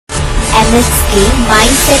minutes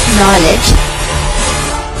mindset knowledge.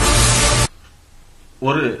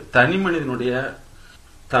 ஒரு தனி மனிதனுடைய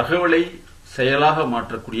தகவலை செயலாக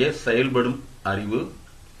மாற்றக்கூடிய செயல்படும் அறிவு,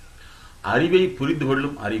 அறிவை புரிந்து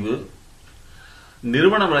கொள்ளும் அறிவு,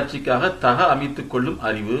 நிறுவன வளர்ச்சிக்காக அமைத்துக் கொள்ளும்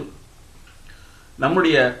அறிவு,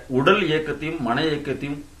 நம்முடைய உடல் இயக்கத்தையும் மன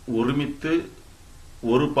இயக்கத்தையும் ஒருமித்து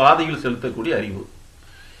ஒரு பாதையில் செலுத்தக்கூடிய அறிவு,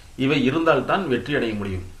 இவை இருந்தால்தான் வெற்றி அடைய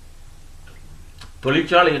முடியும்.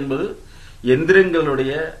 தொழிற்சாலை என்பது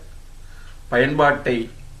எந்திரங்களுடைய பயன்பாட்டை,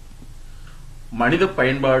 மனித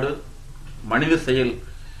பயன்பாடு, மனித செயல்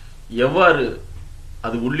எவ்வாறு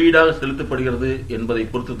அது உள்ளீடாக செலுத்தப்படுகிறது என்பதை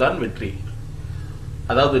பொறுத்துதான் வெற்றி.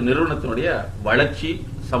 அதாவது நிறுவனத்தினுடைய வளர்ச்சி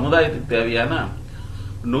சமுதாயத்துக்கு தேவையான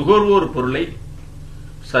நுகர்வோர் பொருளை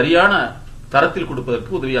சரியான தரத்தில்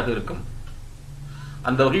கொடுப்பதற்கு உதவியாக இருக்கும்.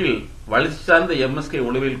 அந்த வகையில் வளர்ச்சி சார்ந்த MSK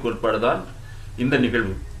உளவியல் கோட்பாடுதான் இந்த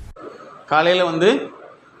நிகழ்வு. காலையில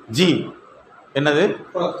ஜி என்னது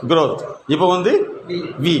growth, இப்போ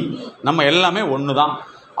வி, நம்ம எல்லாமே ஒண்ணுதான்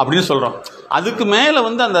அப்படின்னு சொல்றோம். அதுக்கு மேல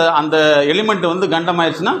அந்த அந்த எலிமெண்ட்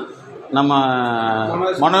கண்டமாயிருச்சுன்னா நம்ம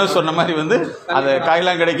மனோஜ் சொன்ன மாதிரி அது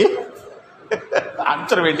காயெல்லாம் கிடைக்கி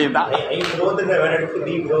அனுப்பிச்சிட வேண்டியதுதான்.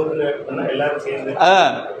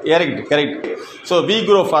 Correct. So we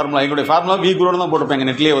grow formula, எங்களுடைய ஃபார்முலா வி க்ரோன்னு தான் போட்டிருப்பாங்க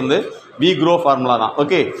நெட்லேயே, வி க்ரோ ஃபார்முலா தான்.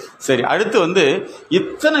 ஓகே, சரி. அடுத்து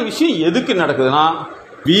இத்தனை விஷயம் எதுக்கு நடக்குதுன்னா,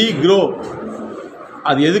 வி க்ரோ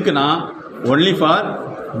அது எதுக்குன்னா only for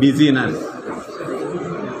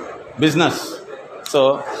business. So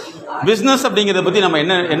business அப்படிங்கிறத பற்றி நம்ம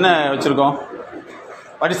என்ன வச்சுருக்கோம்?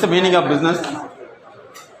 What is the meaning of business?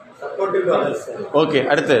 Okay,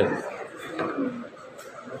 அடுத்து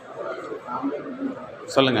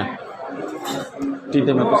சொல்லுங்க.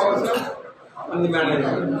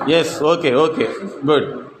 S, okay, good.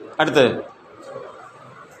 அடுத்து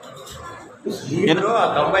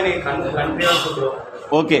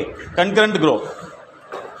okay, concurrent grow.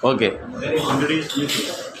 Okay,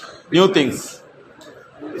 new things.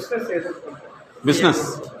 Business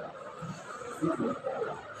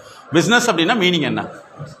அப்படின்னா மீனிங் என்ன?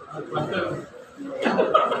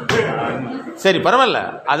 சரி, பரவாயில்ல.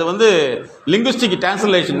 அது linguistic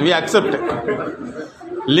translation we accept.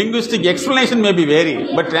 Linguistic explanation may be vary,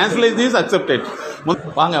 but translation is accepted.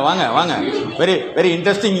 வாங்க. Very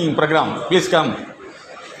interesting program. Please come.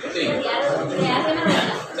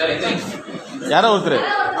 யாரோ ஒருத்தர்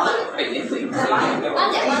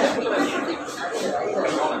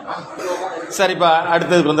சரிப்பா,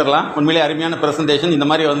 அடுத்ததுக்கு வந்துடலாம். உண்மையிலே அருமையான பிரசன்டேஷன். இந்த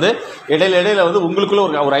மாதிரி இடையில உங்களுக்குள்ள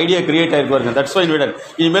ஒரு ஐடியா கிரியேட் ஆகிருக்கு பாருங்க. That's why invited.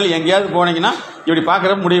 இனிமேல் எங்கேயாவது போனீங்கன்னா இப்படி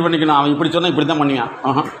பார்க்குற முடிவு பண்ணிக்கணும். அவன் இப்படி சொன்னால் இப்படி தான்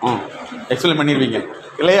பண்ணுவான், எக்ஸ்பிளைன் பண்ணிடுவீங்க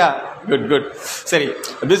இல்லையா? குட். சரி,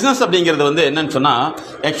 பிஸ்னஸ் அப்படிங்கிறது என்னன்னு சொன்னால்,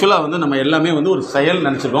 ஆக்சுவலாக நம்ம எல்லாமே ஒரு செயல்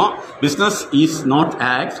நினச்சிருக்கோம். Business is not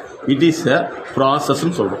act, it is a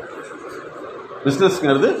ப்ராசஸ்ன்னு சொல்கிறோம்.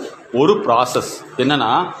 பிஸ்னஸ்ங்கிறது ஒரு ப்ராசஸ்.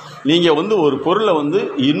 என்னன்னா, நீங்கள் ஒரு பொருளை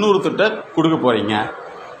இன்னொருத்திட்ட கொடுக்க போகிறீங்க,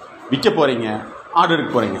 விற்க போகிறீங்க, ஆர்டர்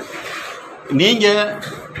எடுக்க போகிறீங்க. நீங்கள்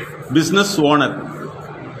பிஸ்னஸ் ஓனர்,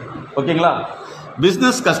 ஓகேங்களா?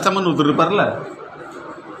 பிஸ்னஸ் கஸ்டமர்னு ஒருத்தர் இருப்பார்ல,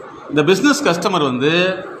 இந்த பிஸ்னஸ் கஸ்டமர்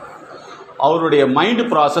அவருடைய மைண்டு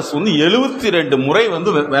ப்ராசஸ் 72 முறை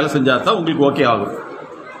வேலை செஞ்சால் தான் உங்களுக்கு ஓகே ஆகும்.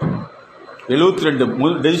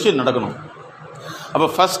 72 டெசிஷன் நடக்கணும். அப்போ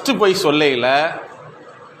ஃபஸ்ட்டு போய் சொல்லையில்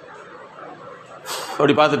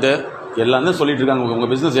அப்படி பார்த்துட்டு எல்லாம் தான் சொல்லிட்டு இருக்காங்க,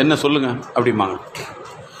 உங்கள் பிஸ்னஸ் என்ன சொல்லுங்கள் அப்படிம்பாங்க.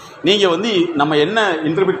 நீங்கள் நம்ம என்ன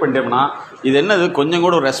இன்டர்பிரட் பண்ணிட்டோம்னா, இது என்னது கொஞ்சம்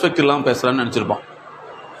கூட ஒரு ரெஸ்பெக்ட் இல்லாமல் பேசுகிறான்னு நினச்சிருப்போம்.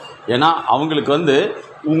 ஏன்னா அவங்களுக்கு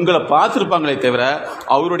உங்களை பார்த்துருப்பாங்களே தவிர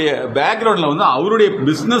அவருடைய பேக்ரவுண்டில் அவருடைய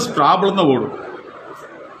பிஸ்னஸ் ப்ராப்ளம் தான் ஓடும்.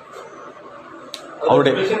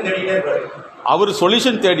 அவர்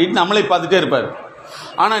சொல்யூஷன் தேடிட்டு நம்மளை பார்த்துட்டே இருப்பார்.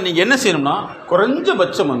 ஆனால் நீங்கள் என்ன செய்யணும்னா,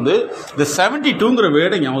 குறைஞ்சபட்சம் இந்த 72ங்கிற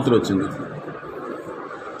வேர்டை ஞாபகத்தில் வச்சுங்க.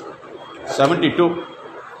 72.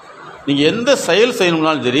 நீங்கள் எந்த செயல்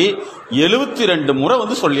செய்யணும்னாலும் சரி 72 முறை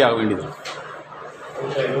சொல்லி ஆக வேண்டியது.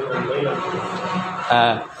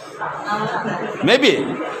 மேபி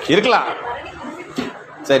இருக்கலாம்.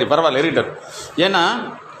 சரி, பரவாயில்ல, இருக்கட்டும். ஏன்னா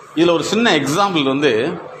இதில் ஒரு சின்ன எக்ஸாம்பிள்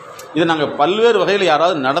இதை நாங்கள் பல்வேறு வகையில்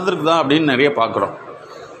யாராவது நடந்திருக்குதா அப்படின்னு நிறைய பார்க்குறோம்.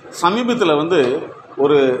 சமீபத்தில்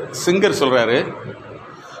ஒரு சிங்கர் சொல்கிறாரு,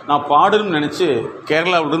 நான் பாடணும்னு நினச்சி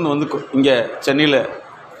கேரளாவிலேருந்து இங்கே சென்னையில்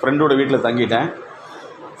ஃப்ரெண்டோட வீட்டில் தங்கிட்டு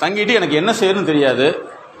எனக்கு என்ன செய்யணும்னு தெரியாது.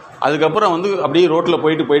 அதுக்கப்புறம் அப்படியே ரோட்டில்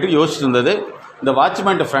போயிட்டு யோசிச்சுட்டு இருந்தது. இந்த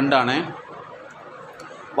வாட்ச்மேன்ட்ட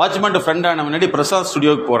ஃப்ரெண்டான முன்னாடி பிரசாத்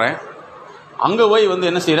ஸ்டுடியோவுக்கு போகிறேன். அங்கே போய்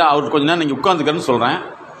என்ன செய்கிறேன், அவர் கொஞ்ச நேரம் நீங்கள் உட்காந்துக்கிறேன்னு சொல்கிறேன்.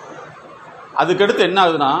 அதுக்கடுத்து என்ன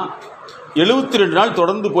ஆகுதுன்னா, 72 நாள்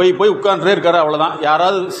தொடர்ந்து போய் உட்காந்துட்டே இருக்காரு. அவ்வளோதான்.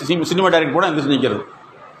 யாராவது சினிமா டைரக்ட் போனால் எந்திரிச்சு நிற்கிறது.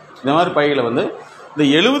 இந்த மாதிரி பைகளை வந்து இந்த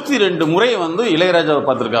 72 முறை வந்து இளையராஜாவை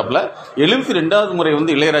பார்த்துருக்காப்புல. 72வது முறை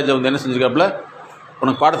வந்து இளையராஜா வந்து என்ன செஞ்சுருக்காப்புல,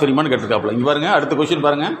 உனக்கு பாட தெரியுமான்னு கேட்டிருக்காப்புல. இங்கே பாருங்கள், அடுத்த கொஸ்டின்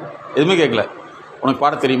பாருங்கள், எதுவுமே கேட்கல, உனக்கு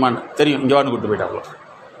பாட தெரியுமான்னு. தெரியும், இங்கே வான்னு கூப்பிட்டு போயிட்டாப்புல.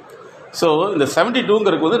 ஸோ இந்த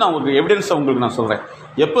 72ங்கிறது வந்து நான் உங்களுக்கு எவிடன்ஸை உங்களுக்கு நான் சொல்கிறேன்.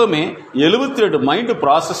 எப்போவுமே 72 மைண்டு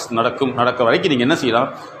ப்ராசஸ் நடக்க வரைக்கும் நீங்கள் என்ன செய்யலாம்,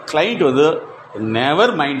 கிளைண்ட் வந்து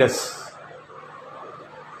நெவர் மைண்டஸ்,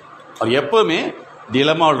 அவர் எப்போவுமே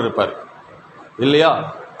டிலமாவில் இருப்பார் இல்லையா,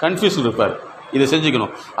 கன்ஃபியூஷன் இருப்பார். இதை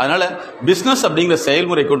செஞ்சுக்கணும். அதனால் பிஸ்னஸ் அப்படிங்கிற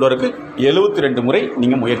செயல்முறை கொண்டு வரக்கு 72 முறை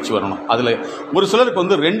நீங்கள் முயற்சி வரணும். அதில் ஒரு சிலருக்கு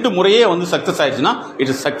வந்து 2 முறையே வந்து சக்ஸஸ் ஆயிடுச்சுன்னா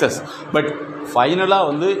இட் இஸ் சக்ஸஸ். பட் ஃபைனலாக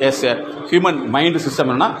வந்து எஸ் ஹியூமன் மைண்டு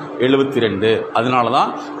சிஸ்டம் என்னன்னா 72. அதனால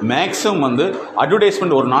தான் மேக்ஸிமம் வந்து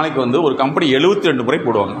அட்வர்டைஸ்மெண்ட் ஒரு நாளைக்கு வந்து ஒரு கம்பெனி 72 முறை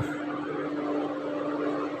போடுவாங்க.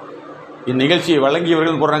 இந்நிகழ்ச்சியை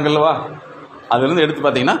வழங்கியவர்கள் போடுறாங்கல்லவா, அதுலேருந்து எடுத்து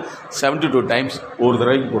பார்த்தீங்கன்னா 72 டைம்ஸ் ஒரு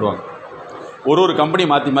தடவைக்கு போடுவாங்க. ஒரு கம்பெனி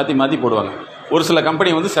மாற்றி போடுவாங்க. ஒரு சில கம்பெனி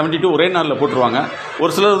வந்து 72 ஒரே நாளில் போட்டுருவாங்க.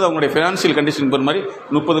 ஒரு சிலர் வந்து அவங்களுடைய ஃபினான்ஷியல் கண்டிஷன் போகிற மாதிரி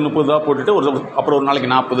 30 போட்டுட்டு அப்புறம் ஒரு நாளைக்கு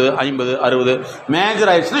 40, 50, 60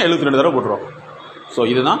 மேஜர் ஆயிடுச்சுன்னா 72 தடவை போட்டுருவாங்க. ஸோ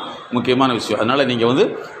இதுதான் முக்கியமான விஷயம். அதனால் நீங்கள் வந்து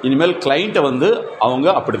இனிமேல் கிளைண்ட்டை வந்து அவங்க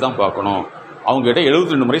அப்படி தான் பார்க்கணும். அவங்ககிட்ட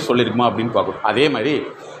 72 முறை சொல்லியிருக்குமா அப்படின்னு பார்க்கணும். அதே மாதிரி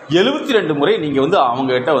 72 முறை நீங்கள் வந்து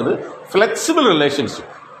அவங்ககிட்ட வந்து ஃப்ளெக்சிபிள் ரிலேஷன்ஷிப்.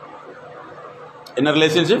 என்ன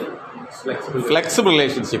ரிலேஷன்ஷிப்? Flexible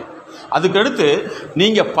relationship. அதுக்கடுத்து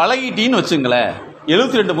நீங்கள் பழகிட்டீன்னு வச்சுங்களேன்,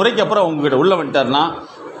 72 முறைக்கு அப்புறம் உங்ககிட்ட உள்ள வந்துட்டார்னா,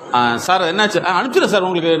 சார் என்னாச்சு, அனுப்பிச்சிடுறேன் சார்,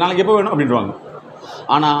 உங்களுக்கு நாளைக்கு எப்போ வேணும் அப்படின்வாங்க.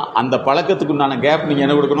 ஆனால் அந்த பழக்கத்துக்கு உண்டான கேப் நீங்கள்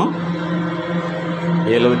என்ன கொடுக்கணும்?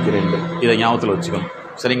 72. இதை ஞாபகத்தில் வச்சுக்கணும்,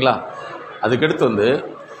 சரிங்களா? அதுக்கடுத்து வந்து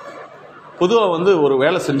பொதுவாக வந்து ஒரு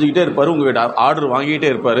வேலை செஞ்சுக்கிட்டே இருப்பார், உங்கள்கிட்ட ஆர்டர் வாங்கிக்கிட்டே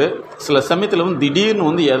இருப்பார். சில சமயத்தில் வந்து திடீர்னு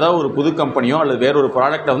வந்து ஏதாவது ஒரு புது கம்பெனியோ அல்லது வேற ஒரு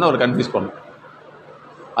ப்ராடக்டை வந்து அவர் கன்ஃபியூஸ் பண்ணும்.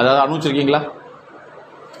 அதாவது அனுப்பிச்சிருக்கீங்களா?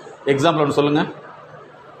 எக்ஸாம்பிள் ஒன்று சொல்லுங்கள்.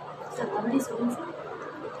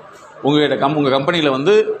 உங்கள் கம்பெனியில்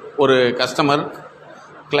வந்து ஒரு கஸ்டமர்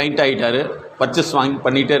கிளைண்ட் ஆகிட்டார், பர்ச்சேஸ்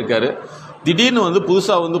பண்ணிகிட்டே இருக்கார். திடீர்னு வந்து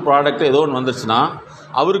புதுசாக வந்து ப்ராடக்ட் ஏதோ ஒன்று வந்துருச்சுன்னா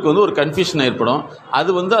அவருக்கு வந்து ஒரு கன்ஃபியூஷன் ஏற்படும். அது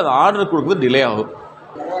வந்து அது ஆர்டர் கொடுக்குறது டிலே ஆகும்.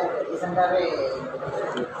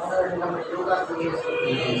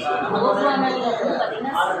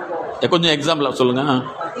 கொஞ்சம் எக்ஸாம்பிள் சொல்லுங்கள்.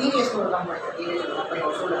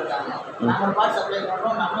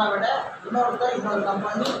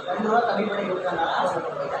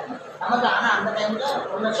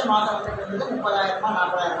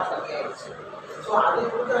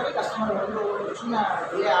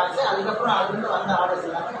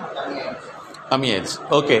 கம்மியாயிடுச்சு.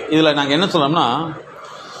 ஓகே, இதில் நாங்கள் என்ன சொல்லணும்னா,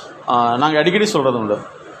 நாங்கள் அடிக்கடி சொல்கிறது உண்டு,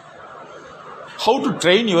 how to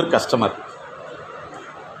train your customer.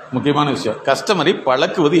 முக்கியமான விஷயம், கஸ்டமரை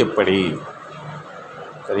பழக்குவது எப்படி,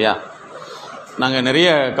 சரியா? நாங்கள் நிறைய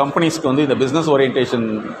கம்பெனிஸ்க்கு வந்து இந்த பிஸ்னஸ் ஓரியன்டேஷன்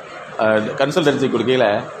கன்சல்டன்சி கொடுக்கையில்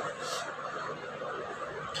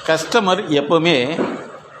கஸ்டமர் எப்போவுமே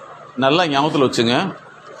நல்லா ஞாபகத்தில் வச்சுங்க,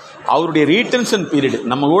 அவருடைய ரீட்டென்ஷன் பீரியடு,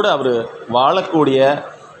 நம்ம கூட அவர் வாழக்கூடிய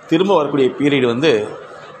திரும்ப வரக்கூடிய பீரியடு வந்து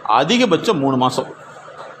அதிகபட்சம் 3 மாதம்.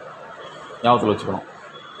 ஞாபகத்தில் வச்சுக்கணும்.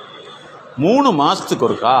 3 மாதத்துக்கு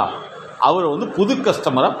ஒருக்கா அவர் வந்து புது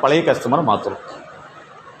கஸ்டமரை பழைய கஸ்டமரை மாற்றணும்.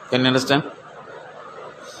 என்ன அண்டர்ஸ்டாண்ட்?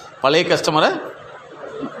 பழைய கஸ்டமரை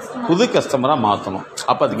புது கஸ்டமராக மாற்றணும்.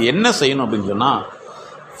 அப்போ அதுக்கு என்ன செய்யணும் அப்படின்னு சொன்னால்,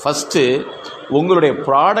 ஃபஸ்ட்டு உங்களுடைய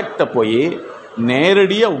ப்ராடக்டை போய்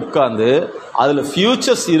நேரடியாக உட்காந்து அதில்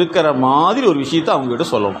ஃபியூச்சர்ஸ் இருக்கிற மாதிரி ஒரு விஷயத்தை அவங்ககிட்ட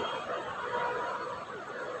சொல்லணும்.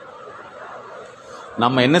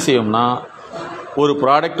 நம்ம என்ன செய்வோம்னா, ஒரு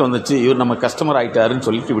ப்ராடக்ட் வந்துச்சு, இவர் நம்ம கஸ்டமர் ஆகிட்டாருன்னு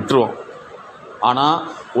சொல்லிட்டு விட்டுருவோம். ஆனால்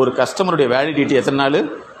ஒரு கஸ்டமருடைய வேலிடிட்டி எத்தனை நாள்?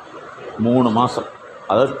 3 மாதம்,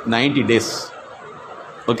 அதாவது 90 டேஸ்.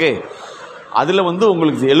 ஓகே, அதில் வந்து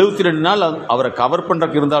உங்களுக்கு 72 நாள் அவரை கவர்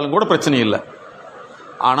பண்ணுறதுக்கு இருந்தாலும் கூட பிரச்சனை இல்லை.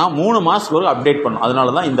 ஆனால் 3 மாதத்துக்கு ஒரு அப்டேட் பண்ணணும்.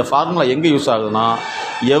 அதனால தான் இந்த ஃபார்முலா எங்கே யூஸ் ஆகுதுன்னா,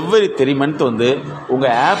 எவ்ரி 3 மந்த் வந்து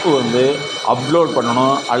உங்கள் ஆப்பு வந்து அப்லோட்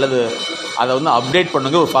பண்ணணும் அல்லது அதை வந்து அப்டேட்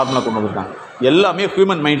பண்ணுங்க ஒரு ஃபார்முலா கொண்டு வந்திருக்காங்க. எல்லாமே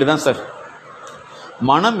ஹியூமன் மைண்டு தான் சார்.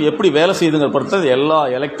 மனம் எப்படி வேலை செய்யுதுங்கிற பொறுத்து எல்லா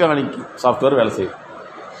எலக்ட்ரானிக் சாஃப்ட்வேர் வேலை செய்யுது.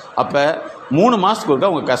 அப்போ 3 மாதத்துக்கு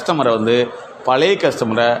ஒருக்கா உங்கள் கஸ்டமரை வந்து பழைய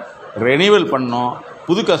கஸ்டமரை ரெனிவல் பண்ணணும்.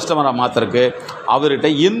 புது கஸ்டமராக மாற்றுறதுக்கு அவர்கிட்ட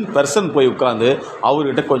இன் பர்சன் போய் உட்காந்து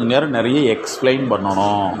அவர்கிட்ட கொஞ்சம் நேரம் நிறைய எக்ஸ்பிளைன்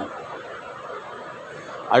பண்ணணும்.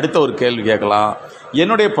 அடுத்த ஒரு கேள்வி கேட்கலாம்,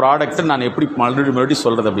 என்னுடைய ப்ராடக்ட்டை நான் எப்படி மறுபடியும்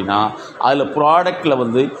சொல்கிறது அப்படின்னா, அதில் ப்ராடக்டில்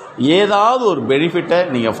வந்து ஏதாவது ஒரு பெனிஃபிட்டை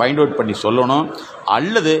நீங்கள் ஃபைண்ட் அவுட் பண்ணி சொல்லணும்.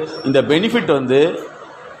 அல்லது இந்த பெனிஃபிட் வந்து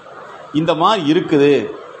இந்த மாதிரி இருக்குது,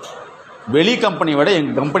 வெளி கம்பெனியை விட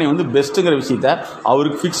எங்கள் கம்பெனி வந்து பெஸ்ட்டுங்கிற விஷயத்தை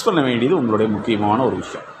அவருக்கு ஃபிக்ஸ் பண்ண வேண்டியது உங்களுடைய முக்கியமான ஒரு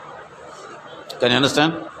விஷயம். Can you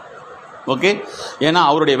understand? ஓகே, ஏன்னா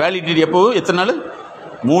அவருடைய வேலிடிட்டி எப்போ எத்தனை நாள்?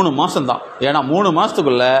 3 மாதம்தான். ஏன்னா 3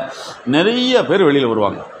 மாதத்துக்குள்ளே நிறைய பேர் வெளியில்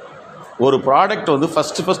வருவாங்க. ஒரு ப்ராடக்ட் வந்து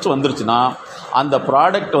ஃபஸ்ட்டு வந்துருச்சுன்னா அந்த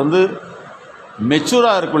ப்ராடக்ட் வந்து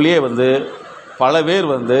மெச்சூராக இருக்குள்ளேயே வந்து பல பேர்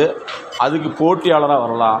வந்து அதுக்கு போட்டியாளராக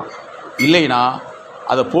வரலாம், இல்லைன்னா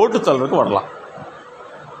அதை போட்டு தள்ளுறதுக்கு வரலாம்.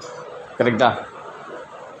 கரெக்டாக?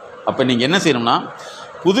 அப்போ நீங்கள் என்ன செய்யணும்னா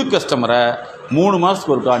புது கஸ்டமரை 3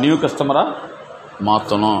 மாதத்துக்கு ஒருக்கா நியூ கஸ்டமராக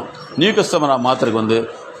மாற்றணும். நியூ கஸ்டமராக மாற்றுறதுக்கு வந்து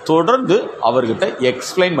தொடர்ந்து அவர்கிட்ட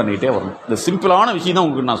எக்ஸ்பிளைன் பண்ணிக்கிட்டே வரணும். இந்த சிம்பிளான விஷயம் தான்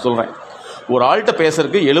உங்களுக்கு நான் சொல்கிறேன். ஒரு ஆள்கிட்ட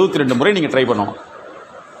பேசுறதுக்கு 72 முறை நீங்கள் ட்ரை பண்ணணும்.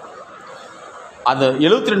 அந்த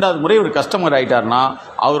 72வது முறை ஒரு கஸ்டமர் ஆகிட்டார்னா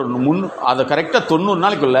அவர் அதை கரெக்டாக 90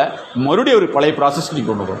 நாளைக்குள்ளே மறுபடியும் ஒரு பழைய ப்ராசஸ்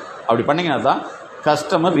நீங்கள் கொண்டு போகணும். அப்படி பண்ணிங்கன்னா தான்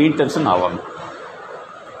கஸ்டமர் ரீடென்ஷன் ஆவாங்க.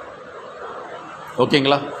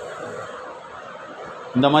 ஓகேங்களா?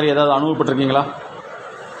 இந்த மாதிரி ஏதாவது அனுபவப்பட்டிருக்கீங்களா?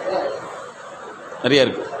 நிறைய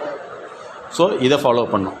இருக்குது. ஸோ இதை ஃபாலோ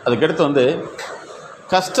பண்ணணும். அதுக்கடுத்து வந்து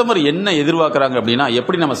கஸ்டமர் என்ன எதிர்பார்க்குறாங்க அப்படின்னா,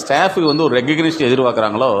 எப்படி நம்ம ஸ்டாஃபுக்கு வந்து ஒரு ரெகக்னிஷன்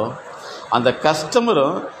எதிர்பார்க்குறாங்களோ அந்த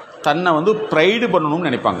கஸ்டமரும் தன்னை வந்து ப்ரைடு பண்ணணும்னு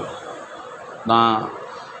நினைப்பாங்க. நான்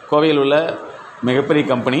கோவையில் உள்ள மிகப்பெரிய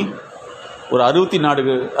கம்பெனி ஒரு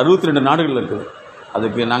 62 நாடுகள் இருக்குது.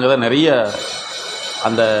 அதுக்கு நாங்கள் தான் நிறைய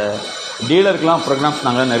அந்த டீலருக்கெலாம் ப்ரோக்ராம்ஸ்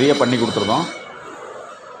நாங்கள் நிறைய பண்ணி கொடுத்துருந்தோம்.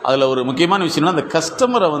 அதில் ஒரு முக்கியமான விஷயம்னா அந்த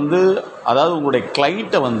கஸ்டமரை வந்து, அதாவது உங்களுடைய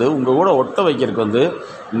கிளைண்ட்டை வந்து உங்கள் கூட ஒட்ட வைக்கிறதுக்கு வந்து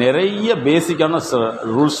நிறைய பேசிக்கான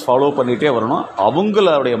ரூல்ஸ் ஃபாலோ பண்ணிகிட்டே வரணும்.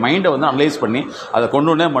 அவங்களுடைய மைண்டை வந்து அனலைஸ் பண்ணி அதை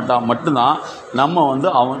கொண்டு வந்தே மட்டும்தான் நம்ம வந்து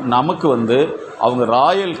நமக்கு வந்து அவங்க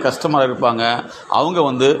ராயல் கஸ்டமராக இருப்பாங்க. அவங்க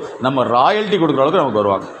வந்து நம்ம ராயல்ட்டி கொடுக்குற அளவுக்கு நமக்கு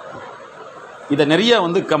வருவாங்க. இதை நிறைய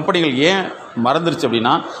வந்து கம்பெனிகள் ஏன் மறந்துருச்சு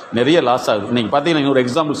அப்படின்னா நிறைய லாஸ் ஆகுது. இன்றைக்கி பார்த்தீங்கன்னா இன்னொரு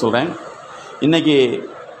எக்ஸாம்பிள் சொல்கிறேன். இன்றைக்கி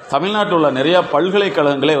தமிழ்நாட்டில் உள்ள நிறையா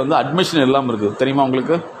பல்கலைக்கழகங்களே வந்து அட்மிஷன் இல்லாமல் இருக்குது. தெரியுமா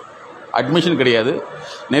உங்களுக்கு? அட்மிஷன் கிடையாது.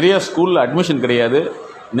 நிறைய ஸ்கூலில் அட்மிஷன் கிடையாது.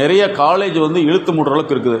 நிறைய காலேஜ் வந்து இழுத்து மூடுற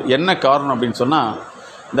அளவுக்கு இருக்குது. என்ன காரணம் அப்படின்னு சொன்னால்,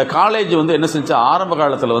 இந்த காலேஜ் வந்து என்ன செஞ்சா ஆரம்ப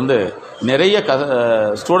காலத்தில் வந்து நிறைய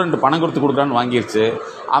ஸ்டூடெண்ட் பணம் கொடுக்குறான்னு வாங்கிடுச்சு.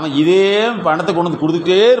 அவன் இதே பணத்தை கொண்டு வந்து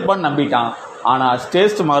கொடுத்துட்டே இருப்பான்னு நம்பிட்டான். ஆனால்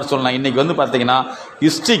டேஸ்ட் மார்க் சொல்லலாம். இன்றைக்கி வந்து பார்த்தீங்கன்னா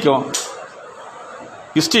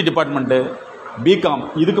ஹிஸ்ட்ரி டிபார்ட்மெண்ட்டு, பிகாம்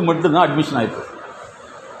இதுக்கு மட்டும்தான் அட்மிஷன் ஆகிருக்கு.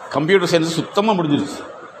 கம்ப்யூட்டர் சயின்ஸ் சுத்தமாக முடிஞ்சிருச்சு.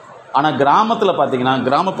 ஆனால் கிராமத்தில் பார்த்தீங்கன்னா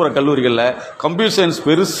கிராமப்புற கல்லூரிகளில் கம்ப்யூட்டர் சயின்ஸ்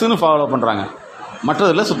பெருசுன்னு ஃபாலோ பண்ணுறாங்க.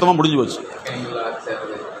 மற்றதில் சுத்தமாக முடிஞ்சு போச்சு.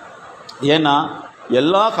 ஏன்னா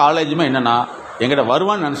எல்லா காலேஜுமே என்னென்னா எங்கிட்ட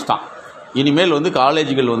வருவான்னு நினச்சிட்டான். இனிமேல் வந்து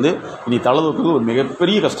காலேஜுகள் வந்து இனி தளவுக்கு ஒரு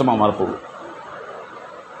மிகப்பெரிய கஷ்டமாக மாறப்போகுது.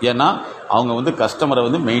 ஏன்னா அவங்க வந்து கஸ்டமரை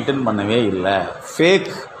வந்து மெயின்டைன் பண்ணவே இல்லை.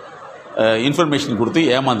 ஃபேக் இன்ஃபர்மேஷன் கொடுத்து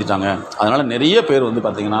ஏமாந்துட்டாங்க. அதனால் நிறைய பேர் வந்து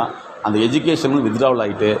பார்த்திங்கன்னா அந்த எஜுகேஷனும் வித்ட்ராவல்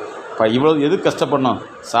ஆகிட்டு இப்போ இவ்வளோ எது கஷ்டப்படணும்,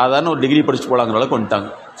 சாதாரண ஒரு டிகிரி படித்து போகலாங்கிற அளவுக்கு வந்துட்டாங்க.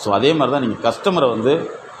 ஸோ அதே மாதிரி தான் நீங்கள் கஸ்டமரை வந்து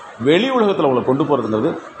வெளி உலகத்தில் உங்களை கொண்டு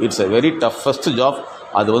போகிறதுங்கிறது it's a very toughest job.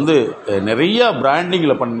 அது வந்து நிறையா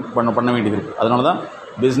பிராண்டிங்கில் பண்ண வேண்டியது இருக்குது. அதனால தான்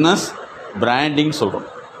பிஸ்னஸ் பிராண்டிங் சொல்கிறோம்.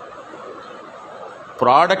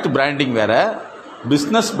 ப்ராடக்ட் பிராண்டிங் வேறு,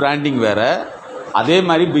 பிஸ்னஸ் பிராண்டிங் வேறு, அதே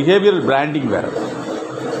மாதிரி பிஹேவியரல் பிராண்டிங் வேறு,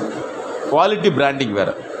 குவாலிட்டி பிராண்டிங்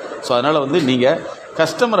வேறு. ஸோ அதனால் வந்து நீங்கள்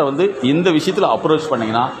கஸ்டமரை வந்து இந்த விஷயத்தில் அப்ரோச்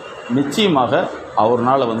பண்ணிங்கன்னா நிச்சயமாக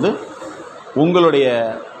அவர்னால் வந்து உங்களுடைய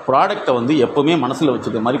ப்ராடக்டை வந்து எப்போவுமே மனசில்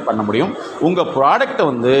வச்சுக்கிற மாதிரி பண்ண முடியும். உங்கள் ப்ராடக்டை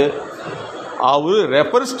வந்து அவர்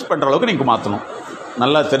ரெப்ரசன்ட் பண்ணுற அளவுக்கு நீங்கள் மாற்றணும்.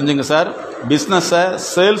 நல்லா தெரிஞ்சுங்க சார். பிஸ்னஸை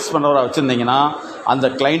சேல்ஸ் பண்ணுறவராக வச்சுருந்தீங்கன்னா அந்த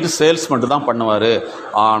கிளைண்ட்டு சேல்ஸ் மட்டும் தான் பண்ணுவார்.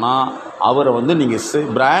 ஆனால் அவரை வந்து நீங்கள்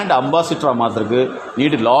பிராண்ட் அம்பாசிடராக மாற்றுறதுக்கு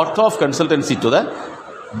NEET lot of consultancy to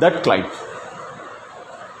that client.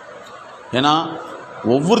 ஏன்னா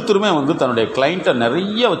ஒவ்வொருத்தருமே வந்து தன்னுடைய கிளைண்ட்டை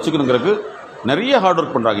நிறைய வச்சுக்கணுங்கிறதுக்கு நிறைய ஹார்ட்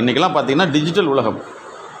ஒர்க் பண்ணுறாங்க. இன்றைக்கெல்லாம் பார்த்தீங்கன்னா டிஜிட்டல் உலகம்.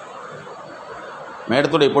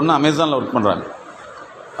 மேடத்துடைய பொண்ணு அமேசானில் ஒர்க் பண்ணுறாங்க.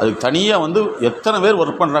 அதுக்கு தனியாக வந்து எத்தனை பேர்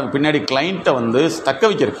ஒர்க் பண்ணுறாங்க பின்னாடி கிளைண்ட்டை வந்து தக்க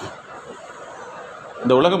வைக்கிறதுக்கு.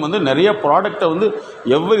 இந்த உலகம் வந்து நிறைய ப்ராடக்டை வந்து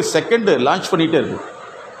எவ்ரி செகண்டு லான்ச் பண்ணிகிட்டே இருக்குது.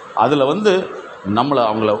 அதில் வந்து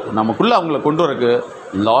நமக்குள்ளே அவங்கள கொண்டு வரக்கு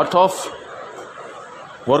lot of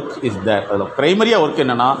work is there. அதில் ப்ரைமரியாக ஒர்க்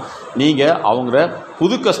என்னென்னா நீங்கள் அவங்கள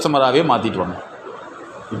புது கஸ்டமராகவே மாற்றிட்டு வரணும்.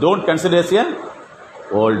 Don't considers a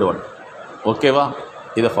old one. ஓகேவா?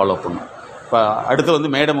 இதை ஃபாலோ பண்ணணும். இப்போ அடுத்து வந்து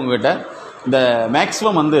மேடம் உங்கள்கிட்ட இந்த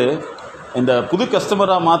மேக்ஸிமம் வந்து இந்த புது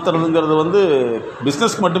கஸ்டமராக மாற்றுறதுங்கிறது வந்து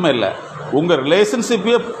பிஸ்னஸ்க்கு மட்டுமே இல்லை, உங்கள்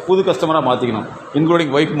ரிலேஷன்ஷிப்பையே புது கஸ்டமராக மாற்றிக்கணும்.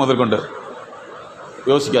 இன்க்ளூடிங் ஒய்ஃப் முதற்கொண்டு.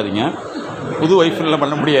 யோசிக்காதீங்க. புது ஒய்ஃப்லாம்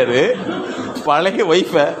பண்ண முடியாது. பழைய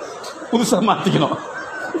ஒய்ஃபை புதுசாக மாற்றிக்கணும்.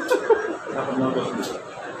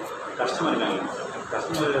 கஸ்டமர்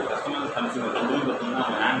கன்சியூமர் ரெண்டுமே பார்த்தீங்கன்னா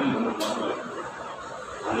அவங்க ஹேண்டில் ரொம்ப பண்ணுவாங்க.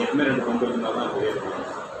 அவங்க எப்பவுமே 2 கொண்டு இருந்தால் தான் புரியாது.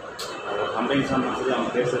 அதை கம்பெனிஸாக சரி,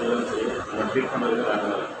 அவங்க பேசுறதும் சரி, அவங்க ட்ரீட் பண்ணுறது வேறு.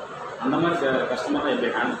 அந்த மாதிரி கஸ்டமரை எப்படி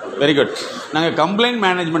ஹேண்டில் பண்ணுறது? Very good. நாங்கள் கம்ப்ளைண்ட்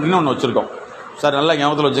மேனேஜ்மெண்ட்னு ஒன்று வச்சுருக்கோம் சார். நல்லா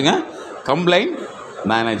ஞாபகத்தில் வச்சுங்க. கம்ப்ளைண்ட்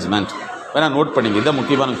மேனேஜ்மெண்ட் வேணா நோட் பண்ணிங்க. இதுதான்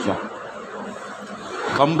முக்கியமான விஷயம்.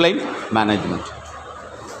 Complaint management.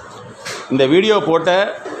 இந்த வீடியோ போட்ட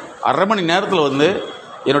அரை மணி நேரத்தில் வந்து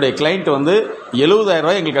என்னுடைய கிளைண்ட் வந்து 70,000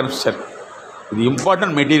 ரூபாய் எங்களுக்கு அனுப்பிச்சார். இது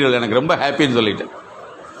இம்பார்ட்டன்ட் மெட்டீரியல், எனக்கு ரொம்ப ஹாப்பின்னு சொல்லிட்டு.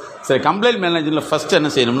 சரி, கம்ப்ளைண்ட் மேனேஜ்மெண்ட்டில் ஃபஸ்ட்டு என்ன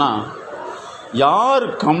செய்யணும்னா, யார்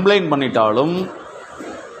கம்ப்ளைண்ட் பண்ணிட்டாலும்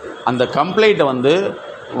அந்த கம்ப்ளைண்ட்டை வந்து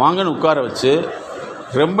வாங்கன்னு உட்கார வச்சு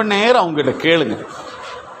ரொம்ப நேரம் அவங்ககிட்ட கேளுங்க.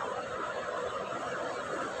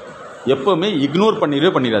 எப்போவுமே இக்னோர்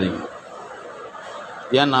பண்ணிடாதீங்க.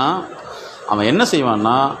 ஏன்னா அவன் என்ன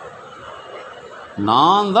செய்வான்னா,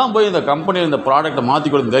 நான் தான் போய் இந்த கம்பெனியில் இந்த ப்ராடக்டை மாற்றி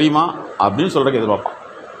கொடுத்து தெரியுமா அப்படின்னு சொல்கிறதுக்கு எதிர்பார்ப்பான்.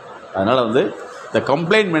 அதனால் வந்து இந்த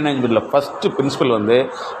கம்ப்ளைண்ட் மேனேஜ்மெண்ட்டில் ஃபஸ்ட்டு பிரின்சிபல் வந்து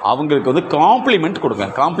அவங்களுக்கு வந்து காம்ப்ளிமெண்ட் கொடுங்க.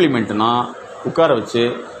 காம்ப்ளிமெண்ட்னா உட்கார வச்சு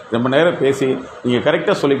ரொம்ப நேரம் பேசி, நீங்கள்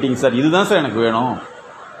கரெக்டாக சொல்லிட்டீங்க சார், இதுதான் சார் எனக்கு வேணும்,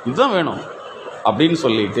 இதுதான் வேணும் அப்படின்னு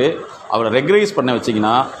சொல்லிவிட்டு அவரை ரெகனைஸ் பண்ண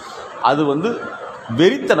வச்சிங்கன்னா அது வந்து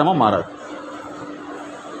வெறித்தனமாக மாறாது.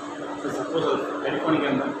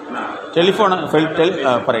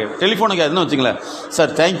 டெலிஃபோனுக்கு எதுன்னு வச்சுங்களேன்,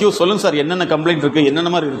 சார் தேங்க்யூ, சொல்லுங்கள் சார், என்னென்ன கம்ப்ளைண்ட் இருக்குது, என்னென்ன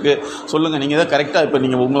மாதிரி இருக்குது சொல்லுங்கள், நீங்கள் தான் கரெக்டாக இப்போ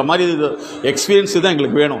நீங்கள் உங்களை மாதிரி இது எக்ஸ்பீரியன்ஸ் தான்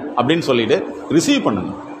எங்களுக்கு வேணும் அப்படின்னு சொல்லிவிட்டு ரிசீவ்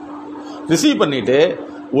பண்ணுங்கள். ரிசீவ் பண்ணிவிட்டு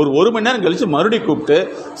ஒரு மணி நேரம் கழித்து மறுபடியும் கூப்பிட்டு,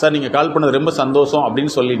 சார் நீங்கள் கால் பண்ணது ரொம்ப சந்தோஷம்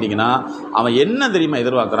அப்படின்னு சொல்லிட்டீங்கன்னா அவன் என்ன தெரியுமா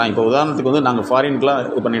எதிர்பார்க்குறான். இப்போ உதாரணத்துக்கு வந்து நாங்கள் ஃபாரினுக்குலாம்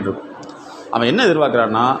இது பண்ணிகிட்ருக்கோம். அவன் என்ன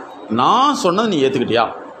எதிர்பார்க்குறான்னா, நான் சொன்னதை நீ ஏற்றுக்கிட்டியா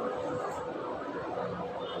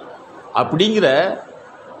அப்படிங்கிற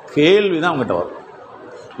கேள்வி தான் அவங்ககிட்ட வரும்.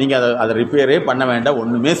 நீங்கள் அதை ரிப்பேரே பண்ண வேண்டாம்,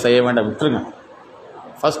 ஒன்றுமே செய்ய வேண்டாம், விட்டுருங்க.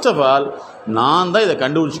 ஃபர்ஸ்ட் ஆஃப் ஆல் நான் தான் இதை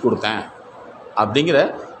கண்டுபிடிச்சி கொடுத்தேன் அப்படிங்கிற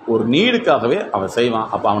ஒரு நீடுக்காகவே அவன் செய்வான்.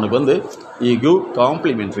 அப்போ அவனுக்கு வந்து ஈ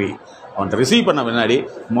காம்ப்ளிமெண்ட்ரி. அவன்கிட்ட ரிசீவ் பண்ண முன்னாடி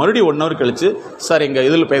மறுபடியும் 1 hour கழித்து, சார் எங்கள்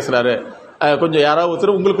இதில் பேசுகிறாரு, கொஞ்சம் யாராவது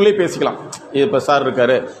ஒருத்தர் உங்களுக்குள்ளேயே பேசிக்கலாம், இப்போ சார்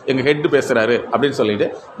இருக்கார், எங்கள் ஹெட்டு பேசுகிறாரு அப்படின்னு சொல்லிவிட்டு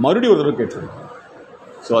மறுபடியும் ஒரு தடவை கேட்டுருங்க.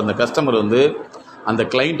 ஸோ அந்த கஸ்டமர் வந்து, அந்த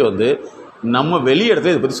கிளைண்ட் வந்து நம்ம வெளி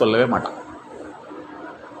இடத்துல இதை பற்றி சொல்லவே மாட்டான்.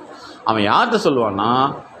 அவன் யார்கிட்ட சொல்லுவான்னா,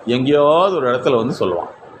 எங்கேயாவது ஒரு இடத்துல வந்து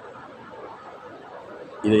சொல்லுவான்.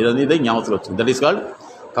 இதை ஞாபகத்தில் வச்சு. That is called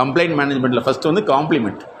complaint மேனேஜ்மெண்ட்டில் first வந்து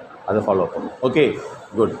காம்ப்ளிமெண்ட், அதை ஃபாலோ பண்ணும். Okay,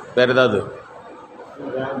 good. வேறு ஏதாவது?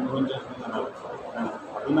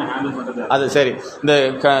 அது சரி. இந்த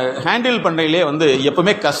ஹேண்டில் பண்ணுறதுலே வந்து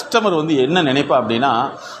எப்போவுமே கஸ்டமர் வந்து என்ன நினைப்பா அப்படின்னா,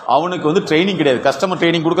 அவனுக்கு வந்து ட்ரைனிங் கிடையாது. Customer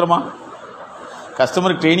training கொடுக்குறோமா?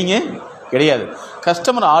 கஸ்டமருக்கு ட்ரைனிங்கே கிடையாது.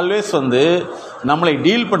 கஸ்டமர் ஆல்வேஸ் வந்து நம்மளை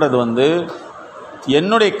டீல் பண்ணுறது வந்து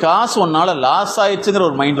என்னுடைய காசு ஒன்றால் லாஸ் ஆயிடுச்சுங்கிற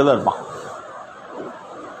ஒரு மைண்டில் தான் இருப்பான்.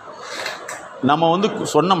 நம்ம வந்து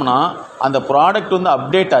சொன்னோம்னா அந்த ப்ராடக்ட் வந்து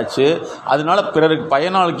அப்டேட் ஆச்சு, அதனால பிறருக்கு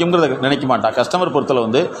பயனாளிக்குங்கிறத நினைக்க மாட்டான். கஸ்டமர் பொறுத்தல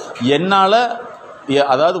வந்து என்னால்,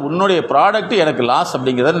 அதாவது உன்னுடைய ப்ராடக்ட் எனக்கு லாஸ்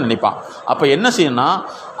அப்படிங்கிறத நினைப்பான். அப்போ என்ன செய்யணும்னா,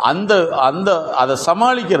 அதை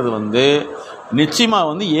சமாளிக்கிறது வந்து நிச்சயமாக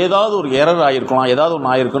வந்து ஏதாவது ஒரு எரர் ஆகிருக்கலாம், ஏதாவது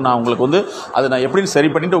ஒன்று ஆகிருக்கும். நான் உங்களுக்கு வந்து அதை நான் எப்படின்னு சரி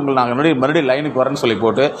பண்ணிவிட்டு உங்களுக்கு நாங்கள் மறுபடியும் லைனுக்கு வரேன்னு சொல்லி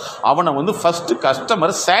போட்டு அவனை வந்து ஃபஸ்ட்டு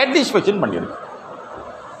கஸ்டமரை சாட்டிஸ்ஃபேக்ஷன் பண்ணிடணும்.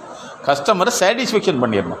 கஸ்டமரை சாட்டிஸ்ஃபேக்ஷன்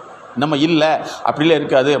பண்ணிடணும். நம்ம இல்லை அப்படிலாம்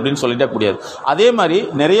இருக்காது அப்படின்னு சொல்லிட்டே முடியாது. அதே மாதிரி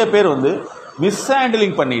நிறைய பேர் வந்து மிஸ்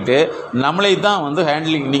ஹேண்டிலிங் பண்ணிவிட்டு நம்மளை தான் வந்து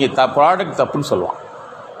ஹேண்டிலிங், நீங்கள் ப்ராடக்ட் தப்புன்னு சொல்லுவான்.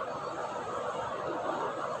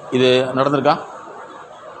 இது நடந்திருக்கா?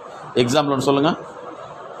 எக்ஸாம்பிள் ஒன்று சொல்லுங்கள்.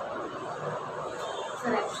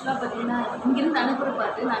 சார், ஆக்சுவலாக பார்த்தீங்கன்னா இங்கிருந்து அனுப்புகிற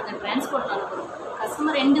பார்த்து நாங்கள் டிரான்ஸ்போர்ட் அனுப்புகிறோம்.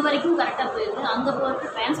 கஸ்டமர் எண்டு வரைக்கும் கரெக்டாக போயிடுது. அங்கே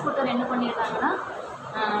போகிறது டிரான்ஸ்போர்ட்டர் என்ன பண்ணிடுறாங்கன்னா,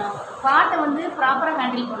 பார்ட்டை வந்து ப்ராப்பராக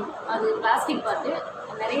ஹேண்டில் பண்ணணும். அது பிளாஸ்டிக் பார்ட்டு,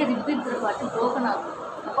 நிறைய ரிப் இருக்கிற பார்ட்டு ப்ரோக்கன் ஆகும்.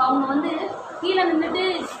 அப்போ அவங்க வந்து கீழே நின்றுட்டு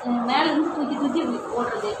மேலேருந்து தூக்கி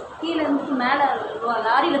ஓடுறது, கீழே இருந்துட்டு மேலே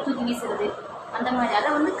லாரியில் தூக்கி வீசுறது, அந்த மாதிரி. அதை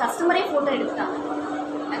வந்து கஸ்டமரே ஃபோட்டோ எடுத்துட்டாங்க.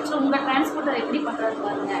 ஆக்சுவலாக உங்கள் டிரான்ஸ்போர்ட்டர் எப்படி பண்ணுறது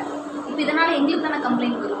பாருங்க, இப்போ இதனால் எங்களுக்கு தானே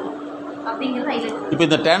கம்ப்ளைண்ட் வரும் அப்படிங்கிறது ஹைலைட். இப்போ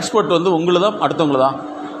இந்த டிரான்ஸ்போர்ட் வந்து உங்களுக்கு தான் அடுத்தவங்களு தான்?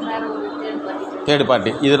 வேறு ஒரு தேர்ட்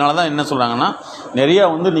பார்ட்டி. இதனால தான் என்ன சொல்கிறாங்கன்னா, நிறையா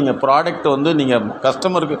வந்து நீங்கள் ப்ராடக்ட் வந்து நீங்கள்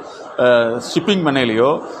கஸ்டமருக்கு ஷிப்பிங் பண்ணலையோ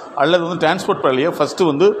அல்லது வந்து டிரான்ஸ்போர்ட் பண்ணலையோ ஃபஸ்ட்டு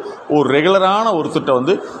வந்து ஒரு ரெகுலரான ஒருத்தர்கிட்ட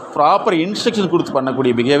வந்து ப்ராப்பர் இன்ஸ்ட்ரக்ஷன் கொடுத்து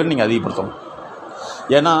பண்ணக்கூடிய பிஹேவியர் நீங்கள் அதிகப்படுத்தணும்.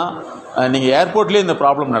 ஏன்னா நீங்கள் ஏர்போர்ட்லேயே இந்த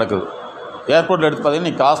ப்ராப்ளம் நடக்குது. ஏர்போர்ட்டில் எடுத்து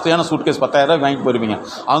பார்த்தீங்கன்னா நீங்கள் காஸ்ட்லியான சூட்கேஸ் 10,000 வாங்கிட்டு போயிருப்பீங்க,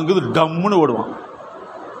 அங்கேருந்து டம்முன்னு ஓடுவான்,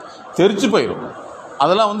 தெரிச்சு போயிடும்.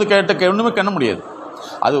 அதெல்லாம் வந்து ஒன்றுமே பண்ண முடியாது.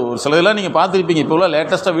 அது ஒரு சிலதெல்லாம் நீங்கள் பார்த்துருப்பீங்க. இப்போ உள்ள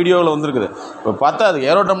லேட்டஸ்ட்டாக வீடியோவில் வந்துருக்குது. இப்போ பார்த்தா அது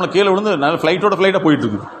ஏரோட்ரமில் கீழே விழுந்து நல்ல ஃப்ளைட்டாக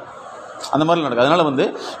போயிட்டுருக்குது. அந்த மாதிரி நடக்குது. அதனால் வந்து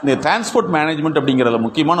இந்த டிரான்ஸ்போர்ட் மேனேஜ்மெண்ட் அப்படிங்கிறதுல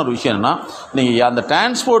முக்கியமான ஒரு விஷயம் என்னென்னா, நீங்கள் அந்த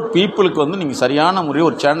டிரான்ஸ்போர்ட் பீப்புளுக்கு வந்து நீங்கள் சரியான முறையை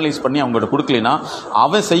ஒரு சேனலைஸ் பண்ணி அவங்கள்ட்ட கொடுக்கலைன்னா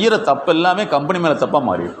அவன் செய்கிற தப்பு எல்லாமே கம்பெனி மேலே தப்பாக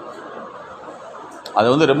மாறிடும். அது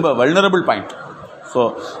வந்து ரொம்ப வல்னரபிள் பாயிண்ட். ஸோ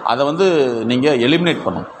அதை வந்து நீங்கள் எலிமினேட்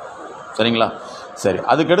பண்ணணும். சரிங்களா? சரி,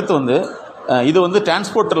 அதுக்கடுத்து வந்து இது வந்து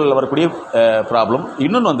டிரான்ஸ்போர்ட்டில் வரக்கூடிய ப்ராப்ளம்.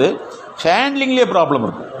 இன்னொன்று வந்து ஹேண்ட்லிங்லேயே ப்ராப்ளம்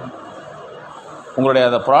இருக்கும். உங்களுடைய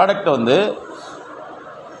அந்த ப்ராடக்டை வந்து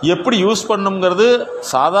எப்படி யூஸ் பண்ணணுங்கிறது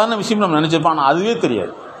சாதாரண விஷயம் நம்ம நினச்சிருப்போம், ஆனால் அதுவே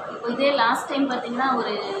தெரியாது. இதே லாஸ்ட் டைம் பார்த்தீங்கன்னா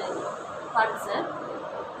ஒரு பார்ட் சார்,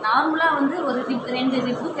 நார்மலாக வந்து ஒரு ரெண்டு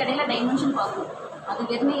ரிப்புக்கு இடையில டைமென்ஷன் பார்க்கணும். அது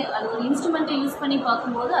வெறுமே அது ஒரு இன்ஸ்ட்ருமெண்ட்டை யூஸ் பண்ணி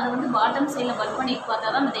பார்க்கும்போது அதை வந்து பாட்டம் சைடில் பட் பண்ணி பார்த்தா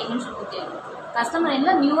தான் அந்த டைமென்ஷன் ஓகே. கஸ்டமர்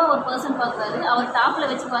எல்லாம் நியூவாக ஒரு பர்சன் பார்க்குறாரு, அவர் டாப்பில்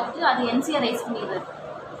வச்சு பார்த்துட்டு அது என்சிஆர் ரைஸ் பண்ணிடுறாரு.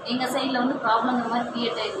 எங்கள் சைடில் வந்து ப்ராப்ளங்கிற மாதிரி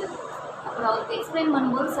க்ரியேட் ஆகிடுது. அப்புறம் அவருக்கு எக்ஸ்பிளைன்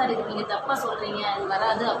பண்ணும்போது, சார் இது நீங்கள் தப்பாக சொல்கிறீங்க, அது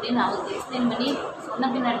வராது அப்படின்னு அவருக்கு எக்ஸ்பிளைன் பண்ணி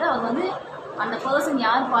சொன்ன பின்னாடி அவர் வந்து அந்த பர்சன்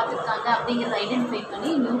யார் பார்த்துருக்காங்க அப்படிங்கிறத ஐடென்டிஃபை பண்ணி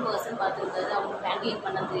நியூ பர்சன் பார்த்துருக்காரு, அவங்க ஹேண்டில்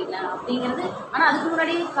பண்ண தெரியல அப்படிங்கிறது. ஆனால் அதுக்கு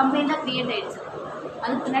முன்னாடி கம்ப்ளைண்ட்டாக க்ரியேட் ஆகிடுச்சு.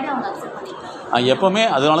 அதுக்கு பின்னாடி அவங்க அக்செப்ட் பண்ணிக்கலாம். எப்போவுமே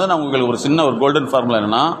அதனால தான் நான் உங்களுக்கு ஒரு சின்ன ஒரு கோல்டன் ஃபார்முலா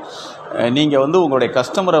என்னென்னா, நீங்கள் வந்து உங்களுடைய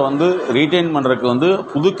கஸ்டமரை வந்து ரீட்டைன் பண்ணுறதுக்கு வந்து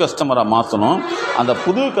புது கஸ்டமராக மாற்றணும். அந்த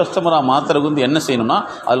புது கஸ்டமராக மாற்றுறதுக்கு வந்து என்ன செய்யணும்னா,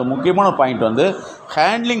 அதில் முக்கியமான பாயிண்ட் வந்து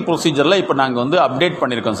ஹேண்ட்லிங் ப்ரொசீஜரில் இப்போ நாங்கள் வந்து அப்டேட்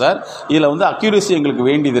பண்ணியிருக்கோம் சார், இதில் வந்து அக்யூரசி எங்களுக்கு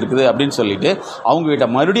வேண்டியது இருக்குது அப்படின்னு சொல்லிவிட்டு அவங்ககிட்ட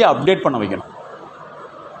மறுபடியும் அப்டேட் பண்ண வைக்கணும்.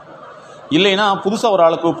 இல்லைன்னா புதுசாக ஒரு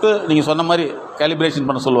ஆளை கூப்பிட்டு நீங்கள் சொன்ன மாதிரி கேலிப்ரேஷன்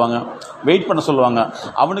பண்ண சொல்லுவாங்க, வெயிட் பண்ண சொல்லுவாங்க.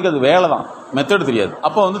 அவனுக்கு அது வேலை தான், மெத்தட் தெரியாது.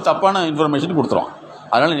 அப்போ வந்து தப்பான இன்ஃபர்மேஷன் கொடுத்துருவான்.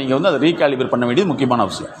 அதனால் நீங்கள் வந்து அதை ரீகேலிப்ரேட் பண்ண வேண்டியது முக்கியமான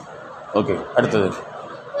அவசியம். ஓகே, அடுத்தது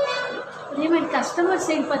அதே மாதிரி கஸ்டமர்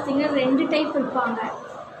சைடு பார்த்தீங்கன்னா 2 டைப் இருப்பாங்க.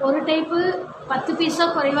 ஒரு டைப்பு 10 பீஸாக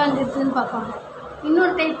குறைவாக இருந்துருக்குன்னு பார்ப்பாங்க.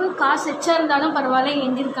 இன்னொரு டைப்பு காசு எச்சா இருந்தாலும் பரவாயில்ல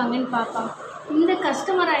எங்கே இருக்காங்கன்னு பார்ப்பாங்க. இந்த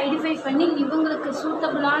கஸ்டமரை ஐடென்டிஃபை பண்ணி இவங்களுக்கு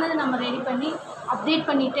சூட்டபுளானதை நம்ம ரெடி பண்ணி அப்டேட்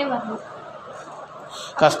பண்ணிகிட்டே வரணும்.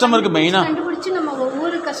 கஸ்டமருக்கு மெயினாக கண்டுபிடிச்சி நம்ம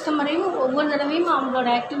ஒவ்வொரு கஸ்டமரையும் ஒவ்வொரு தடவையும் அவங்களோட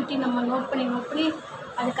ஆக்டிவிட்டி நம்ம நோட் பண்ணி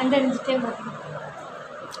அதை கண்டறிஞ்சிட்டே வரணும்.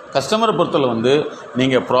 கஸ்டமரை பொறுத்தவரை வந்து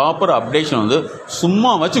நீங்கள் ப்ராப்பர் அப்டேஷன் வந்து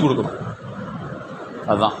சும்மா வச்சு கொடுக்கணும்.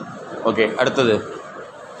 அதுதான். ஓகே, அடுத்தது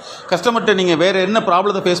கஸ்டமர்கிட்ட நீங்கள் வேறு என்ன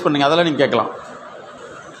ப்ராப்ளத்தை ஃபேஸ் பண்ணீங்க அதெல்லாம் நீங்கள் கேட்கலாம்.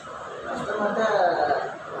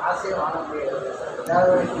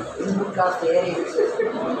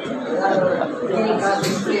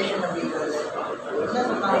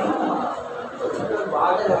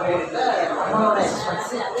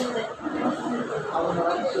 அவங்க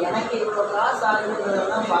வந்து எனக்கு இவ்வளோ காசு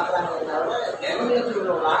ஆகுதுன்றதெல்லாம் பார்க்குறாங்க, தவிர எங்களுக்கு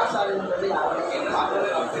இவ்வளோ காசு ஆகுதுன்றது யாருமே பார்க்கறது.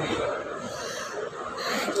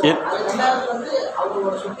 அது ரெண்டாவது வந்து அவங்க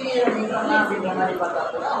ஒரு சுப்பீரியர் மீட்றாங்க அப்படின்ற மாதிரி பார்த்தா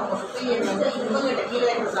கூட அவங்க சுப்பீரியர் வந்து இவங்ககிட்ட கீழே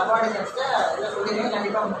இருக்கிற சபார்டினேட்ஸ்ட இல்லை சொல்லிடுங்க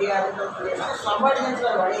கண்டிப்பாக முடியாதுன்னு சொல்லிடுறாங்க.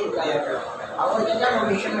 சபார்டினேட்ஸில் வழி இருக்காங்க, அவங்களுக்கு எல்லாம் நம்ம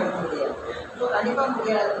விஷயம் எடுக்க முடியாது. ஸோ கண்டிப்பாக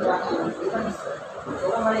முடியாதுன்றாங்க. டிஃபரன்ஸ்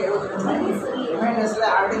சொல்ல மாதிரி 73 மணி ரிமைண்டர்ஸில்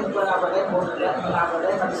ஆல்ரெடி 30-40 போட்டுருக்கேன்.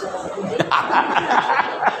 40 கண்டிப்பாக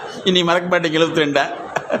இன்னைக்கு மறக்க மாட்டேங்க 72.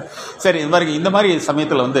 சரி, இந்த மாதிரி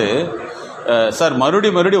சமயத்தில் வந்து சார்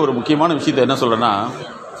மறுபடியும் ஒரு முக்கியமான விஷயத்தை என்ன சொல்கிறேன்னா,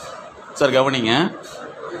 சார் கவனிங்க,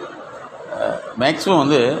 மேக்ஸிமம்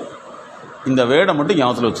வந்து இந்த வேர்டை மட்டும்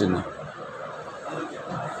ஞாபகத்தில் வச்சுருங்க.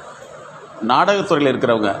 நாடகத்துறையில்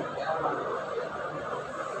இருக்கிறவங்க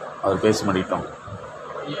அவர் பேச மாட்டோம்.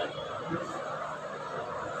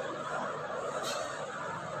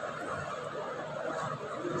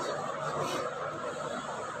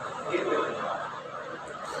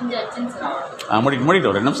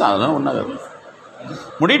 முடிட்டோம் 2 நிமிஷம், அதெல்லாம் ஒன்றாகாது.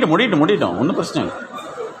 முடிட்டோம் ஒன்றும் பிரச்சனை இல்லை.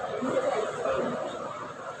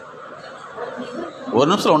 1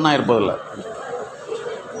 நிமிஷத்தில் ஒன்றா இருப்பதில்லை.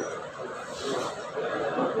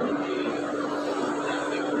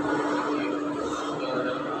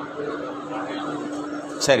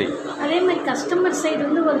 சரி, அதே மாதிரி கஸ்டமர் சைடு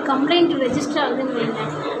வந்து ஒரு கம்ப்ளைண்ட் ரெஜிஸ்டர் ஆகுதுன்னு வைங்க,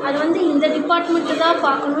 அது வந்து இந்த டிபார்ட்மெண்ட்டு தான்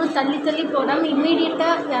பார்க்கணும் தள்ளி போடாமல்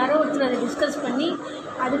இம்மீடியட்டாக யாரோ ஒருத்தர் அதை டிஸ்கஸ் பண்ணி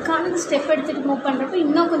அதுக்கான ஸ்டெப் எடுத்துகிட்டு மூவ் பண்ணுறப்ப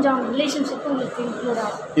இன்னும் கொஞ்சம் அவங்க ரிலேஷன்ஷிப் உங்களுக்கு இன்க்ளூட்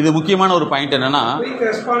ஆகும். இது முக்கியமான ஒரு பாயிண்ட் என்னன்னா,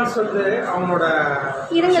 ரெஸ்பான்ஸ் வந்து அவங்களோட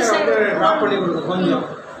இருங்க சார் ட்ராப் பண்ணி கொடுக்கும். கொஞ்சம்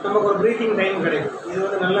நமக்கு ஒரு ப்ரீத்திங் டைம் கிடைக்கும். இது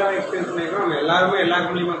வந்து நல்லா எக்ஸ்பீரியன்ஸ் பண்ணியிருக்கோம். நம்ம எல்லாருமே எல்லா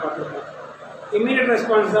கம்பெனியுமே பார்த்துருக்கோம். இம்மீடியட்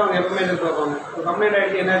ரெஸ்பான்ஸ் தான் அவங்க எப்பவுமே எதிர்பார்ப்பாங்க. ஒரு கம்ப்ளைண்ட்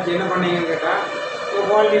ஆகிடுச்சு என்னாச்சு என்ன பண்ணீங்கன்னு கேட்டால் ஒரு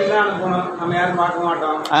குவாலிட்டியில் தான் அனுப்பணும், நம்ம யாரும் பார்க்க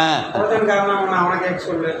மாட்டோம். ஒருத்தனுக்காக அவனை கேட்க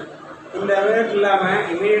சொல்லு. இந்த வேர்ட் இல்லாமல்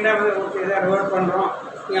இம்மீடியட்டாக வந்து ஓகே இதாக ரிவர்ட் பண்ணுறோம்,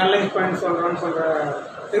 நீங்கள் அனலைஸ் பண்ணி சொல்கிறோன்னு சொல்கிற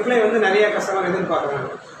ரிப்ளை வந்து நிறைய கஸ்டமர் எதிர்பார்க்குறாங்க.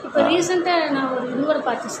 இப்போ ரீசெண்டாக நான் ஒரு இதுவரை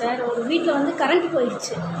பார்த்தேன் சார். ஒரு வீட்டில் வந்து கரண்ட்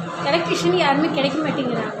போயிடுச்சு, எலக்ட்ரிஷியன் யாருமே கிடைக்க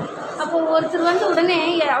மாட்டேங்கிறாங்க. அப்போது ஒருத்தர் வந்து உடனே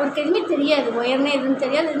அவருக்கு எதுவுமே தெரியாது, ஒயர்னே எதுவும்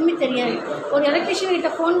தெரியாது, எதுவுமே தெரியாது. ஒரு எலக்ட்ரிஷியன்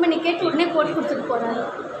கிட்ட ஃபோன் பண்ணி கேட்டு உடனே போட்டு கொடுத்துட்டு போகிறாரு.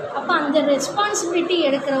 அப்போ அந்த ரெஸ்பான்சிபிலிட்டி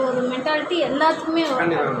எடுக்கிற ஒரு மென்டாலிட்டி எல்லாத்துக்குமே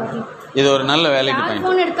இது ஒரு நல்ல வேலை.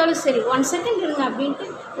 ஃபோன் எடுத்தாலும் சரி 1 செகண்ட் இருங்க அப்படின்ட்டு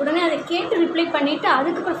உடனே அதை கேட்டு ரிப்ளை பண்ணிவிட்டு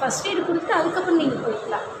அதுக்கப்புறம் ஃபஸ்ட் எய்டு கொடுத்துட்டு அதுக்கப்புறம் நீங்கள்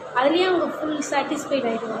போய்க்கலாம். அதுலேயே அவங்க ஃபுல் சாட்டிஸ்ஃபைட்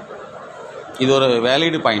ஆகிடுவாங்க. இது ஒரு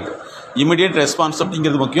வேலிடு பாயிண்ட். இமிடியேட் ரெஸ்பான்ஸ்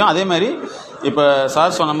அப்படிங்கிறது முக்கியம். அதே மாதிரி இப்போ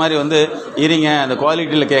சார் சொன்ன மாதிரி வந்து இருங்க அந்த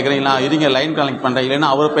குவாலிட்டியில் கேட்குறீங்களா, இருங்க லைன் கனெக்ட் பண்ணுறேன், இல்லைன்னா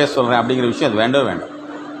அவரை பேச சொல்கிறேன் அப்படிங்கிற விஷயம் அது வேண்டவே வேண்டாம்.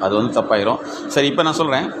 அது வந்து தப்பாயிரும். சரி, இப்போ நான்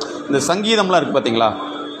சொல்கிறேன், இந்த சங்கீதம்லாம் இருக்குது பார்த்தீங்களா,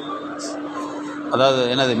 அதாவது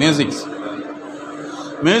என்னது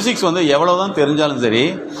மியூசிக்ஸ் வந்து எவ்வளோ தான் தெரிஞ்சாலும் சரி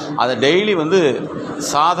அதை டெய்லி வந்து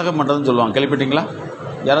சாதகம் பண்ணுறதுன்னு சொல்லுவாங்க. கேள்விப்பட்டீங்களா?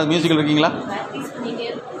 யாராவது மியூசிக்கில் இருக்கீங்களா? ப்ராக்டிஸ் பண்ணிகிட்டே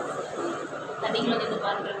இருக்கும். தண்ணிக்குள்ள நின்று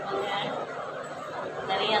பாடுறாங்க,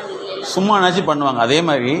 நிறைய அந்த இதுல சும்மானாச்சும் பண்ணுவாங்க. அதே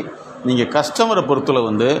மாதிரி நீங்கள் கஸ்டமரை பொறுத்தல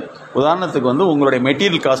வந்து உதாரணத்துக்கு வந்து உங்களுடைய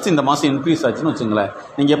மெட்டீரியல் காஸ்ட் இந்த மாதம் இன்க்ரீஸ் ஆச்சுன்னு வச்சுங்களேன்,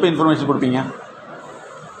 நீங்கள் எப்போ இன்ஃபர்மேஷன் கொடுப்பீங்க?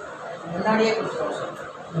 முன்னாடியே கொடுத்துருவோம் சார்.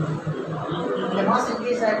 இந்த மாதம்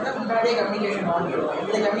இன்க்ரீஸ் ஆகிட்டா முன்னாடியே கம்யூனிகேஷன் வாங்கிடுவோம்.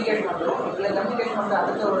 இதில் கம்யூனிகேஷன் பண்ணுறோம். இதில் கம்யூனிகேஷன் பண்ணுற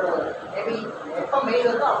அடுத்த ஒரு மேபி எப்போ மெயில்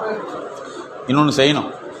இருக்கோ அப்போவே கொடுத்துருவோம். இன்னொன்று செய்யணும்,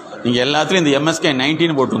 நீங்கள் எல்லாத்துலேயும் இந்த MSK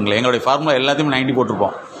 19 போட்டுருங்களேன். எங்களுடைய ஃபார்முலா எல்லாத்தையுமே 90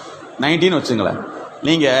 போட்டிருப்போம். 19 வச்சுங்களேன்.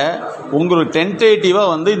 நீங்கள் உங்களுக்கு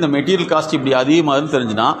டென்டேட்டிவாக வந்து இந்த மெட்டீரியல் காஸ்ட் இப்படி அதிகமாகுதுன்னு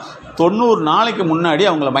தெரிஞ்சுன்னா 90 நாளைக்கு முன்னாடி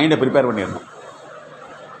அவங்கள மைண்டை ப்ரிப்பேர் பண்ணிடணும்.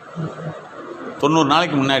 90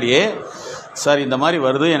 நாளைக்கு முன்னாடியே சார் இந்த மாதிரி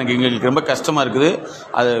வருது, எங்களுக்கு ரொம்ப கஷ்டமாக இருக்குது,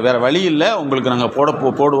 அது வேறு வழி இல்லை, உங்களுக்கு நாங்கள்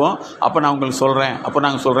போடுவோம், அப்போ நான் உங்களுக்கு சொல்கிறேன், அப்போ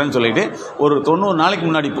நாங்கள் சொல்கிறேன்னு சொல்லிவிட்டு ஒரு 90 நாளைக்கு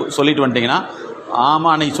முன்னாடி சொல்லிட்டு வந்துட்டிங்கன்னா,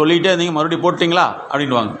 ஆமாம் அன்றைக்கி சொல்லிகிட்டே இருந்தீங்க மறுபடியும் போட்டிங்களா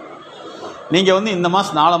அப்படின்வாங்க. நீங்கள் வந்து இந்த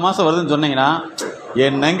மாதம் 4 மாதம் வருதுன்னு சொன்னீங்கன்னா,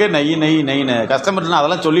 என்னங்க நெய்னு கஸ்டமர்னா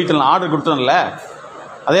அதெல்லாம் சொல்லிட்டு ஆர்டர் கொடுத்தோம்ல,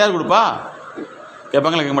 அதை யார் கொடுப்பா?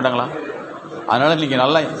 கேட்பாங்களா கேட்க மாட்டாங்களா? அதனால் நீங்கள்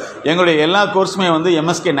நல்லா எங்களுடைய எல்லா கோர்ஸுமே வந்து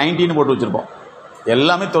MSK 19 போட்டு வச்சுருப்போம்.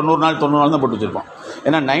 எல்லாமே 90 நாள் தான் போட்டு வச்சுருப்போம்.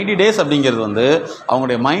 ஏன்னா 90 டேஸ் அப்படிங்கிறது வந்து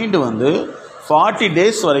அவங்களுடைய மைண்டு வந்து 40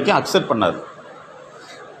 டேஸ் வரைக்கும் அக்செப்ட் பண்ணாது.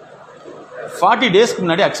 40 டேஸ்க்கு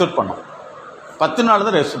முன்னாடி அக்செப்ட் பண்ணோம், 10 நாள்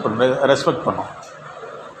தான் ரெஸ்பெக்ட் பண்ணோம்.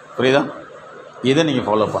 புரியுதா? இதை நீங்கள்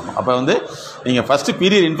ஃபாலோ பண்ணணும். அப்போ வந்து நீங்கள் first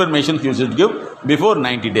period information you should give before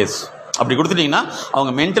 90 days. அப்படி கொடுத்துட்டிங்கன்னா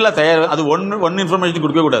அவங்க மென்டலாக தயார். அது ஒன்று இன்ஃபர்மேஷன்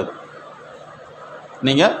கொடுக்கக்கூடாது.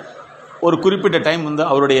 நீங்கள் ஒரு குறிப்பிட்ட டைம் வந்து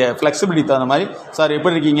அவருடைய ஃப்ளெக்சிபிலிட்டி தகுந்த மாதிரி, சார்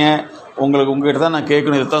எப்படி இருக்கீங்க, உங்கள்கிட்ட தான் நான்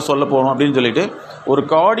கேட்கணும், இதை தான் சொல்ல போகணும் அப்படின்னு சொல்லிட்டு ஒரு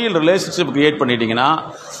கார்டியல் ரிலேஷன்ஷிப் க்ரியேட் பண்ணிட்டீங்கன்னா,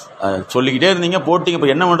 சொல்லிக்கிட்டே இருந்தீங்க போட்டிங்க,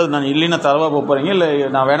 இப்போ என்ன பண்ணுறது, நான் இல்லைன்னா தரவாக போகிறீங்க, இல்லை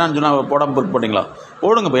நான் வேணான்னு சொன்னால் போடாமல் பொறுப்பு போட்டிங்களா,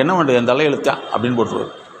 போடுங்க, இப்போ என்ன பண்ணுறது, என் தலையெழுத்தேன் அப்படின்னு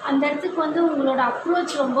போட்டுருவார். அந்த இடத்துக்கு வந்து உங்களோட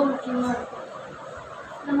அப்ரோச் ரொம்ப முக்கியமாக இருக்கும்.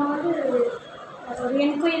 நம்ம வந்து ஒரு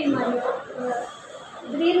என்கொயரி மாதிரி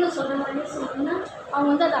திடீர்னு சொல்கிற மாதிரி சொன்னோம்னா அவங்க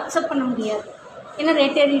வந்து அதை அக்செப்ட் பண்ண முடியாது. ஏன்னா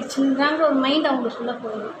ரேட் ஏறிடுச்சுன்றாங்க ஒரு மைண்ட் அவங்களுக்குள்ளே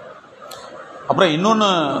போயிடும். அப்புறம் இன்னொன்று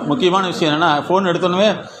முக்கியமான விஷயம் என்னென்னா, ஃபோன் எடுத்தோன்னே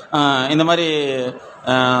இந்த மாதிரி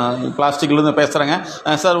பிளாஸ்டிக்லேருந்து பேசுகிறாங்க,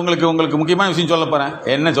 சார் உங்களுக்கு முக்கியமான விஷயம் சொல்ல போகிறேன்,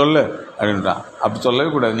 என்ன சொல்லு அப்படின்றான். அப்படி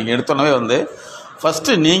சொல்லவே கூடாது. நீங்கள் எடுத்தோன்னே வந்து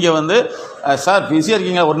ஃபஸ்ட்டு நீங்கள் வந்து சார் பிஸியாக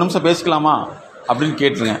இருக்கீங்க, ஒரு நிமிஷம் பேசிக்கலாமா அப்படின்னு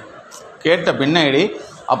கேட்டுருங்க. கேட்ட பின்னாடி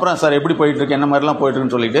அப்புறம் சார் எப்படி போயிட்டுருக்கு, என்ன மாதிரிலாம்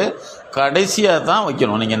போயிட்டுருக்குன்னு சொல்லிவிட்டு கடைசியாக தான்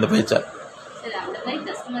வைக்கணும் நீங்கள் இந்த பேச்சை.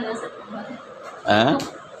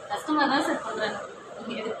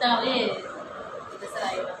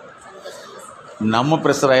 நம்ம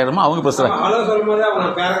ப்ரெஷர் ஆயிடுமா, அவங்க ப்ரெஷர் ஆகிடும். சொல்லும்போது அவங்க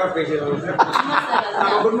paragraph பேசிடுவாங்க sir.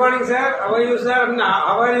 Good morning sir, our you sir அப்படின்னு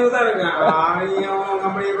அவர் யூ தான் இருக்கேன்.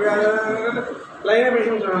 லைனாக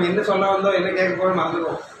பேசணும்னு சொல்லுவாங்க, என்ன சொல்ல வந்தோ என்ன கேட்க போகிறோம்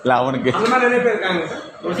மறந்துடுவோம். இல்லை அவனுக்கு அந்த மாதிரி நிறைய பேர் இருக்காங்க சார்.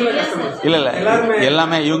 இல்லை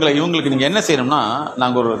எல்லாமே இவங்களுக்கு நீங்கள் என்ன செய்யணும்னா,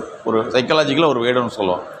 நாங்கள் ஒரு சைக்காலஜிக்கலாக ஒரு வேர்டு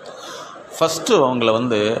சொல்லுவோம். ஃபஸ்ட்டு அவங்கள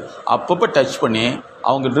வந்து அப்பப்போ டச் பண்ணி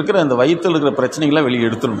அவங்கள்ட்ட இருக்கிற அந்த வயிற்றில் இருக்கிற பிரச்சனைகளை வெளியே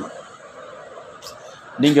எடுத்துடணும்.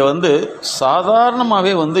 நீங்கள் வந்து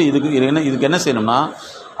சாதாரணமாகவே வந்து இதுக்கு என்ன செய்யணும்னா,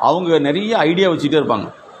 அவங்க நிறைய ஐடியா வச்சுக்கிட்டே இருப்பாங்க,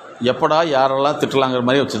 எப்படா யாரெல்லாம் திட்டலாங்கிற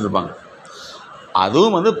மாதிரி வச்சுட்டு இருப்பாங்க.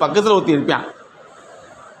 அதுவும் வந்து பக்கத்தில் ஒருத்தி இருப்பான்,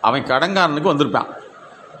 அவன் கடன்காரனுக்கு வந்திருப்பான்,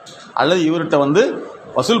 அல்லது இவர்கிட்ட வந்து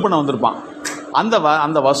வசூல் பண்ண வந்திருப்பான்.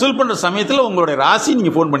 அந்த வசூல் பண்ணுற சமயத்தில் உங்களுடைய ராசி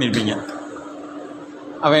நீங்கள் ஃபோன் பண்ணியிருப்பீங்க.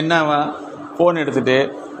 அவன் என்ன ஃபோன் எடுத்துகிட்டு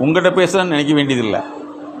உங்கள்கிட்ட பேசுகிறான்னு நினைக்க வேண்டியதில்லை,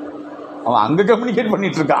 அவன் அங்கே கம்யூனிகேட்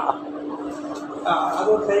பண்ணிகிட்ருக்கான். அது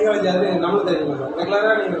ஒரு சைக்காலஜி, அது நம்மளும் தெரியுமா சார்.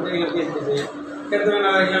 ரெகுலராக நீங்கள் பேசிட்டு எடுத்து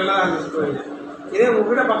நான் ரெகுலராக போயிருக்கேன். இதே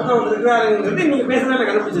உங்ககிட்ட பக்கத்தில் ஒருத்தர் இருக்கிறாருங்கிறது நீங்கள் பேசுகிறத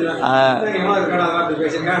கண்டுபிடிச்சிருக்காங்க, எவ்வளோ இருக்காடா அதெல்லாம் அப்படி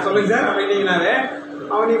பேசியிருக்கேன் சொல்லுங்க சார் அப்படின்னீங்கனாவே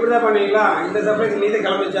அவன் இப்படி தான் பண்ணுவீங்களா, இந்த சர்ப்ரைஸ் நீ தான்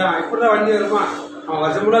கிளம்பிச்சா, இப்படி தான் வண்டி வருமா, அவன்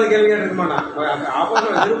வருஷம் முன்னாடி கேள்வி கேட்டுருக்க மாட்டான்,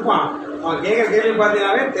 ஆப்போசிட் இருப்பான். அவன் கேட்குற கேள்வி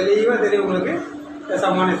பார்த்தீங்கன்னாவே தெளிவாக தெரியும் உங்களுக்கு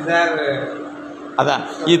சமான் இஸ் தேர். அதான்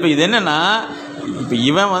இப்போ இது என்னென்னா, இப்போ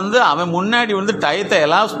இவன் வந்து அவன் முன்னாடி வந்து டயத்தை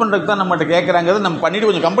எலாப்ஸ் பண்ணுறதுக்கு தான் நம்மகிட்ட கேட்குறாங்கிறது நம்ம பண்ணிவிட்டு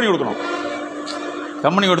கொஞ்சம் கம்பெனி கொடுக்கணும்.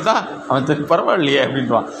 கம்பெனி கொடுத்தா அவன் சரி பரவாயில்லையே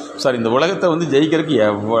அப்படின்றான். சார் இந்த உலகத்தை வந்து ஜெயிக்கிறதுக்கு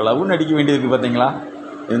எவ்வளவு நடிக்க வேண்டியதுக்கு பார்த்தீங்களா,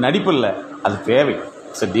 இது நடிப்பு இல்லை, அது தேவை,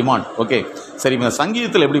 இட்ஸ் டிமாண்ட். ஓகே சரி, இப்போ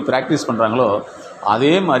சங்கீதத்தில் எப்படி ப்ராக்டிஸ் பண்ணுறாங்களோ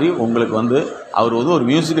அதே மாதிரி உங்களுக்கு வந்து அவர் வந்து ஒரு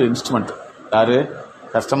மியூசிக்கல் இன்ஸ்ட்ருமெண்ட், யார்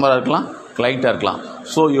கஸ்டமராக இருக்கலாம், கிளைண்ட்டாக இருக்கலாம்.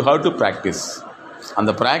 So you have to practice.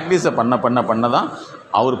 அந்த ப்ராக்டிஸை பண்ண தான்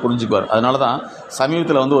அவர் புரிஞ்சுக்குவார். அதனால தான்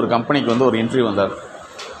சமீபத்தில் வந்து ஒரு கம்பெனிக்கு வந்து ஒரு இன்டர்வியூ வந்தார்.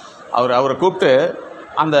 அவரை கூப்பிட்டு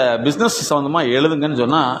அந்த பிஸ்னஸ் சம்மந்தமாக எழுதுங்கன்னு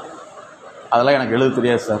சொன்னால், அதெல்லாம் எனக்கு எழுத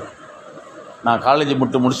தெரியாது சார், நான் காலேஜ்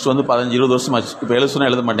முடிச்சுட்டு வந்து 15-20 வருஷம் ஆச்சு, இப்போ எழுத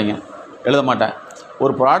சொன்னால் எழுத மாட்டேன்,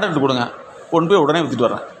 ஒரு ப்ராடக்ட் கொடுங்க, கொண்டு போய் உடனே விற்றுட்டு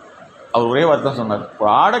வரேன். அவர் ஒரே வார்த்தை தான் சொன்னார்,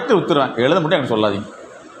 ப்ராடக்ட்டை விற்றுருவேன், எழுத மட்டும் எனக்கு சொல்லாதீங்க.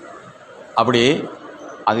 அப்படி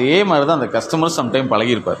அதே மாதிரி தான் அந்த கஸ்டமர் சம்டைம்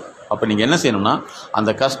பழகியிருப்பார். அப்போ நீங்கள் என்ன செய்யணும்னா,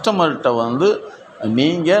 அந்த கஸ்டமர்கிட்ட வந்து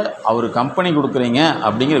நீங்கள் அவர் கம்பெனி கொடுக்குறீங்க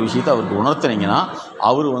அப்படிங்கிற விஷயத்தை அவருக்கு உணர்த்துனீங்கன்னா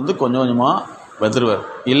அவர் வந்து கொஞ்சம் கொஞ்சமாக வந்துடுவார்.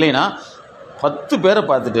 இல்லைன்னா 10 பேரை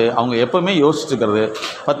பார்த்துட்டு அவங்க எப்போவுமே யோசிச்சுட்டு இருக்கிறது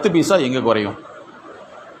 10 பைசா எங்கே குறையும்,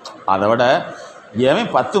 அதை விட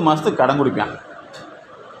ஏன் 10 மாதத்துக்கு கடன் குடிப்பான்,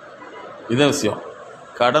 இதே விஷயம்.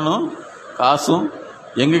 கடனும் காசும்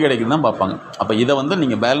எங்கே கிடைக்குன்னு தான் பார்ப்பாங்க. அப்போ இதை வந்து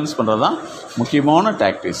நீங்கள் பேலன்ஸ் பண்ணுறது தான் முக்கியமான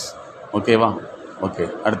டாக்டிக்ஸ். ஓகேவா? ஓகே,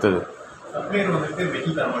 அடுத்தது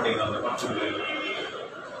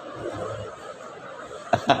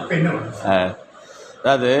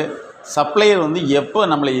அதாவது சப்ளையர் வந்து எப்போ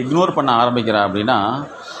நம்மளை இக்னோர் பண்ண ஆரம்பிக்கிறான் அப்படின்னா,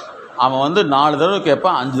 அவன் வந்து 4 தடவை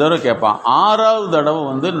கேட்பான், 5 தடவை கேட்பான், 6வது தடவை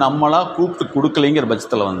வந்து நம்மளாக கூப்பிட்டு கொடுக்கலைங்கிற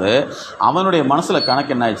பட்சத்தில் வந்து அவனுடைய மனசில்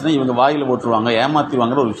கணக்கு என்ன ஆயிடுச்சுன்னா, இவங்க வாயில் போட்டுருவாங்க,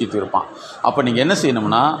 ஏமாற்றிவாங்கிற ஒரு விஷயத்து இருப்பான். அப்போ நீங்கள் என்ன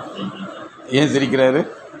செய்யணும்னா, ஏன் சிரிக்கிறாரு,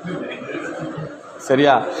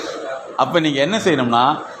 சரியா? அப்போ நீங்கள் என்ன செய்யணும்னா,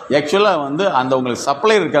 ஆக்சுவலாக வந்து அந்த உங்களுக்கு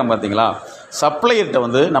சப்ளையர் இருக்காங்க பார்த்தீங்களா, சப்ளையர்கிட்ட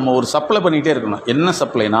வந்து நம்ம ஒரு சப்ளை பண்ணிகிட்டே இருக்கணும். என்ன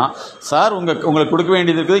சப்ளைனா, சார் உங்களுக்கு கொடுக்க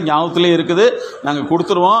வேண்டியது இருக்குது, ஞாபகத்துலேயே இருக்குது, நாங்கள்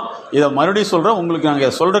கொடுத்துருவோம், இதை மறுபடியும் சொல்கிறோம், உங்களுக்கு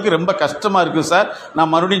நாங்கள் சொல்கிறதுக்கு ரொம்ப கஷ்டமாக இருக்குது சார்,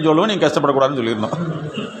 நான் மறுபடியும் சொல்லுவோம், நீங்கள் கஷ்டப்படக்கூடாதுன்னு சொல்லியிருந்தோம்.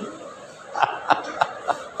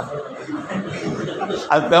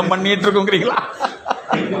 அதுதான் பண்ணிகிட்டு இருக்கோங்கிறீங்களா?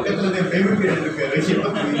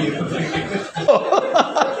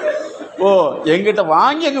 ஓ, எங்கிட்ட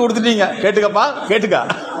வாங்கி அங்கே கொடுத்துட்டீங்க, கேட்டுக்கப்பா, கேட்டுக்கா.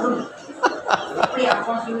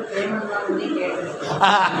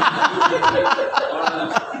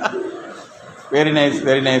 Very nice,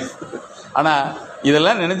 very nice. ஆனால்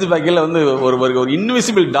இதெல்லாம் நினைச்சு பார்க்கல வந்து ஒரு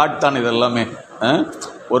இன்விசிபிள் டாட் தான் இதெல்லாமே.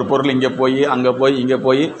 ஒரு பொருள் இங்கே போய் அங்கே போய் இங்கே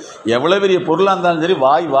போய் எவ்வளோ பெரிய பொருளாக இருந்தாலும் சரி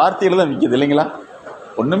வாய் வார்த்தையில் தான் விற்கிது இல்லைங்களா?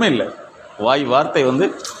 ஒன்றுமே இல்லை, வாய் வார்த்தை வந்து.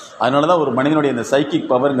 அதனால தான் ஒரு மனிதனுடைய இந்த psychic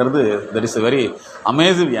பவருங்கிறது that is a very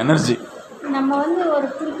amazing energy. நம்ம வந்து ஒரு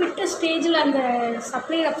குறிப்பிட்ட ஸ்டேஜில் அந்த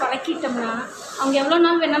சப்ளையரை பழக்கிட்டோம்னா அவங்க எவ்வளோ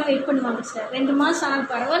நாள் வேணாலும் வெயிட் பண்ணுவாங்க சார். 2 மாதம் ஆனால்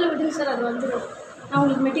பரவாயில்ல விடுங்க சார், அது வந்துடும், நான்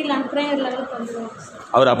உங்களுக்கு மெட்டீரியல் அனுப்புகிறேன், லெவலுக்கு வந்துடுவாங்க சார்.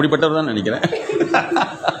 அவர் அப்படிப்பட்டவர் தான் நினைக்கிறேன்.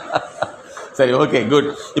 சரி, ஓகே, குட்.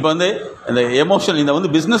 இப்போ வந்து இந்த எமோஷன், இந்த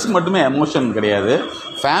வந்து பிஸ்னஸ்க்கு மட்டுமே எமோஷன் கிடையாது,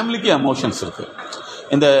 ஃபேமிலிக்கு எமோஷன்ஸ் இருக்குது.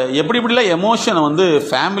 இந்த எப்படிலாம் எமோஷனை வந்து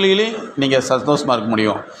ஃபேமிலியிலேயும் நீங்கள் சந்தோஷமாக இருக்க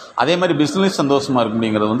முடியும், அதே மாதிரி பிஸ்னஸ் சந்தோஷமாக இருக்க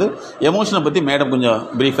முடியுங்கிறது வந்து எமோஷனை பற்றி மேடம் கொஞ்சம்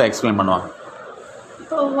ப்ரீஃபாக எக்ஸ்பிளைன் பண்ணுவாங்க.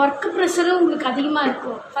 இப்போ ஒர்க் ப்ரெஷரும் உங்களுக்கு அதிகமாக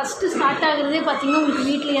இருக்கும். ஃபஸ்ட்டு ஸ்டார்ட் ஆகுறதே பார்த்தீங்கன்னா உங்களுக்கு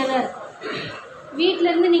வீட்லேயே தான் இருக்கும்.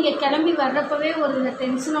 வீட்டிலேருந்து நீங்கள் கிளம்பி வர்றப்பவே ஒரு இந்த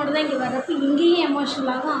டென்ஷனோடு தான் இங்கே வர்றப்போ இங்கேயும்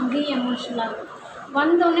எமோஷனல் ஆகும், அங்கேயும் எமோஷனல் ஆகும்.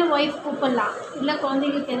 வந்தோடனே ஒய்ஃப் கூப்பிடலாம், இல்லை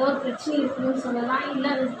குழந்தைங்களுக்கு ஏதோ ஒரு பிரச்சனை இருக்குதுன்னு சொல்லலாம், இல்லை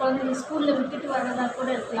அது குழந்தைங்க ஸ்கூலில் விட்டுட்டு வர்றதா கூட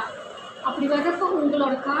இருக்கலாம். அப்படி வர்றப்போ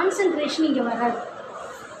உங்களோட கான்சன்ட்ரேஷன் இங்கே வராது.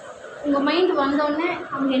 உங்கள் மைண்டு வந்தோடனே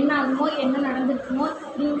அவங்க என்ன ஆகுமோ, என்ன நடந்துருக்குமோ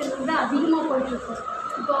அப்படிங்கிறது தான் அதிகமாக போயிட்டுருக்கும்.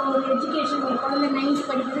 இப்போ ஒரு எஜுகேஷன், ஒரு குழந்தை 9th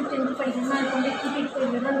படிக்கிறது 10th படிக்கிறதுனா அது கொண்டு கூட்டிகிட்டு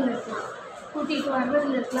போய் விடுறதுல இருக்கலாம், கூட்டிகிட்டு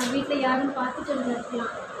வர்றதுல இருக்கலாம், வீட்டில் யாரும் பார்த்துக்கிறதுல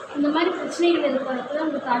இருக்கலாம். இந்த மாதிரி பிரச்சனைகள் இருக்கிறப்ப தான்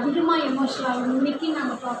உங்களுக்கு அதிகமாக எமோஷனல் ஆகும். இன்றைக்கி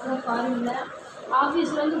நாங்கள் பார்க்குற பாருங்கள்,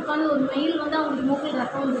 ஆஃபீஸில் வந்து உட்காந்து ஒரு மெயில் வந்து அவங்களுக்கு மூக்கில்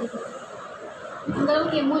ரத்தம் வந்துருக்கு,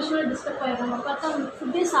 அந்தளவுக்கு எமோஷனலாக டிஸ்டர்ப் ஆகிடுறாங்க. பார்த்தா அவங்களுக்கு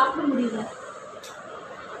ஃபுட்டே சாப்பிட முடியல,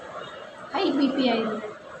 ஹை பிபி ஆகிடுது.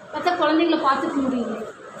 பார்த்தா குழந்தைங்கள பார்த்துக்க முடியல,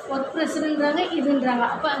 ஒர்க் ப்ரெஷருன்றாங்க, இதுன்றாங்க.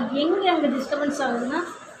 அப்போ எங்கே அங்கே டிஸ்டர்பன்ஸ் ஆகுதுன்னா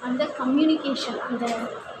அந்த கம்யூனிகேஷன், அந்த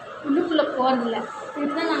உள்ளுக்குள்ளே போகிறதில்ல.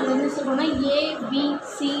 இதுதான் நாங்கள் என்ன சொல்கிறோன்னா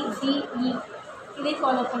ABCDE இதே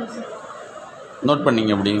ஃபாலோ பண்ணி சொல்கிறோம். நோட்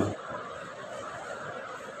பண்ணிங்க அப்படிங்க.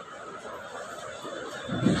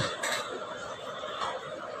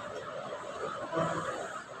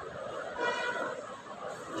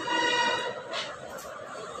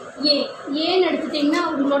 ஏன்னு எடுத்துட்டிங்கன்னா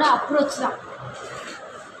உங்களோட அப்ரோச் தான்.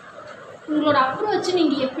 உங்களோட அப்ரோச்சு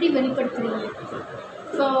நீங்கள் எப்படி வெளிப்படுத்துறீங்க?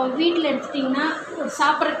 இப்போ வீட்டில் எடுத்துட்டிங்கன்னா ஒரு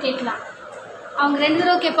சாப்பிட்ற கேட்கலாம், அவங்க 2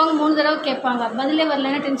 தடவை கேட்பாங்க, 3 தடவை கேட்பாங்க, பதிலே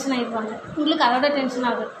வரலைன்னா டென்ஷன் ஆகிடுவாங்க. உங்களுக்கு அதோட டென்ஷன்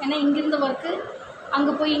ஆகும். ஏன்னா இங்கேருந்த ஒர்க்கு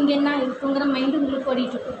அங்கே போய் இங்கே என்ன இருக்குங்கிற மைண்டு உங்களுக்கு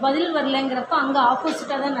ஓடிட்டுருக்கு. பதில் வரலைங்கிறப்ப அங்கே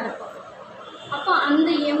ஆப்போசிட்டாக தான் நடக்கும். அப்போ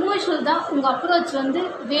அந்த எமோஷனல் தான் உங்கள் அப்ரோச் வந்து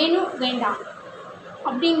வேணும் வேண்டாம்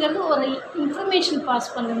அப்படிங்கிறது ஒரு இன்ஃபர்மேஷன்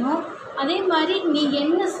பாஸ் பண்ணணும். அதே மாதிரி நீங்கள்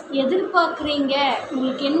என்ன எதிர்பார்க்குறீங்க,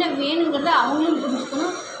 உங்களுக்கு என்ன வேணுங்கிறத அவங்களும்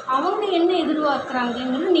புரிஞ்சுக்கணும், அவங்க என்ன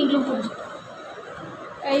எதிர்பார்க்குறாங்கங்கிறது நீங்களும் புரிஞ்சுக்கணும்.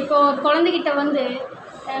 இப்போ ஒரு குழந்தைகிட்ட வந்து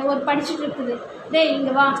ஒரு படிச்சுட்டு இருக்குது, டேய்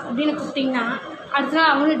இங்கே வா அப்படின்னு கூப்பிட்டிங்கன்னா அடுத்த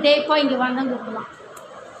நாள் அவனு டேப்பா இங்கே வாந்தான்னு கூப்பிடுவான்.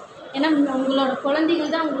 ஏன்னா உங்களோட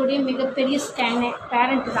குழந்தைகள் தான் உங்களுடைய மிகப்பெரிய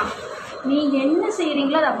பேரண்ட்டு தான். நீங்கள் என்ன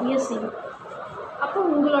செய்கிறீங்களோ அதை அப்படியே செய்யும். அப்போ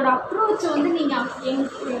உங்களோட அப்ரோச்சை வந்து நீங்கள்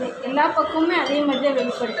எல்லா பக்கமுமே அதே மாதிரி தான்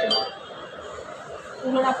வெளிப்படுத்தணும்.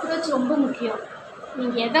 உங்களோட அப்ரோச் ரொம்ப முக்கியம்.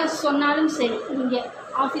 நீங்கள் எதை சொன்னாலும் சரி, நீங்கள்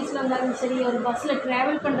ஆஃபீஸில் இருந்தாலும் சரி, ஒரு பஸ்ஸில்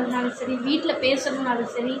ட்ராவல் பண்ணுறதுனாலும் சரி, வீட்டில்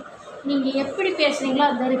பேசுகிறதுனாலும் சரி, நீங்கள் எப்படி பேசுகிறீங்களோ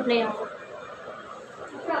அதுதான் ரிப்ளை ஆகும்.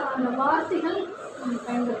 அப்புறம் அந்த வார்த்தைகள் நீங்கள்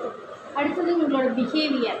பயன்படுத்தும். அடுத்தது உங்களோட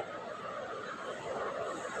பிஹேவியர்.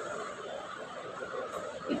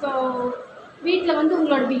 இப்போ வீட்டில் வந்து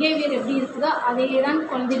உங்களோட பிஹேவியர் எப்படி இருக்குதோ அதே தான்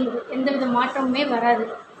குழந்தைங்களுக்கு எந்த வித மாற்றமுமே வராது.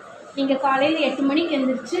 நீங்கள் காலையில் 8 மணிக்கு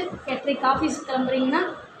எழுந்திரிச்சு 8:30 ஆஃபீஸுக்கு கிளம்புறீங்கன்னா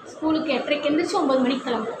ஸ்கூலுக்கு 8:30 எழுந்திரிச்சு 9 மணிக்கு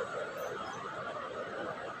கிளம்புறோம்.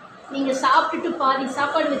 நீங்கள் சாப்பிட்டுட்டு பாதி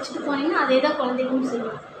சாப்பாடு வச்சுட்டு போனீங்கன்னா அதே தான் குழந்தைகளும்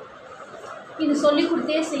செய்யும். இது சொல்லி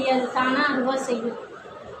கொடுத்தே செய்யாது, தானாக அதுவாக செய்யும்.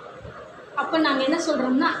 அப்போ நாங்கள் என்ன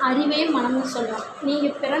சொல்கிறோம்னா அறிவே மனம்னு சொல்கிறோம்.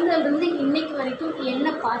 நீங்கள் பிறந்ததுலேருந்து இன்னைக்கு வரைக்கும் என்ன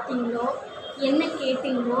பார்த்தீங்களோ, என்ன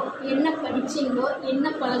கேட்டீங்களோ, என்ன படித்தீங்களோ, என்ன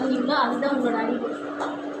பழகுனீங்களோ அதுதான் உங்களோட அறிவு.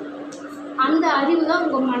 அந்த அறிவு தான்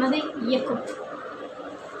உங்கள் மனதை இயக்கும்.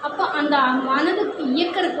 அப்போ அந்த மனதுக்கு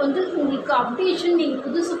இயக்கிறதுக்கு வந்து உங்களுக்கு அப்டேஷன் நீங்கள்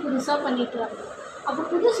புதுசாக பண்ணிட்டு வரணும். அப்போ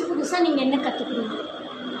புதுசாக நீங்கள் என்ன கற்றுக்குறீங்க?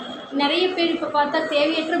 நிறைய பேர் இப்போ பார்த்தா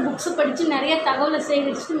தேவையற்ற புக்ஸை படித்து நிறைய தகவலை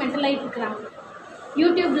சேகரிச்சுட்டு மென்டல் ஆகிட்டு இருக்கிறாங்க.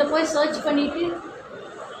 யூடியூப்பில் போய் சர்ச் பண்ணிவிட்டு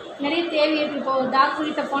நிறைய தேவையற்ற, இப்போ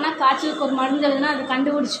டாக்டர்கிட்ட போனால் காய்ச்சலுக்கு ஒரு மருந்து எழுதுனா அதை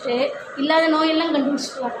கண்டுபிடிச்சிட்டு இல்லாத நோயெல்லாம்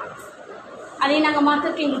கண்டுபிடிச்சிட்டு வராங்க. அதை நாங்கள்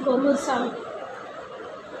மாற்றுறதுக்கு எங்களுக்கு 1 வருஷம் ஆகுது.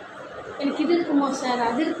 எனக்கு இது இருக்குமோ சார்,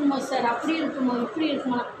 அது இருக்குமோ சார், அப்படி இருக்குமோ இப்படி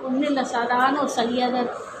இருக்குமோ, ஒன்றும் இல்லை, சாதாரண ஒரு சளியாக தான்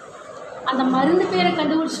இருக்கும். அந்த மருந்து பேரை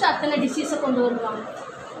கண்டுபிடிச்சிட்டு அத்தனை டிசீஸை கொண்டு வருவாங்க.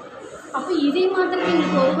 அப்போ இதை மாத்திரத்துக்கு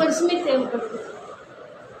எங்களுக்கு 1 வருஷமே தேவைப்படுது.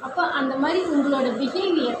 அப்போ அந்த மாதிரி உங்களோட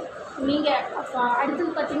பிஹேவியர் நீங்கள் அப்போ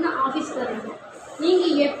அடுத்தது பார்த்திங்கன்னா ஆஃபீஸ்க்கு வர்றீங்க.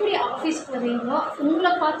 நீங்கள் எப்படி ஆஃபீஸ்க்கு வர்றீங்களோ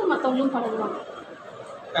உங்களை பார்த்து மற்றவங்களும் பழகுவாங்க.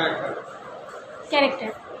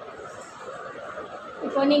 கேரக்டர்.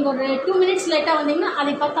 இப்போ நீங்கள் ஒரு 2 மினிட்ஸ் லேட்டாக வந்தீங்கன்னா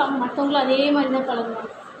அதை பார்த்து அவங்க மற்றவங்களும் அதே மாதிரி தான்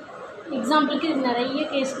பழகுவாங்க. எக்ஸாம்பிளுக்கு இது நிறைய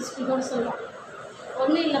கேஸ் ஹிஸ்ட்ரியோடு சொல்லுவாங்க.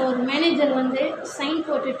 ஒன்றும் இல்லை, ஒரு மேனேஜர் வந்து சைன்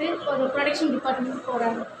போட்டுட்டு ஒரு ப்ரொடக்ஷன் டிபார்ட்மெண்ட்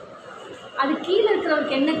போகிறாங்க. அது கீழே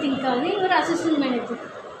இருக்கிறவருக்கு என்ன திங்க் ஆகுது, இவர் அசிஸ்டன்ட் மேனேஜர்,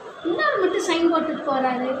 இன்னொரு மட்டும் சைன் போட்டுட்டு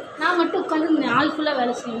போகிறாரு, நான் மட்டும் உட்காந்து நாள் ஃபுல்லாக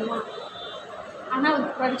வேலை செய்யணுமா? ஆனால்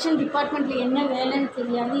ப்ரொடக்ஷன் டிபார்ட்மெண்ட்டில் என்ன வேலைன்னு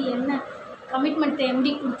தெரியாது, என்ன கமிட்மெண்ட்டை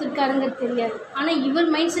எம்டி கொடுத்துருக்காருங்கிறது தெரியாது. ஆனால்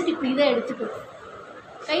இவர் மைண்ட் செட் இப்படி தான் எடுத்துக்கணும்.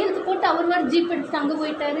 கையெழுத்து போட்டு அவர் வேறு ஜீப் எடுத்துட்டு அங்கே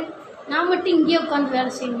போயிட்டாரு, நான் மட்டும் இங்கேயே உட்காந்து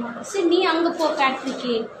வேலை செய்யணுமா? சரி நீ அங்கே போ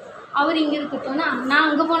ஃபேக்ட்ரிக்கு, அவர் இங்கே இருக்கட்டோன்னா நான்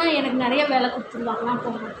அங்கே போனால் எனக்கு நிறைய வேலை கொடுத்துருவாங்க, நான்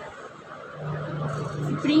போக மாட்டேன்.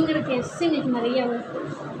 இப்படிங்கிற கேஸ் எங்களுக்கு நிறைய வருது.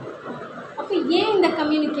 அப்போ ஏன் இந்த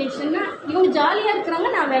கம்யூனிகேஷன்னா இவங்க ஜாலியாக இருக்கிறாங்க,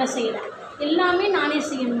 நான் வேலை செய்கிறேன், எல்லாமே நானே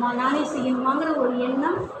செய்யணுமாங்கிற ஒரு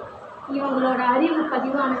எண்ணம். இவங்களோட அறிவு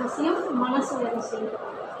பதிவான விஷயம் மனசு வேலை செய்யும்.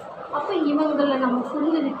 அப்போ இவங்களை நம்ம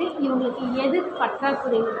புரிஞ்சுக்கிட்டு இவங்களுக்கு எது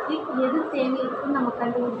பற்றாக்குறை இருக்குது, எது தேவை இருக்குதுன்னு நம்ம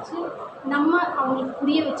கண்டுபிடிச்சி நம்ம அவங்களுக்கு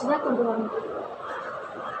புரிய வச்சு தான் கொண்டு வர முடியும்.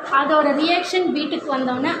 அதோட ரியாக்ஷன் வீட்டுக்கு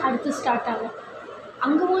வந்தோடனே அடுத்து ஸ்டார்ட் ஆகும்.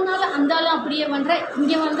 அங்கே போனாலும் அந்தாலும் அப்படியே பண்ணுறேன்,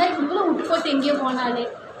 இங்கே வந்தால் இவ்வளோ விட்டு போட்டு எங்கேயோ போனாலே,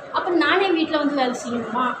 அப்போ நானே வீட்டில் வந்து வேலை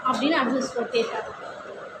செய்யணுமா அப்படின்னு அடுத்து கேட்டாங்க.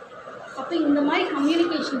 அப்போ இந்த மாதிரி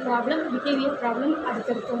கம்யூனிகேஷன் ப்ராப்ளம், பிஹேவியர் ப்ராப்ளம்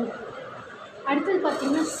அடுத்தடுத்து. அடுத்தது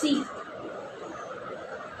பார்த்திங்கன்னா சி,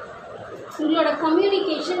 உங்களோட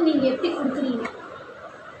கம்யூனிகேஷன் நீங்கள் எப்படி கொடுக்குறீங்க.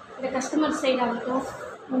 இந்த கஸ்டமர் சைடாகட்டும்,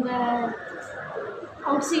 உங்கள்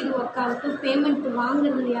அவுட் சைடு ஒர்க் ஆகட்டும், பேமெண்ட்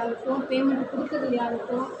வாங்குறதுலையாகட்டும், பேமெண்ட்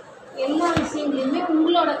கொடுக்குறதுலையாகட்டும், எல்லா விஷயங்களையுமே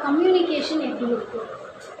உங்களோட கம்யூனிகேஷன் எப்படி இருக்குது.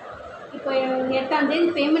 இப்போ 8ஆம் தேதி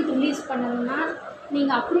பேமெண்ட் ரிலீஸ் பண்ணணும்னா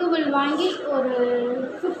நீங்கள் அப்ரூவல் வாங்கி ஒரு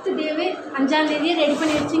 5th டேவே 5ஆம் தேதியே ரெடி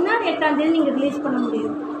பண்ணி வச்சிங்கன்னா 8ஆம் தேதி நீங்கள் ரிலீஸ் பண்ண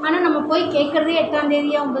முடியும். ஆனால் நம்ம போய் கேட்குறதே 8ஆம்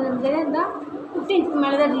தேதியா 9ஆம் தேதி இருந்தால் 15th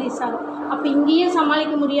மேலே தான் ரிலீஸ் ஆகும். அப்போ இங்கேயும்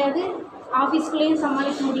சமாளிக்க முடியாது, ஆஃபீஸ்குள்ளேயும்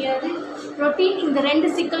சமாளிக்க முடியாது. ரொட்டீன் இந்த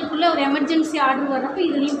 2 சிக்கலுக்குள்ளே ஒரு எமர்ஜென்சி ஆர்டர் வர்றப்போ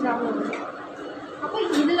இதுலேயும் ப்ராப்ளம் வரும். அப்போ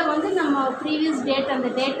இதில் வந்து நம்ம ப்ரீவியஸ் டேட் அந்த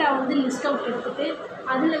டேட்டா வந்து லிஸ்ட் அவுட் எடுத்துகிட்டு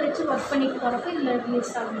அதில் வச்சு ஒர்க் பண்ணிட்டு போகிறப்ப இதில்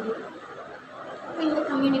ரிலீஸ் ஆக முடியும். அப்போ இந்த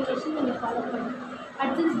கம்யூனிகேஷன் நீங்கள் ஃபாலோ பண்ணணும்.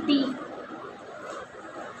 அடுத்தது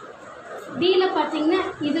டியில் பார்த்தீங்கன்னா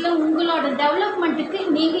இதில் உங்களோட டெவலப்மெண்ட்டுக்கு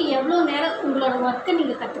நீங்கள் எவ்வளோ நேரம் உங்களோட ஒர்க்கை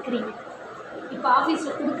நீங்கள் கற்றுக்குறீங்க. இப்போ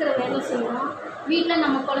ஆஃபீஸில் கொடுக்குற வேலை செய்கிறோம், வீட்டில்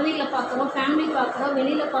நம்ம குழந்தைகளை பார்க்குறோம், ஃபேமிலி பார்க்குறோம்,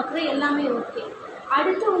 வெளியில் பார்க்குறோம், எல்லாமே ஓகே.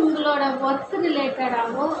 அடுத்து உங்களோட ஒர்க்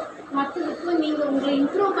ரிலேட்டடாகவோ மற்றதுக்கும் நீங்கள் உங்களை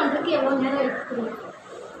இம்ப்ரூவ் பண்ணுறதுக்கு எவ்வளோ நேரம் எடுத்துக்கிறீங்க.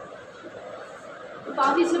 இப்போ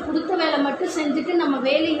ஆஃபீஸில் கொடுத்த வேலை மட்டும் செஞ்சுட்டு நம்ம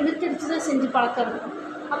வேலையை இழுத்தடிச்சு தான் செஞ்சு பழக்கிறோம்.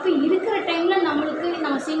 அப்போ இருக்கிற டைமில் நம்மளுக்கு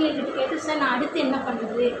நம்ம சீனியர்கிட்ட கேட்டு சார் நான் அடுத்து என்ன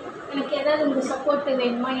பண்ணுறது, எனக்கு ஏதாவது உங்கள் சப்போர்ட்டு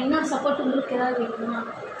வேணுமா, என்னோட சப்போர்ட் உங்களுக்கு ஏதாவது வேணுமா,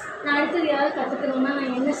 நான் அடுத்தது ஏதாவது கற்றுக்கணும்னா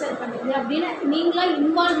நான் என்ன சார் பண்ணுறது அப்படின்னு நீங்களாக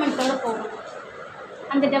இன்வால்மெண்ட்டோட போகணும்.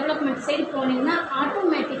 அந்த டெவலப்மெண்ட் சைடு போனீங்கன்னா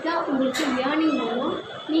ஆட்டோமேட்டிக்காக உங்களுக்கு லேர்னிங் வரும்,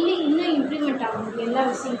 நீங்கள் இன்னும் இம்ப்ளிமெண்ட் ஆக முடியும் எல்லா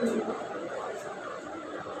விஷயங்களும்.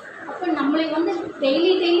 அப்போ நம்மளை வந்து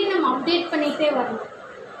டெய்லி நம்ம அப்டேட் பண்ணிகிட்டே வரணும்.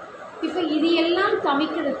 இப்போ இது எல்லாம்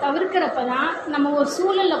தவிர்க்கிறப்ப தான் நம்ம ஒரு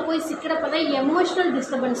சூழலில் போய் சிக்கிறப்ப தான் எமோஷ்னல்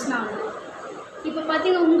டிஸ்டர்பன்ஸ்னு ஆகும். இப்போ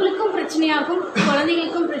பார்த்தீங்கன்னா உங்களுக்கும் பிரச்சனையாகும்,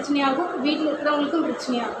 குழந்தைகளுக்கும் பிரச்சனையாகும், வீட்டில் இருக்கிறவங்களுக்கும்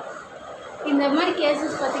பிரச்சனையாகும். இந்த மாதிரி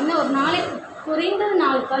கேசஸ் பார்த்திங்கன்னா ஒரு நாளைக்கு குறைந்தது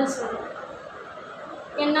 4 கால்ஸ் வரும்.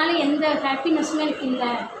 என்னால் எந்த ஹாப்பினஸுமே எனக்கு இல்லை,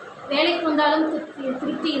 வேலைக்கு வந்தாலும்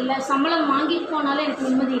திருப்தி இல்லை, சம்பளம் வாங்கிட்டு போனாலும் எனக்கு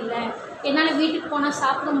நிம்மதி இல்லை, என்னால் வீட்டுக்கு போனால்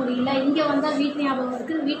சாப்பிட முடியல, இங்கே வந்தால் வீட்டு ஞாபகம்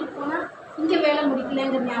இருக்குது, வீட்டுக்கு போனால் இங்கே வேலை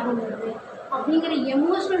முடிக்கலைங்கிற ஞாபகம் இருக்குது அப்படிங்கிற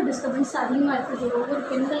எமோஷ்னல் டிஸ்டர்பன்ஸ் அதிகமாக இருக்குது. ஒவ்வொரு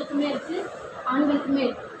பெண்களுக்குமே இருக்குது, ஆண்களுக்குமே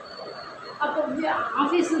இருக்குது. அப்போ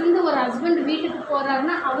ஆஃபீஸ்லேருந்து ஒரு ஹஸ்பண்ட் வீட்டுக்கு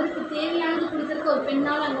போகிறாருன்னா அவருக்கு தேவையானது கொடுக்குறதுக்கு ஒரு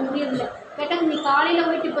பெண்ணால் அங்கே முடியறதில்லை. கேட்டால் நீ காலையில்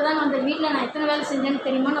போயிட்டு இப்போ தான் அந்த வீட்டில் நான் எத்தனை வேலை செஞ்சேன்னு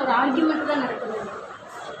தெரியுமான்னு ஒரு ஆர்கியூமெண்ட் தான் நடக்குது.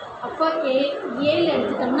 அப்போ ஏழு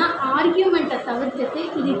எடுத்துட்டோம்னா ஆர்கியூமெண்ட்டை தவிர்த்துட்டு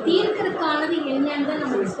இது தீர்க்கிறதுக்கானது என்னன்னு தான்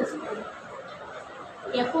நம்ம டிஸ்கஸ் பண்ணணும்.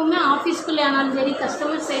 எப்போவுமே ஆஃபீஸ்க்குள்ளே ஆனாலும் சரி,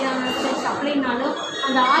 கஸ்டமர் சைடு ஆனாலும் சரி, சப்ளைனாலும்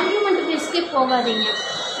அந்த ஆர்கியூமெண்ட் பேஸ்க்கே போகாதீங்க.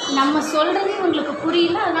 நம்ம சொல்கிறதே உங்களுக்கு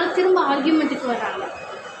புரியல, அதனால் திரும்ப ஆர்கியூமெண்ட்டுக்கு வர்றாங்க.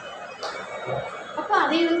 அப்போ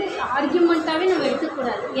அதை வந்து ஆர்கியூமெண்ட்டாகவே நம்ம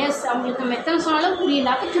எடுத்துக்கூடாது. எஸ் அவங்களுக்கு நம்ம எத்தனை சொன்னாலும்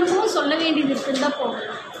புரியல, அப்போ திரும்பவும் சொல்ல வேண்டியது இருக்குன்னு தான்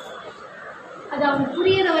போகணும். அது அவங்க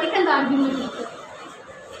புரியிற வரைக்கும் அந்த ஆர்கியூமெண்ட் இருக்குது.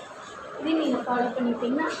 இதே நீங்கள் ஃபாலோ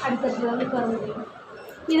பண்ணிட்டீங்கன்னா அடுத்த லெவலுக்கு வர முடியும்.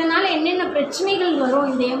 இதனால் என்னென்ன பிரச்சனைகள் வரும்,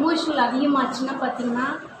 இந்த எமோஷனல் அதிகமாச்சுன்னா பார்த்தீங்கன்னா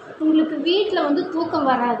உங்களுக்கு வீட்டில் வந்து தூக்கம்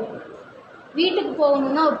வராது, வீட்டுக்கு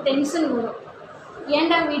போகணுன்னா ஒரு டென்ஷன் வரும்,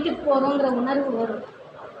 ஏன்டா வீட்டுக்கு போகிறோங்கிற உணர்வு வரும்,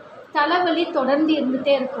 தலைவலி தொடர்ந்து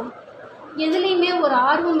இருந்துகிட்டே இருக்கும், எதுலேயுமே ஒரு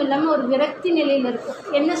ஆர்வம் இல்லாமல் ஒரு விரக்தி நிலையில் இருக்கும்.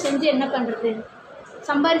 என்ன செஞ்சு என்ன பண்ணுறது,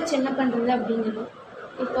 சம்பாரித்து என்ன பண்ணுறது அப்படிங்கிறது.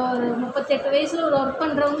 இப்போ ஒரு 38 வயசில் ஒரு ஒர்க்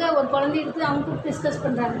பண்ணுறவங்க ஒரு குழந்தை எடுத்து அவங்க டிஸ்கஸ்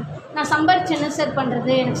பண்ணுறாங்க. நான் சம்பாரித்து என்ன சார்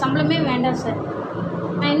பண்ணுறது, எனக்கு சம்பளமே வேண்டாம் சார்,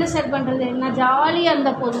 நான் என்ன சார் பண்ணுறது, நான் ஜாலியாக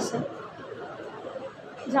இருந்தால் போதும் சார்.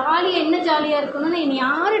 ஜாலியாக என்ன ஜாலியாக இருக்கணும்னு என்னை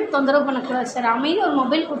யாரும் தொந்தரவு பண்ணக்கூடாது சார், அமைதியாக ஒரு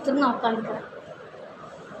மொபைல் கொடுத்துருந்து நான் உட்காந்துக்கிறேன்.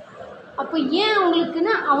 அப்போ ஏன்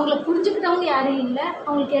அவங்களுக்குன்னா அவங்கள புரிஞ்சுக்கிட்டவங்க யாரும் இல்லை,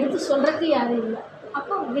 அவங்களுக்கு எடுத்து சொல்கிறதுக்கு யாரும் இல்லை.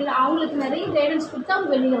 அப்போ அவங்களுக்கு நிறைய கைடன்ஸ் கொடுத்தா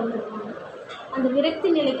அவங்க வெளியில் வந்துருக்காங்க. அந்த விரக்தி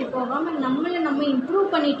நிலைக்கு போகாமல் நம்மளை நம்ம இம்ப்ரூவ்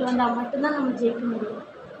பண்ணிட்டு வந்தால் மட்டும்தான் நம்ம ஜெயிக்க முடியும்.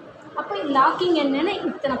 அப்போ லாக்கிங் என்னென்னா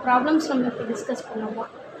இத்தனை ப்ராப்ளம்ஸ் நம்ம இப்போ டிஸ்கஸ்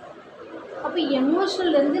பண்ணுவோம். அப்போ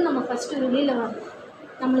எமோஷனல்லேருந்து நம்ம ஃபஸ்ட்டு வெளியில் வரணும்.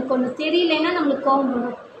 நம்மளுக்கு ஒன்று தெரியலைன்னா நம்மளுக்கு கோபம்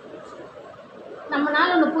வரும்,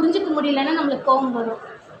 நம்மளால் ஒன்று புரிஞ்சுக்க முடியலைன்னா நம்மளுக்கு கோபம் வரும்,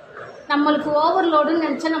 நம்மளுக்கு ஓவர்லோடுன்னு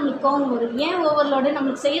நினச்சா நம்மளுக்கு கோபம் வரும். ஏன் ஓவர்லோடு,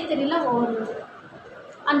 நம்மளுக்கு செய்ய தெரியல ஓவர்லோடு.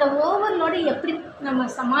 அந்த ஓவர்லோடை எப்படி நம்ம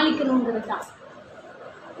சமாளிக்கணுங்கிறது தான்.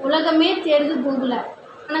 உலகமே தேடுது கூகுளை,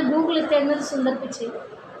 ஆனால் கூகுளை தேடினது சுந்தர் பிச்சை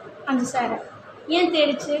அந்த சாரை. ஏன்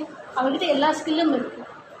தேடிச்சு, அவர்கிட்ட எல்லா ஸ்கில்லும் இருக்குது.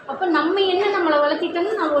 அப்போ நம்ம என்ன நம்மளை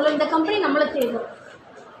வளர்த்திட்டோம்னா நம்ம இந்த கம்பெனி நம்மளை தேடும்.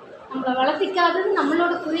 நம்மளை வளர்த்திக்காதது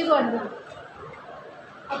நம்மளோட குறைபாடு தான்.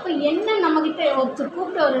 அப்போ என்ன நம்மக்கிட்ட ஒருத்தர்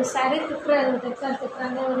கூப்பிட்டு ஒரு சாரே திட்டுறாரு,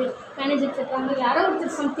 திட்டுறாங்க, ஒரு மேனேஜர் திட்டுறாங்க, யாரோ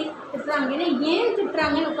ஒருத்தர் சம்திங் திட்டுறாங்கன்னா ஏன்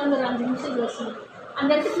திட்டுறாங்கன்னு உட்காந்து ஒரு 5 நிமிஷம் யோசிக்கணும். அந்த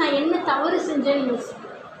இடத்துக்கு நான் என்ன தவறு செஞ்சேன்னு யோசிக்கணும்.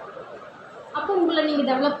 அப்போ உங்களை நீங்கள்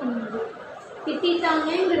டெவலப் பண்ண முடியும்.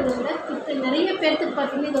 திட்டாங்கங்கிறத விட நிறைய பேர்த்துக்கு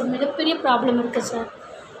பார்த்தீங்கன்னா இது ஒரு மிகப்பெரிய ப்ராப்ளம் இருக்குது சார்.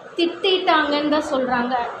 திட்டாங்கன்னு தான்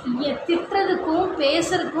சொல்கிறாங்க. திட்டுறதுக்கும்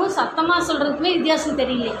பேசுறதுக்கும் சத்தமாக சொல்கிறதுக்குமே வித்தியாசம்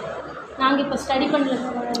தெரியல. நாங்கள் இப்போ ஸ்டடி பண்ணல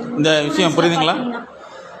இந்த விஷயம் புரியுதுங்களா?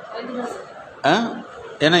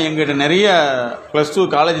 ஏன்னா எங்கிட்ட நிறைய +2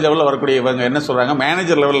 காலேஜ் லெவலில் வரக்கூடியவங்க என்ன சொல்கிறாங்க,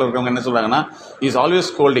 மேனேஜர் லெவலில் இருக்கிறவங்க என்ன சொல்கிறாங்கன்னா, is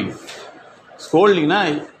always ஸ்கோல்டிங்னா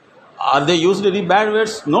R they used any bad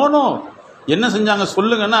words? No, என்ன செஞ்சாங்க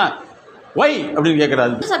சொல்லுங்கன்னா ஒய் அப்படின்னு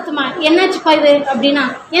கேட்குறாரு. சத்தமா என்னாச்சுப்பா இது அப்படின்னா,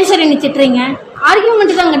 ஏன் சார் என்னை திட்டுறீங்க,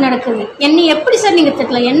 ஆர்கியூமெண்ட் தான் அங்கே நடக்குது. என்னை எப்படி சார் நீங்கள்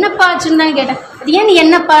திட்டலாம், என்னப்பா ஆச்சுன்னு தான் கேட்டேன். அது ஏன்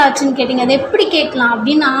என்னப்பா ஆச்சுன்னு கேட்டீங்க, அதை எப்படி கேட்கலாம்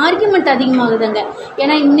அப்படின்னு ஆர்கியூமெண்ட் அதிகமாகுதுங்க.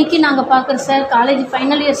 ஏன்னா இன்றைக்கி நாங்கள் பார்க்குற sir college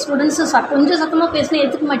final year students கொஞ்சம் சத்தமாக பேசினா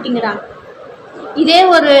ஏற்றுக்க மாட்டேங்கிறாங்க. இதே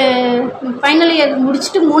ஒரு ஃபைனல் இயர்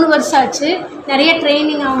முடிச்சுட்டு 3 வருஷம் ஆச்சு, நிறைய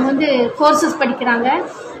ட்ரைனிங் அவங்க வந்து கோர்சஸ் படிக்கிறாங்க.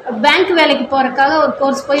 பேங்க் வேலைக்கு போகிறதுக்காக ஒரு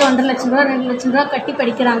கோர்ஸ் போய் 1.5 லட்சம் ரூபா 2 லட்சம் ரூபா கட்டி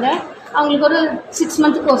படிக்கிறாங்க. அவங்களுக்கு ஒரு 6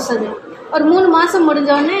 மந்த் கோர்ஸ். அது ஒரு 3 மாதம்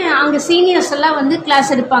முடிஞ்சோடனே அங்கே சீனியர்ஸ் எல்லாம் வந்து கிளாஸ்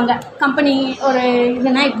எடுப்பாங்க. கம்பெனி ஒரு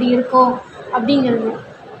இதுனா இப்படி இருக்கும் அப்படிங்கிறது.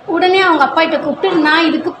 உடனே அவங்க அப்பாகிட்ட கூப்பிட்டு நான்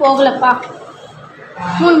இதுக்கு போகலப்பா,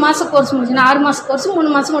 3 மாதம் கோர்ஸ் முடிச்சுன்னா 6 மாதம் கோர்ஸ்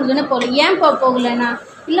 3 மாதம் முடிஞ்சோடனே போகல. ஏன்ப்பா போகலைன்னா,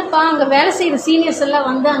 இல்லைப்பா அங்கே வேலை செய்கிற சீனியர்ஸ் எல்லாம்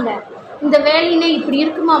வந்தாங்க, இந்த வேலையினே இப்படி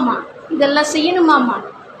இருக்குமாம்மா, இதெல்லாம் செய்யணுமாம்மா,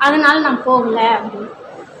 அதனால் நான் போகலை அப்படின்னு.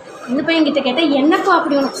 இந்த பையன்கிட்ட கேட்டேன், என்னப்பா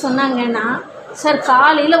அப்படி உனக்கு சொன்னாங்கன்னா, சார்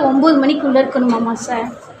காலையில் 9 மணிக்குள்ளே இருக்கணுமாம்மா சார்,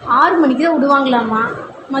 6 மணிக்கு தான் விடுவாங்களாம்மா,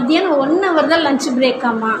 மத்தியானம் 1 hour தான் லஞ்ச்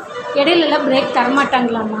பிரேக்காம்மா, இடையிலலாம் பிரேக்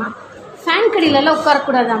தரமாட்டாங்களாம்மா, ஃபேன் கடியிலலாம்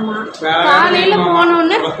உட்காரக்கூடாதாம்மா, காலையில்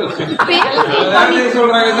போனோன்னு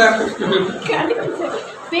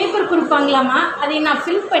பேப்பர் கொடுப்பாங்களாம்மா, அதை நான்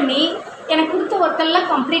ஃபில் பண்ணி எனக்கு கொடுத்த ஒர்க்கெல்லாம்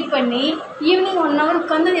கம்ப்ளீட் பண்ணி ஈவினிங் 1 hour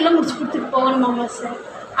உட்காந்து இதெல்லாம் முடிச்சு கொடுத்துட்டு போகணுமாம்மா சார்,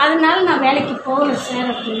 அதனால நான் வேலைக்கு போகல சார்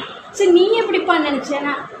அப்படின்னா. சார் நீ எப்படிப்பா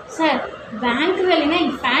நினச்சேன்னா, சார் பேங்க் வேலைன்னா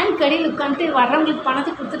ஃபேன் கடியில் உட்காந்துட்டு வர்றவங்களுக்கு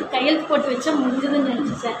பணத்தை கொடுத்துட்டு கையெழுத்து போட்டு வச்சா முடிஞ்சதுன்னு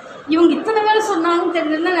நினச்சேன் சார். இவங்க இத்தனை வேலை சொன்னாங்கன்னு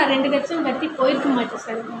தெரிஞ்சதுன்னா நான் 2 லட்சம் கட்டி போயிருக்க மாட்டேன்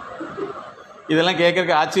சார். இதெல்லாம்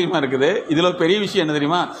கேட்கறதுக்கு ஆச்சரியமாக இருக்குது. இதில் ஒரு பெரிய விஷயம் என்ன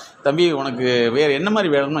தெரியுமா, தம்பி உனக்கு வேறு என்ன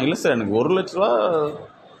மாதிரி வேலைன்னா, இல்லை சார் எனக்கு 1 லட்ச ரூபா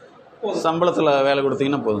சம்பளத்தில் வேலை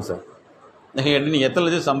கொடுத்தீங்கன்னா போதும் சார். நீ எத்தனை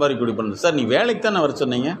லட்சம் சம்பாதிக்க கொடுப்பேன் சார், நீ வேலைக்கு தான் வர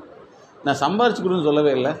சொன்னீங்க, நான் சம்பாரிச்சு கொடுன்னு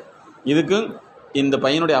சொல்லவே இல்லை. இதுக்கும் இந்த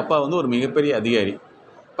பையனுடைய அப்பா வந்து ஒரு மிகப்பெரிய அதிகாரி,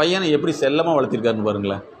 பையனை எப்படி செல்லமாக வளர்த்திருக்காருன்னு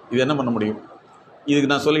பாருங்களேன். இது என்ன பண்ண முடியும்?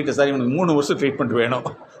 இதுக்கு நான் சொல்லிட்டேன் சார் இவனுக்கு 3 வருஷம் ட்ரீட்மெண்ட் வேணும்,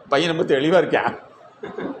 பையனை ரொம்ப தெளிவாக இருக்கேன்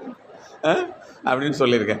அப்படின்னு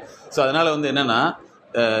சொல்லியிருக்கேன். ஸோ அதனால் வந்து என்னென்னா,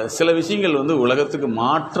 சில விஷயங்கள் வந்து உலகத்துக்கு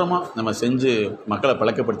மாற்றமாக நம்ம செஞ்சு மக்களை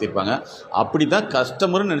பழக்கப்படுத்தியிருப்பாங்க. அப்படி தான்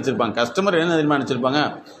கஸ்டமர்னு நினச்சிருப்பாங்க. கஸ்டமர் என்ன தெரியுமா நினச்சிருப்பாங்க,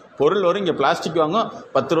 பொருள் வரும், இங்கே பிளாஸ்டிக் வாங்கும்,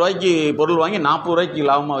 10 ரூபாய்க்கு பொருள் வாங்கி 40 ரூபாய்க்கு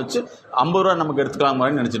லாபமாக வச்சு 50 ரூபா நமக்கு எடுத்துக்கலாம்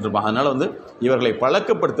மாதிரி நினச்சிட்டு இருப்பாங்க. அதனால் வந்து இவர்களை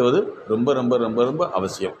பழக்கப்படுத்துவது ரொம்ப ரொம்ப ரொம்ப ரொம்ப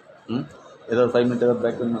அவசியம். ஏதாவது 5 மினிட் ஏதாவது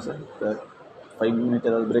பிரேக் வேணுமா சார்? 5 மினிட்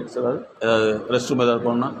ஏதாவது பிரேக்ஸ் ஏதாவது ரெஸ்ட் ரூம் ஏதாவது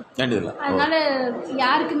போகணும்னா வேண்டியதில்லை. அதனால்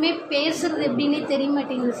யாருக்குமே பேசுறது எப்படின்னே தெரிய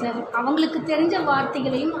மாட்டேங்குது சார். அவங்களுக்கு தெரிஞ்ச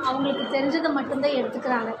வார்த்தைகளையும் அவங்களுக்கு தெரிஞ்சதை மட்டும்தான்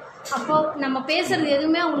எடுத்துக்கிறாங்க. அப்போது நம்ம பேசுகிறது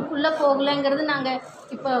எதுவுமே அவங்களுக்குள்ளே போகலைங்கிறது நாங்கள்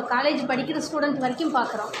இப்போ காலேஜ் படிக்கிற ஸ்டூடெண்ட் வரைக்கும்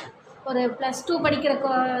பார்க்குறோம். ஒரு +2 படிக்கிற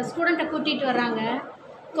ஸ்டூடெண்ட்டை கூட்டிகிட்டு வர்றாங்க,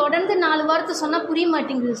 தொடர்ந்து 4 வார்த்தை சொன்னால் புரிய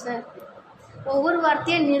மாட்டேங்குது சார். ஒவ்வொரு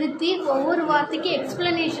வார்த்தையாக நிறுத்தி ஒவ்வொரு வார்த்தைக்கு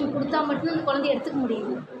எக்ஸ்ப்ளனேஷன் கொடுத்தா மட்டும்தான் அந்த குழந்தைய எடுத்துக்க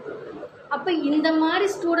முடியும். அப்போ இந்த மாதிரி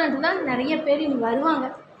ஸ்டூடெண்ட் தான் நிறைய பேர் இனி வருவாங்க.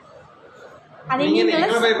 அதை இல்லை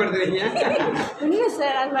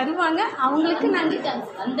சார், அது வருவாங்க, அவங்களுக்கு நாங்கள்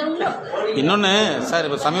அந்த இன்னொன்று சார்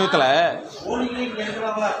இப்போ சமீபத்தில்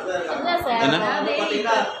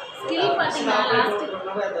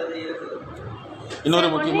இன்னொரு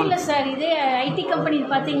முக்கியமான இல்லை சார், இதே ஐடி கம்பெனி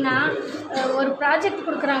பார்த்தீங்கன்னா ஒரு ப்ராஜெக்ட்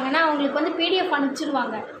கொடுக்குறாங்கன்னா அவங்களுக்கு வந்து பிடிஎஃப்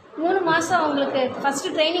அனுப்பிச்சிடுவாங்க. 3 மாதம் அவங்களுக்கு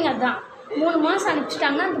ஃபஸ்ட்டு ட்ரைனிங் அதுதான். 3 மாதம்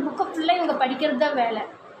அனுப்பிச்சிட்டாங்கன்னா அந்த புக்கை ஃபுல்லாக இவங்க படிக்கிறது தான் வேலை.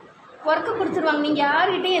 ஒர்க்கு கொடுத்துருவாங்க, நீங்கள்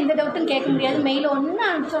யார்கிட்டையும் எந்த டவுட்டும் கேட்க முடியாது, மெயில் ஒன்றும்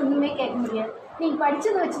அனுப்பிச்சு ஒன்றுமே கேட்க முடியாது, நீங்கள்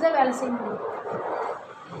படித்ததை வச்சு தான் வேலை செய்ய முடியும்.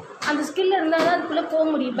 அந்த ஸ்கில் இருந்தால் தான் அதுக்குள்ளே போக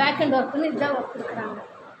முடியும். பேக் அண்ட் ஒர்க்குன்னு இதுதான் ஒர்க் கொடுக்குறாங்க.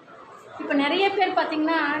 இப்போ நிறைய பேர்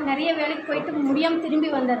பார்த்திங்கன்னா நிறைய வேலைக்கு போயிட்டு முடியாமல் திரும்பி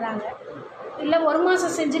வந்துடுறாங்க, இல்லை 1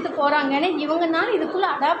 மாதம் செஞ்சுட்டு போகிறாங்கன்னு இவங்கனால இதுக்குள்ளே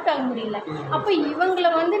அடாப்ட் ஆக முடியல. அப்போ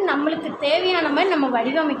இவங்களை வந்து நம்மளுக்கு தேவையான மாதிரி நம்ம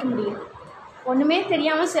வடிவமைக்க முடியும். ஒன்றுமே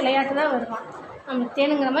தெரியாமல் சிலையாட்டு தான் வருவான், நம்மளுக்கு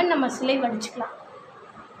தேனுங்கிற மாதிரி நம்ம சிலை வடிச்சுக்கலாம்.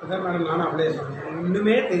 அதான் மேடம் நானும் அப்படியே சொன்னேன்.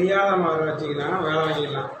 ஒன்றுமே தெரியாத மாதிரி வச்சுக்கினா வேலை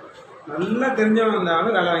வாங்கிடலாம், நல்லா தெரிஞ்சவங்க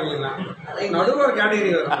இருந்தாலும் வேலை வாங்கிடலாம். நடுவில் ஒரு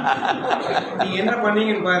கேட்டகரி வரும், நீங்கள் என்ன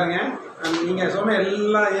பண்ணீங்கன்னு பாருங்க, நீங்கள் சொன்ன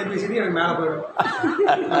எல்லா ஏபிசிடி எனக்கு மேலே போயிடும்.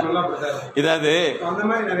 நல்லா இதாவது அந்த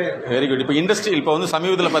மாதிரி நிறைய வெரி குட். இப்போ இண்டஸ்ட்ரி இப்போ வந்து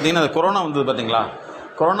சமீபத்தில் பார்த்தீங்கன்னா அந்த கொரோனா வந்தது பார்த்தீங்களா,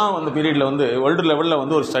 கொரோனா வந்து பீரியடில் வந்து வேர்ல்டு லெவலில்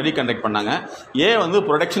வந்து ஒரு ஸ்டடி கண்டக்ட் பண்ணாங்க. ஏன் வந்து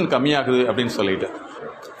ப்ரொடக்ஷன் கம்மியாகுது அப்படின்னு சொல்லிட்டு,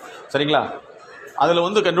 சரிங்களா? அதில்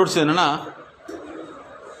வந்து கண்டுபிடிச்சது என்னென்னா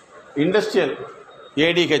இண்டஸ்ட்ரியல்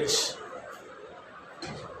ஏடிஹெச்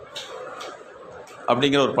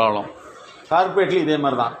அப்படிங்கிற ஒரு ப்ராப்ளம். கார்பரேட்லேயும் இதே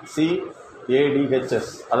மாதிரி தான், CADHS,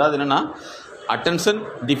 அதாவது என்னென்னா அட்டென்ஷன்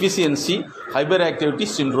டிஃபிஷியன்சி ஹைப்பர் ஆக்டிவிட்டி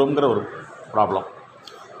சிண்ட்ரோம்ங்கிற ஒரு ப்ராப்ளம்.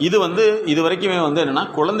 இது வந்து இது வரைக்குமே வந்து என்னென்னா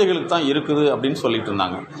குழந்தைகளுக்கு தான் இருக்குது அப்படின்னு சொல்லிட்டு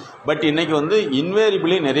இருந்தாங்க. பட் இன்றைக்கி வந்து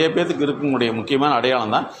இன்வேரிபிளி நிறைய பேர்த்துக்கு இருக்கக்கூடிய முக்கியமான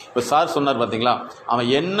அடையாளம் தான் இப்போ சார் சொன்னார் பார்த்தீங்களா, அவன்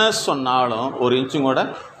என்ன சொன்னாலும் ஒரு இன்ச்சும் கூட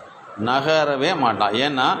நகரவே மாட்டான்.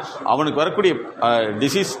 ஏன்னா அவனுக்கு வரக்கூடிய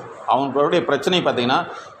டிசீஸ், அவனுக்கு வரக்கூடிய பிரச்சனை பார்த்தீங்கன்னா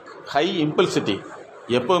ஹை இம்பல்சிட்டி.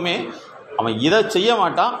 எப்போவுமே அவன் இதை செய்ய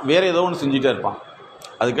மாட்டான், வேறு ஏதோ ஒன்று செஞ்சுட்டே இருப்பான்.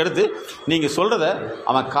 அதுக்கடுத்து நீங்கள் சொல்கிறத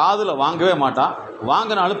அவன் காதில் வாங்கவே மாட்டான்,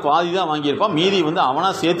 வாங்கினாலும் பாதி தான் வாங்கியிருப்பான், மீதி வந்து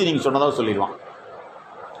அவனாக சேர்த்து நீங்கள் சொன்னதாக சொல்லிடுவான்.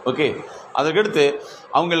 ஓகே, அதுக்கடுத்து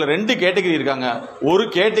அவங்கள 2 கேட்டகரி இருக்காங்க. ஒரு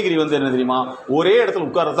கேட்டகரி வந்து என்ன தெரியுமா, ஒரே இடத்துல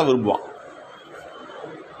உட்காரத்தான் விரும்புவான்.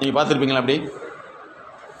 நீங்கள் பார்த்துருப்பீங்களா? அப்படி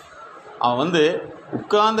அவன் வந்து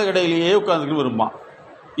உட்கார்ந்த கடையிலேயே உட்கார்ந்துக்கிட்டு விரும்பான்.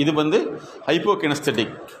 இது வந்து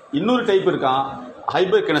ஹைப்போகினஸ்தட்டிக். இன்னொரு டைப் இருக்கான்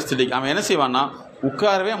ஹைப்பர் கினஸ்தட்டிக். அவன் என்ன செய்வான்னா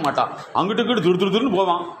உட்காரவே மாட்டான், அங்கிட்டு இங்கிட்டு துருதுருன்னு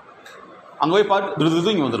போவான், அங்கே போய் பார்த்து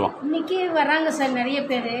துருதுரு இங்கே வந்துடுவான். இன்றைக்கி வராங்க சார் நிறைய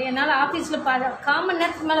பேர், என்னால் ஆஃபீஸில் 1/4 மணி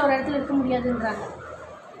நேரத்துக்கு மேலே ஒரு இடத்துல இருக்க முடியாதுன்றாங்க.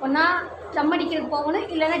 ஒன்றா தம் அடிக்கிறதுக்கு போகணும்,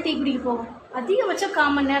 இல்லைன்னா டீ குடிக்க போகணும். அதிகபட்சம்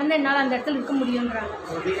 1/4 மணி நேரம் தான் என்னால் அந்த இடத்துல இருக்க முடியுங்கிறாங்க.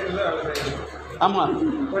 ஆமாம்,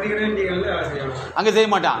 அங்கே செய்ய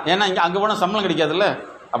மாட்டான். ஏன்னா அங்கே போனால் சம்பளம் கிடைக்காதுல்ல.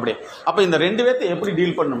 அப்படியே அப்போ இந்த 2 பேர்த்தை எப்படி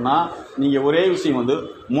டீல் பண்ணணும்னா, நீங்கள் ஒரே விஷயம் வந்து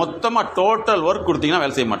மொத்தமாக டோட்டல் ஒர்க் கொடுத்தீங்கன்னா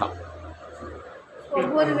வேலை செய்ய மாட்டான்.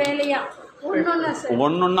 ஒவ்வொரு வேலையாக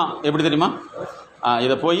ஒன்றொன்னா எப்படி தெரியுமா,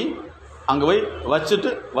 இதை போய் அங்கே போய் வச்சுட்டு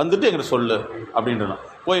வந்துட்டு எங்கிட்ட சொல்லு அப்படின்றணும்.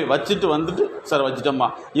 போய் வச்சுட்டு வந்துட்டு சார் வச்சுட்டோம்மா,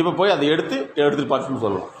 இப்போ போய் அதை எடுத்துட்டு பார்த்துன்னு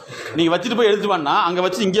சொல்லணும். நீங்கள் வச்சுட்டு போய் எடுத்துட்டு வான்னா அங்கே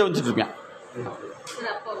வச்சு இங்கேயே வச்சுட்டு இருப்பேன்.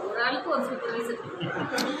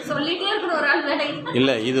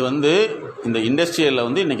 இல்லை, இது வந்து இந்த இண்டஸ்ட்ரியலில்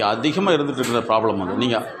வந்து இன்றைக்கி அதிகமாக இருந்துகிட்டு இருக்கிற ப்ராப்ளம் வந்து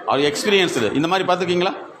நீங்கள் அவர் எக்ஸ்பீரியன்ஸு இந்த மாதிரி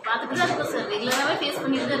பார்த்துருக்கீங்களா?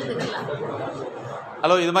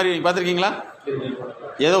 ஹலோ, இது மாதிரி நீங்கள் பார்த்துருக்கீங்களா?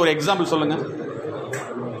 ஏதோ ஒரு எக்ஸாம்பிள் சொல்லுங்கள்.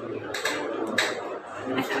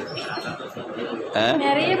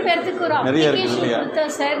 நிறைய பேர்த்துக்கு ஒரு அப்ளிகேஷன் கொடுத்தா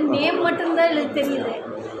சார், நேம் மட்டும்தான் எழுத தெரியுது,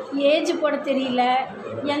 ஏஜ் போட தெரியல,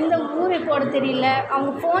 எந்த ஊரை போட தெரியல,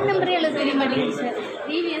 அவங்க ஃபோன் நம்பரே எழுத தெரிய மாட்டேங்குது சார்.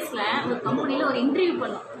 ப்ரீவியஸில் ஒரு கம்பெனியில் ஒரு இன்டர்வியூ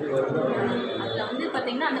பண்ணோம். அதில் வந்து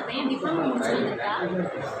பார்த்தீங்கன்னா அந்த பையன் டிப்ளமோ முடிச்சு வந்துட்டா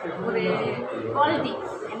ஒரு குவாலிட்டி,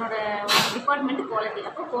 என்னோட டிபார்ட்மெண்ட் குவாலிட்டி.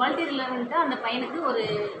 அப்போ குவாலிட்டி ரிலவெண்ட்டாக அந்த பையனுக்கு ஒரு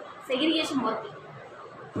செக்ரிகேஷன் ஒர்க்,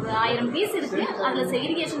 ஒரு 1000 பீஸ் இருக்குது, அதில்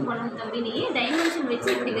செக்ரிகேஷன் பண்ணணும் தம்பி, நீ டைமென்ஷன் வச்சு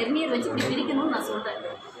இப்படி வெர்னியர் வச்சு இப்படி பிரிக்கணும்னு நான் சொல்கிறேன்.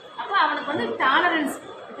 அப்போ அவனுக்கு வந்து டாலரன்ஸ்,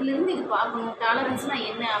 இதுலேருந்து இது பார்க்கணும், டாலரன்ஸ்னால்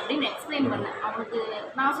என்ன அப்படின்னு எக்ஸ்பிளைன் பண்ணேன். அவனுக்கு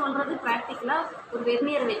நான் சொல்கிறது ப்ராக்டிக்கலாக ஒரு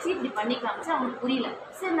வெர்னியர் வச்சு இப்படி பண்ணி காமிச்சு அவனுக்கு புரியல.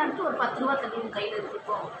 சரி, நடத்து ஒரு 10 ரூபா தள்ளி உன் கையில்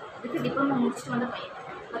இருக்கும், இதுக்கு டிப்ளமோ முடிச்சுட்டு வந்த பையன்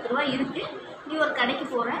 10 ரூபா இருக்குது, நீ ஒரு கடைக்கு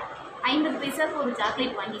போகிறேன், 50 பைசாவுக்கு ஒரு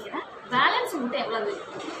சாக்லேட் வாங்கிக்கிறேன், பேலன்ஸ் மட்டும் எவ்வளவு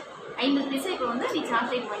 50 பைசா இப்போ வந்து நீ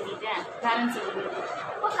சாக்லேட் வாங்கிட்டேன், பேலன்ஸ் இருக்குது.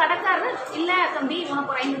 அப்போ கடைக்காரர் இல்லை தம்பி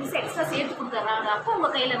உனக்கு ஒரு 50 பைசா எக்ஸ்ட்ரா சேர்த்து கொடுத்துட்றாங்க, அப்போ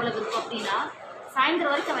உங்கள் கையில் எவ்வளவு இருக்கும் அப்படின்னா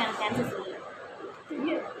சாயந்தரம் வரைக்கும் அவன் எனக்கு கேன்சல் சொல்லல.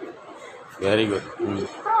 Very good.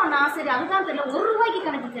 அப்புறம் நான் சரி அதுதான் தெரியல, 1 ரூபாய்க்கு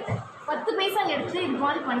கணக்கு கேட்டேன், 10 பைசா எடுத்து இது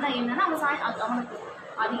மாதிரி பண்ணால் என்னன்னா அவனுக்கு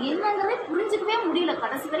அது என்னங்கிறதே புரிஞ்சுக்கவே முடியல.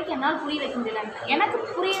 கடைசி வரைக்கும் என்னால் புரிய வைக்க முடியல. எனக்கு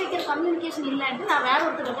புரிய வைக்கிற கம்யூனிகேஷன் இல்லைன்ட்டு நான் வேற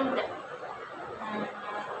ஒருத்தர் விட்டேன்.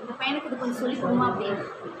 இந்த பையனுக்கு இது கொஞ்சம் சொல்லிக் கொடுமா அப்படின்னு.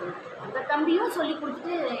 அந்த தம்பியும் சொல்லி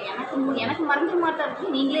கொடுத்துட்டு எனக்கு மறந்துட மாட்டா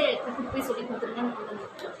இருக்கு, நீங்களே கூப்பிட்டு போய் சொல்லி கொடுத்துருங்கன்னு கொண்டு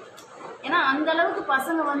வந்துட்டேன். ஏன்னா அந்த அளவுக்கு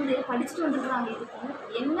பசங்க வந்து படிச்சுட்டு வந்துருக்குறாங்க.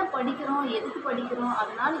 இதுக்கு என்ன படிக்கிறோம், எதுக்கு படிக்கிறோம்,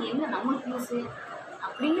 அதனால என்ன நம்மளுக்கு யூஸு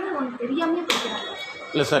அப்படிங்கிறது ஒன்று தெரியாமே படிக்கிறாங்க.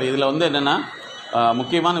 இல்லை சார், இதில் வந்து என்னென்னா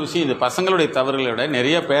முக்கியமான விஷயம், இந்த பசங்களுடைய தவறுகளை விட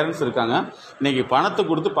நிறைய பேரண்ட்ஸ் இருக்காங்க, இன்றைக்கி பணத்தை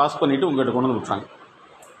கொடுத்து பாஸ் பண்ணிவிட்டு உங்கள்கிட்ட கொண்டு வந்து விட்டுறாங்க.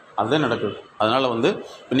 அதுதான் நடக்குது. அதனால் வந்து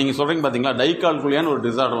இப்போ நீங்கள் சொல்கிறீங்க பார்த்தீங்களா, டைகால்குலியான்னு ஒரு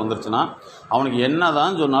டிசார்டர் வந்துருச்சுன்னா அவனுக்கு என்ன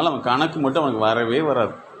தான் சொன்னாலும் அவன் கணக்கு மட்டும் அவனுக்கு வரவே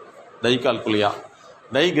வராது. டைகால்குலியா,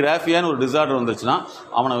 டைகிராஃபியான்னு ஒரு டிசார்டர் வந்துருச்சுன்னா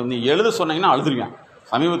அவனை வந்து எழுத சொன்னீங்கன்னா அழுதுருவான்.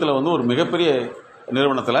 சமீபத்தில் வந்து ஒரு மிகப்பெரிய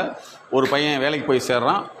நிறுவனத்தில் ஒரு பையன் வேலைக்கு போய்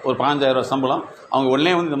சேர்றான், ஒரு 5000 ரூபா சம்பளம். அவங்க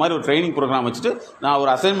உடனே வந்து இந்த மாதிரி ஒரு ட்ரைனிங் ப்ரோக்ராம் வச்சுட்டு நான் ஒரு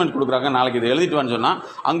அசைன்மெண்ட் கொடுக்குறாங்க, நாளைக்கு இதை எழுதிட்டு வான்னு சொன்னால்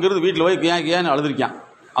அங்கேருந்து வீட்டில் போய் ஏன்னு அழுதுருக்கான்.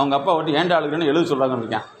 அவங்க அப்பா விட்டு ஏன்டா அழுகிறேன்னு எழுத சொல்கிறாங்கன்னு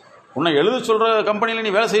இருக்கேன். உன்னை எழுத சொல்கிற கம்பெனியில்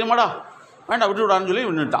நீ வேலை செய்ய மாட்டா, வேண்டாம் விட்டு விடான்னு சொல்லி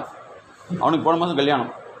விட்டுட்டான். அவனுக்கு போன மாதம்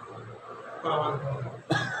கல்யாணம்.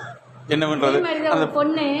 என்ன பண்ணுறது? அந்த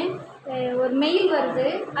பொண்ணு ஒரு மெயில் வருது,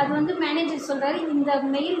 அது வந்து மேனேஜர் சொல்கிறாரு, இந்த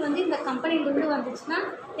மெயில் வந்து இந்த கம்பெனிலேருந்து வந்துச்சுன்னா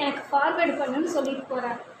எனக்கு ஃபார்வேர்டு பண்ணுன்னு சொல்லிட்டு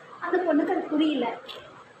போகிறாரு. அந்த பொண்ணுக்கு அது புரியல.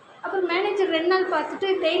 அப்புறம் மேனேஜர் 2 நாள் பார்த்துட்டு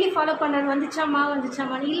டெய்லி ஃபாலோ பண்ணார்,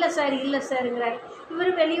 வந்துச்சாமான்னு. இல்லை சாருங்கிறாரு.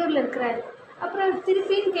 இவர் வெளியூரில் இருக்கிறாரு. அப்புறம்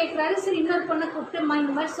திருப்பின்னு கேட்குறாரு. சரி, இன்னொரு பொண்ணை கூப்பிட்டுமா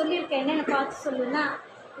இந்த மாதிரி சொல்லியிருக்கேன், என்னென்ன பார்த்து சொல்லுன்னா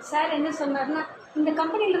சார் என்ன சொன்னார்னா, இந்த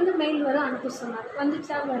கம்பெனிலேருந்து மெயில் வரும் அனுப்ப சொன்னார்.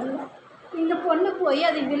 வந்துச்சா? வரல. இந்த பொண்ணு போய்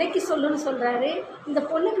அதை விலைக்கு சொல்லுன்னு சொல்கிறாரு. இந்த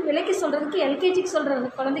பொண்ணுக்கு விலைக்கு சொல்கிறதுக்கு எல்கேஜிக்கு சொல்கிற அந்த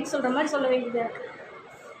குழந்தைக்கு சொல்கிற மாதிரி சொல்ல வேண்டியதாக இருக்குது.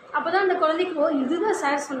 அப்போ தான் அந்த குழந்தைக்கு ஓ இதுதான்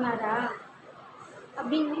சார் சொன்னாரா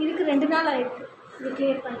அப்படின்னு இதுக்கு 2 நாள் ஆகிருக்கு இது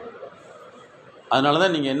கிளியர் பண்ணுறது. அதனால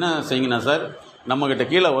தான் நீங்கள் என்ன செய்யுங்கன்னா சார், நம்மக்கிட்ட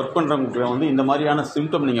கீழே ஒர்க் பண்ணுறவங்க வந்து இந்த மாதிரியான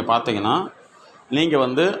சிம்டம் நீங்கள் பார்த்தீங்கன்னா நீங்கள்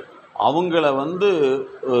வந்து அவங்கள வந்து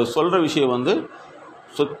சொல்கிற விஷயம் வந்து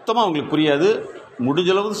சுத்தமாக அவங்களுக்கு புரியாது.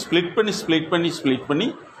 முடிஞ்சளவு ஸ்ப்ளிட் பண்ணி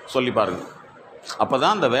சொல்லி பாருங்கள். அப்போ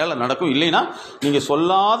தான் அந்த வேலை நடக்கும். இல்லைன்னா நீங்கள்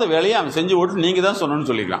சொல்லாத வேலையை அவன் செஞ்சு ஓட்டு நீங்கள் தான் சொன்னோன்னு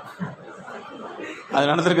சொல்லிக்கலாம்.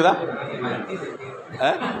 அது நடந்திருக்குதா?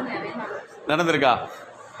 நடந்திருக்கா?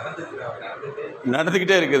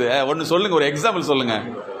 நடந்துக்கிட்டே இருக்குது. ஒன்று சொல்லுங்கள், ஒரு எக்ஸாம்பிள் சொல்லுங்கள்.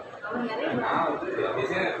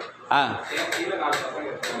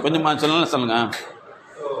 கொஞ்சமா சொல்லலாம் சொல்லுங்கள்.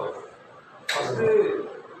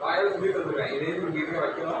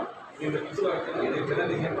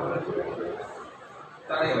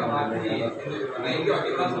 தலையில மாற்றி எங்கே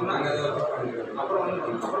வைக்கலாம் சொன்னாங்க. அப்புறம்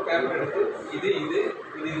பேப்பர் எடுத்து இது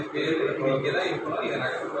பேர் இது இங்கே தான் இருக்கணும், இதை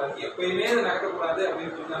நடக்கக்கூடாது, எப்பயுமே இது நடக்கக்கூடாது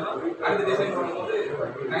அப்படின்னு சொன்னாலும் அடுத்த டிசைன் பண்ணும்போது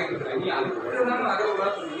நகைக்கிறேன். நீ அதுக்கு தான்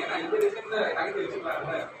நகரக்கூடாது சொன்னீங்க, நான் இந்த டிசைன்ல நகைத்து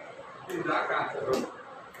வச்சுக்கலாம்ல இதுதான் கான்செப்ட்.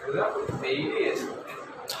 இதுதான் டெய்லி.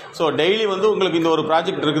 ஸோ டெய்லி வந்து உங்களுக்கு இந்த ஒரு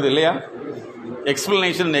ப்ராஜெக்ட் இருக்குது இல்லையா,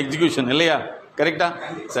 எக்ஸ்பிளனேஷன் அண்ட் எக்ஸிக்யூஷன் இல்லையா, கரெக்டாக?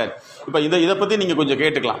 சரி, இப்போ இதை பற்றி நீங்கள் கொஞ்சம்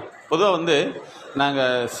கேட்டுக்கலாம். பொதுவாக வந்து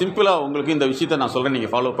நாங்கள் சிம்பிளாக உங்களுக்கு இந்த விஷயத்தை நான் சொல்கிறேன்,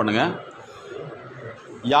 நீங்கள் ஃபாலோ பண்ணுங்கள்.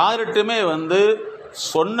 யார்கிட்டுமே வந்து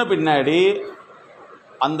சொன்ன பின்னாடி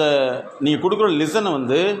அந்த நீங்கள் கொடுக்குற லிசனை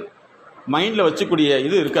வந்து மைண்டில் வச்சுக்கூடிய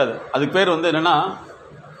இது இருக்காது. அதுக்கு பேர் வந்து என்னென்னா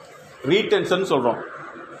ரீடென்ஷன் சொல்கிறோம்.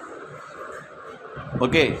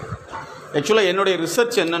 ஓகே, ஆக்சுவலாக என்னுடைய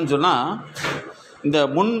ரிசர்ச் என்னன்னு சொன்னால், இந்த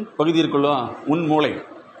முன் பகுதி இருக்குள்ள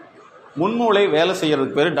முன்மூளை வேலை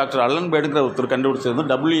செய்கிறதுக்கு பேர் டாக்டர் அல்லன்பேடுங்கிற ஒருத்தர் கண்டுபிடிச்சது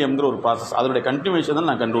WMங்கிற ஒரு ப்ராசஸ். அதனுடைய கண்டினியூஷன் தான்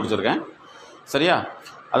நான் கண்டுபிடிச்சிருக்கேன். சரியா?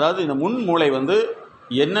 அதாவது இந்த முன்மூளை வந்து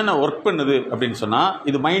என்னென்ன ஒர்க் பண்ணுது அப்படின்னு சொன்னால்,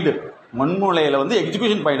 இது மைண்டு. முன்மூளையில் வந்து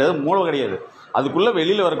எக்ஸிக்யூஷன் பாயிண்ட், அது மூளை கிடையாது. அதுக்குள்ளே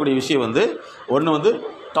வெளியில் வரக்கூடிய விஷயம் வந்து ஒன்று வந்து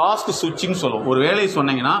டாஸ்க் ஸ்விட்சிங் சொல்லுவோம். ஒரு வேலையை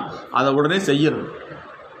சொன்னீங்கன்னா அதை உடனே செய்யறது.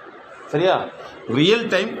 சரியா? Real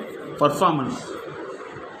time performance.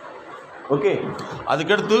 ஓகே,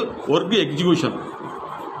 அதுக்கடுத்து ஒர்க் எக்ஸிக்யூஷன்.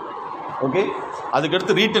 ஓகே,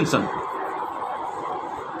 அதுக்கடுத்து ரீடென்ஷன்.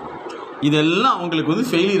 இதெல்லாம் அவங்களுக்கு வந்து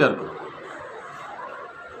ஃபெயிலியராக இருக்கும்.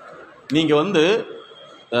 நீங்கள் வந்து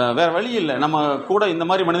வேறு வழி இல்லை, நம்ம கூட இந்த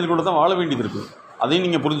மாதிரி மனிதர்கள் கூட தான் வாழ வேண்டியது இருக்குது. அதையும்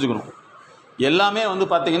நீங்கள் புரிஞ்சுக்கணும். எல்லாமே வந்து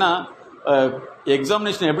பார்த்தீங்கன்னா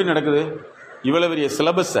எக்ஸாமினேஷன் எப்படி நடக்குது, இவ்வளோ பெரிய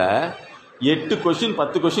சிலபஸை 8 கொஷின்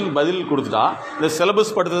 10 கொஷின் பதில் கொடுத்துட்டா இந்த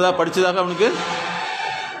சிலபஸ் படித்ததாக அவனுக்கு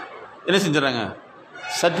என்ன செஞ்சிடறாங்க,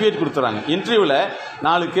 சர்டிஃபிகேட் கொடுத்துட்றாங்க. இன்டர்வியூவில்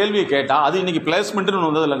 4 கேள்வியை கேட்டால், அது இன்றைக்கி பிளேஸ்மெண்ட்டுன்னு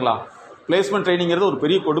ஒன்று வந்தது இல்லைங்களா? பிளேஸ்மெண்ட் ட்ரைனிங்கிறது ஒரு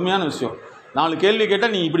பெரிய கொடுமையான விஷயம். 4 கேள்வி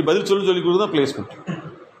கேட்டால் நீ இப்படி பதில் சொல்லி கொடுத்தா பிளேஸ்மெண்ட்.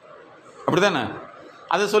 அப்படி தானே?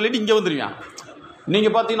 அதை சொல்லிவிட்டு இங்கே வந்துடுவான்.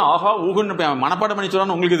 நீங்கள் பார்த்தீங்கன்னா ஆஹா ஊகுன்னு மனப்பாடம் பண்ணி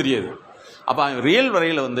சொல்லான்னு உங்களுக்கு தெரியாது. அப்போ ரியல்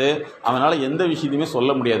வரையில் வந்து அவனால் எந்த விஷயத்தையுமே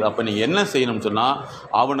சொல்ல முடியாது. அப்போ நீங்கள் என்ன செய்யணும்னு சொன்னால்,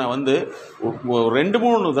 அவனை வந்து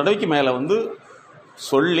 2-3 தடவைக்கு மேலே வந்து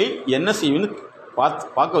சொல்லி என்ன செய்யணும்னு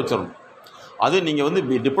பார்க்க வச்சிடணும். அது நீங்கள் வந்து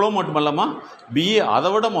டிப்ளமோ மட்டும் இல்லாமல் BA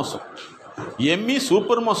அதை விட மோசம், ME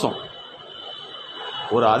சூப்பர் மோசம்.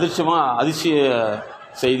 ஒரு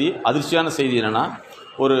அதிர்ச்சியான செய்தி என்னென்னா,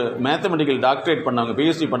 ஒரு மேத்தமெட்டிக்கல் டாக்டரேட் பண்ணவங்க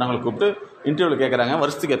PhD பண்ணவங்களை கூப்பிட்டு இன்டர்வியூவில் கேட்குறாங்க,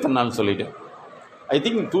 வருஷத்துக்கு எத்தனை நாள்னு சொல்லிட்டு. ஐ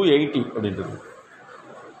திங்க் 280 அப்படின்றது.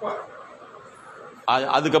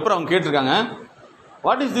 அதுக்கப்புறம் அவங்க கேட்டிருக்காங்க,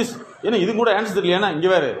 வாட் இஸ் திஸ், ஏன்னா இது கூட ஆன்சர் தெரியலையா? இங்கே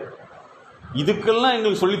வேறு இதுக்கெல்லாம்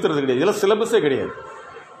எங்களுக்கு சொல்லித்தரது கிடையாது, இதெல்லாம் சிலபஸே கிடையாது.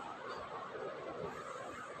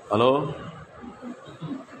 ஹலோ,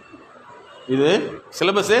 இது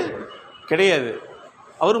சிலபஸே கிடையாது.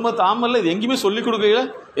 அவர் மொத்தம் ஆமல்ல, இது எங்கேயுமே சொல்லிக் கொடுக்கல.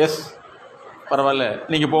 எஸ், பரவாயில்ல,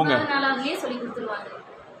 நீங்கள் போங்க.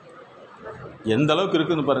 எந்த அளவுக்கு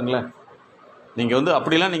இருக்குதுன்னு பாருங்களேன். நீங்கள் வந்து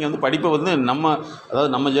அப்படிலாம் நீங்கள் வந்து படிப்பை வந்து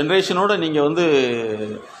நம்ம ஜென்ரேஷனோட நீங்கள் வந்து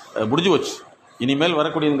முடிஞ்சு போச்சு. இனிமேல்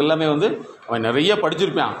வரக்கூடியவங்க எல்லாமே வந்து அவன் நிறைய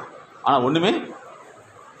படிச்சிருப்பான், ஆனால் ஒன்றுமே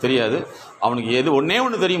தெரியாது. அவனுக்கு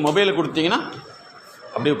ஒன்று தெரியும், மொபைலை கொடுத்தீங்கன்னா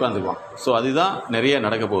அப்படியே உட்காந்துக்குவான். ஸோ அதுதான் நிறைய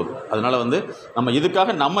நடக்க போகுது. அதனால் வந்து நம்ம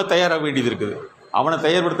இதுக்காக நம்ம தயாராக வேண்டியது இருக்குது. அவனை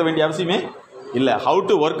தயார்படுத்த வேண்டிய அவசியமே இல்லை. How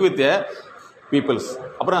to work with peoples.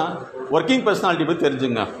 அப்புறம் ஒர்க்கிங் பர்சனாலிட்டி பற்றி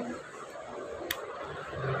தெரிஞ்சுங்க.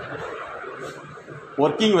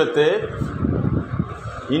 working with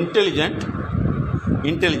intelligent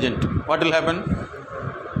what will happen,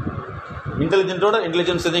 intelligent oda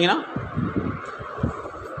intelligence செஞ்சீங்கன்னா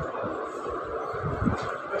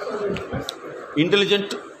intelligent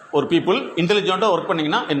ஒரு people intelligent ஒர்க்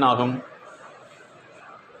பண்ணீங்கன்னா என்ன ஆகும்?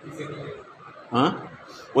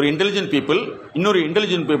 ஒரு இன்டெலிஜென்ட் பீப்புள் இன்னொரு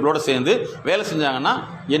இன்டெலிஜென்ட் பீப்புளோட சேர்ந்து வேலை செஞ்சாங்கன்னா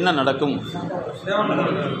என்ன நடக்கும்?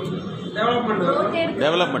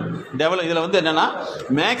 டெவலப்மெண்ட். இதில் வந்து என்னென்னா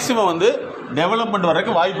மேக்ஸிமம் வந்து டெவலப்மெண்ட்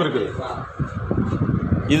வர்றதுக்கு வாய்ப்பு இருக்குது.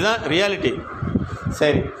 இதுதான் ரியாலிட்டி.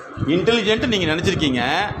 சரி, இன்டெலிஜென்ட் நீங்கள் நினச்சிருக்கீங்க,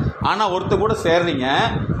 ஆனால் ஒருத்தர் கூட சேர்றீங்க,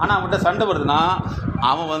 ஆனால் அவன்கிட்ட சண்டை வருதுன்னா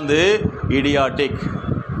அவன் வந்து இடியாட்டிக்.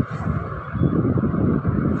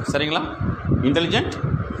 சரிங்களா? Intelligent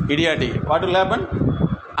idiotic. What will happen?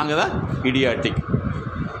 அங்கே தான் இடியாட்டிக்.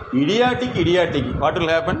 What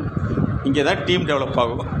will happen? இங்கே தான் டீம் டெவலப்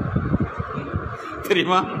ஆகும்.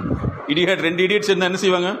 தெரியுமா? 2 இடியட்ஸ் இருந்தால் என்ன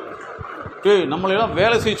செய்வாங்க? நம்மளெல்லாம்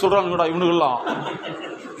வேலை செய்ய சொல்கிறாங்கடா இவனுங்கெல்லாம்,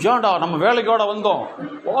 ஏன்டா நம்ம வேலைக்கோட வந்தோம்,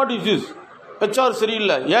 வாட் இஸ் திஸ், HR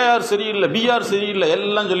சரியில்லை, AR சரியில்லை, BR சரியில்லை,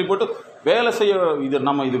 எல்லாம் சொல்லி போட்டு வேலை செய்ய, இது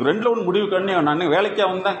நம்ம இதுக்கு 2ல் 1 முடிவு பண்ணி நான் வேலைக்கே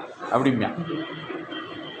வந்தேன் அப்படிம்பியா.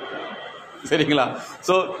 சரிங்களா?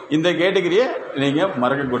 ஸோ இந்த கேட்டகரியை நீங்கள்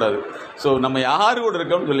மறக்கக்கூடாது. ஸோ நம்ம யாரு கூட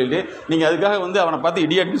இருக்கோம்னு சொல்லிட்டு நீங்கள் அதுக்காக வந்து அவனை பார்த்து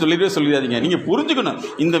இடியாட்னு சொல்லிடாதீங்க. நீங்கள் புரிஞ்சுக்கணும்,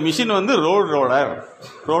 இந்த மிஷின் வந்து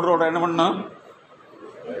ரோடர் என்ன பண்ணணும்?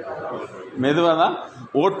 மெதுவாக தான்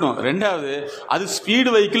ஓட்டணும். 2வது, அது ஸ்பீடு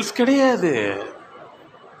வெஹிக்கிள்ஸ் கிடையாது,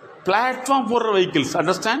 பிளாட்ஃபார்ம் போடுற வெஹிக்கிள்ஸ்.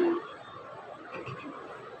 அண்டர்ஸ்டாண்ட்?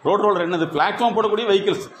 ரோட் ரோலர் என்னது? பிளாட்ஃபார்ம் போடக்கூடிய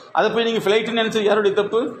வெஹிக்கிள்ஸ். அதை போய் நீங்கள் ஃப்ளைட்டுன்னு நினச்சது யாருடைய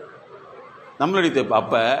தப்பு? நம்மளுடைய தப்பு.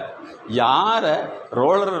 அப்போ யாரை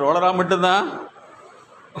ரோலராக மட்டும்தான்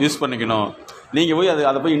யூஸ் பண்ணிக்கணும். நீங்கள் போய்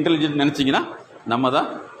அதை போய் இன்டெலிஜென்ட் நினச்சிங்கன்னா நம்ம தான்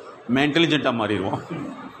இன்டெலிஜென்ட்டாக மாறிடுவோம்.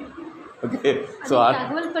 ஓகே. ஸோ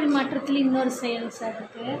தகவல் பரிமாற்றத்தில் இன்னொரு செயல் சார்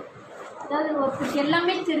இருக்குது. அதாவது ஒருத்தருக்கு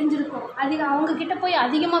எல்லாமே தெரிஞ்சிருக்கும், அவங்க கிட்ட போய்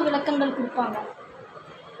அதிகமாக விளக்கங்கள் கொடுப்பாங்க,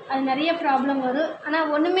 அது நிறைய ப்ராப்ளம் வரும்.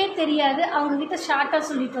 ஆனால் ஒன்றுமே தெரியாது, அவங்கக்கிட்ட ஷார்ட்டாக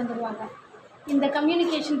சொல்லிட்டு வந்துடுவாங்க. இந்த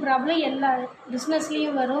கம்யூனிகேஷன் ப்ராப்ளம் எல்லா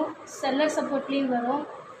பிஸ்னஸ்லேயும் வரும், செல்லர் சப்போர்ட்லேயும் வரும்,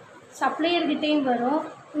 சப்ளையர்கிட்டையும் வரும்,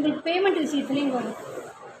 உங்களுக்கு பேமெண்ட் விஷயத்துலேயும் வரும்.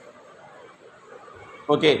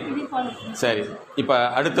 ஓகே, சரி. இப்போ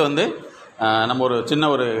அடுத்து வந்து நம்ம ஒரு சின்ன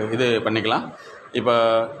ஒரு இது பண்ணிக்கலாம். இப்போ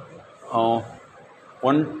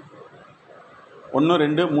 1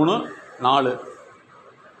 2 3 4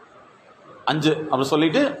 5 அப்படி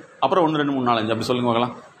சொல்லிவிட்டு அப்புறம் 1 2 3 4 5 அப்படி சொல்லுங்க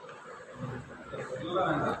பார்க்கலாம்.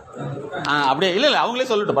 அப்படியே இல்லை அவங்களே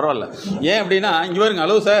சொல்லிட்டு பரவாயில்ல. ஏன் அப்படின்னா இங்கே பாருங்க,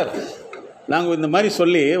 ஹலோ சார், நாங்கள் இந்த மாதிரி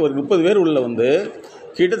சொல்லி ஒரு 30 பேர் உள்ள வந்து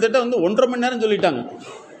கிட்டத்தட்ட வந்து 1.5 மணி நேரம் சொல்லிட்டாங்க.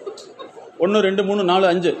 1 2 3 4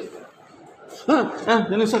 5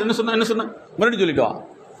 என்ன சார் என்ன சொன்ன மறுபடியும் சொல்லிட்டோம்.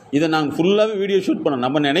 இதை நாங்கள் ஃபுல்லாகவே வீடியோ ஷூட் பண்ணோம்.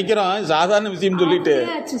 நம்ம நினைக்கிறோம் சாதாரண விஷயம் சொல்லிட்டு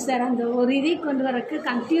சார் அந்த ஒரு இதை கொண்டு வரக்கு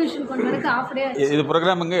கன்ஃபியூஷன் கொண்டு வரக்கு ஆஃப் டே இது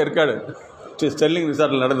ப்ரோக்ராமுங்க ஏற்காடு ஸ்டெர்லிங்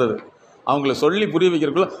ரிசார்ட்டில் நடந்தது. அவங்கள சொல்லி புரிய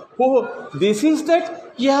வைக்கிறதுக்குள்ள திஸ் இஸ் தட்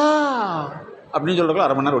யா அப்படின்னு சொல்கிறக்குள்ள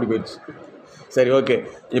 1/2 மணி நேரம் ஓடி போயிடுச்சு. சரி, ஓகே.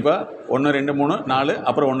 இப்போ 1 2 3 4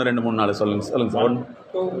 அப்புறம் 1 2 3 4 சொல்லுங்க சார். 1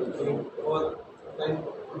 2 3 4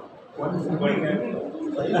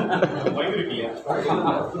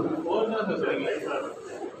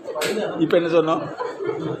 இப்போ என்ன சொன்னோம்?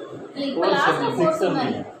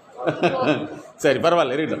 சரி,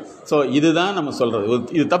 பரவாயில்ல, இருக்கட்டும். ஸோ இதுதான் நம்ம சொல்கிறது.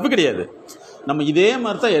 இது தப்பு கிடையாது. நம்ம இதே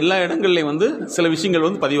மாதிரி தான் எல்லா இடங்கள்லையும் வந்து சில விஷயங்கள்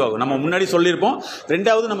வந்து பதிவாகும். நம்ம முன்னாடி சொல்லியிருப்போம்,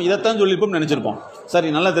 ரெண்டாவது நம்ம இதைத்தான் சொல்லியிருப்போம் நினச்சிருப்போம். சரி,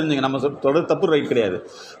 நல்லா தெரிஞ்சுங்க, நம்ம தொடர் தப்பு ரைட் கிடையாது.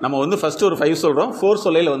 நம்ம வந்து ஃபஸ்ட்டு ஒரு 5 சொல்கிறோம், 4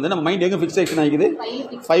 சொல்லையில் வந்து நம்ம மைண்ட் எங்கே ஃபிக்ஸேஷன் ஆகிக்குது?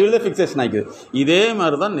 5 தான் ஃபிக்ஸேஷன் ஆகிக்குது. இதே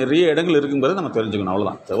மாதிரி தான் நிறைய இடங்கள் இருக்குங்கிறத நம்ம தெரிஞ்சுக்கணும்.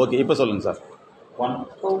 அவ்வளோதான் சார். ஓகே, இப்போ சொல்லுங்கள் சார். 1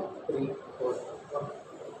 2 3 4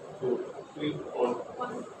 2 3 4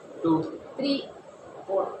 2 3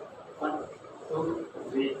 4 1 2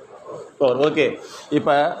 3 4. ஓகே,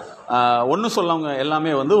 இப்போ ஒன்று சொல்லவங்க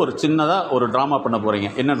எல்லாமே வந்து ஒரு சின்னதாக ஒரு ட்ராமா பண்ண போகிறீங்க.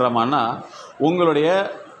 என்ன ட்ராமான்னா, உங்களுடைய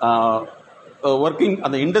ஒர்க்கிங்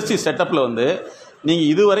அந்த இண்டஸ்ட்ரி செட்டப்பில் வந்து நீங்கள்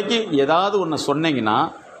இது வரைக்கும் ஏதாவது ஒன்று சொன்னீங்கன்னா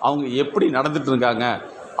அவங்க எப்படி நடந்துட்டு இருக்காங்க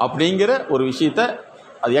அப்படிங்கிற ஒரு விஷயத்த,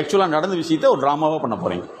 அது ஆக்சுவலாக நடந்த விஷயத்த ஒரு ட்ராமாவாக பண்ண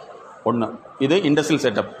போகிறீங்க. ஒன்று இது இண்டஸ்ட்ரியல்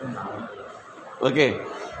செட்டப். ஓகே.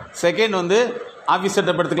 செகண்ட் வந்து ஆஃபீஸ்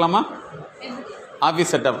செட்டப் எடுத்துக்கலாமா?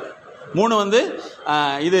 Office setup. 3 வந்து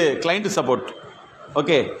இது கிளைண்ட் சப்போர்ட்.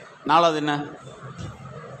 ஓகே. 4வது என்ன?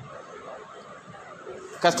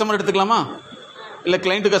 கஸ்டமர் எடுத்துக்கலாமா? இல்லை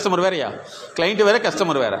கிளைண்ட்டு கஸ்டமர் வேறையா? கிளைண்ட்டு வேறு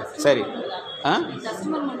கஸ்டமர் வேறு. சரி,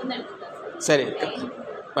 சரி,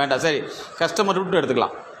 வேண்டாம். சரி, கஸ்டமர் விட்டு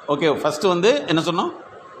எடுத்துக்கலாம். ஓகே. ஃபஸ்ட்டு வந்து என்ன சொன்னோம்?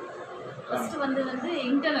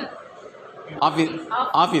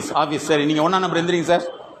 ஆஃபீஸ். சரி, நீங்கள் 1ஆம் நம்பர் எந்திரிங்க சார்.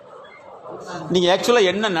 நீங்கள் ஆக்சுவலாக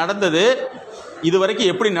என்ன நடந்தது, இது வரைக்கும்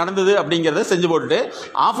எப்படி நடந்தது அப்படிங்கிறத செஞ்சு போட்டுட்டு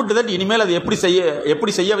ஆஃப்டர் தட் இனிமேல் அது எப்படி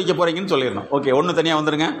செய்ய வைக்க போகிறீங்கன்னு சொல்லிடணும். ஓகே. 1 தனியாக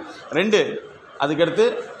வந்துடுங்க. 2 அதுக்கடுத்து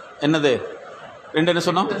என்னது? 2 என்ன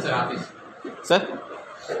சொன்னோம் சார்?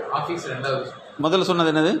 ஆஃபீஸ் ரெண்டாவது. முதல்ல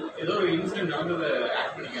சொன்னது என்னது? ஏதோ ஒரு இன்சிடென்ட் நடந்தது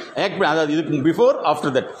ஆக்ட் பண்ணி, அதாவது இதுக்கு பிஃபோர்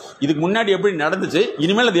ஆஃப்டர் தட், இதுக்கு முன்னாடி எப்படி நடந்துச்சு,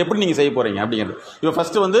 இனிமேல் அது எப்படி நீங்கள் செய்ய போகிறீங்க அப்படிங்கிறது. இப்போ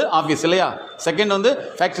ஃபஸ்ட்டு வந்து ஆஃபீஸ் இல்லையா? செகண்ட் வந்து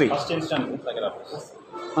ஃபேக்ட்ரி.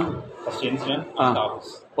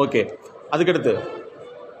 ஓகே. அதுக்கடுத்து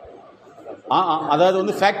அதாவது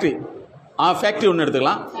வந்து ஃபேக்ட்ரி ஒன்று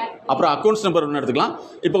எடுத்துக்கலாம். அப்புறம் அக்கௌண்ட்ஸ் நம்பர் ஒன்று எடுத்துக்கலாம்.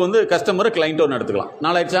 இப்போ வந்து கஸ்டமர் கிளைண்ட் ஒன்று எடுத்துக்கலாம்.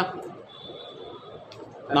 4 ஆயிடுச்சா?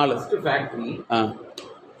 4. ஃபேக்ட்ரி,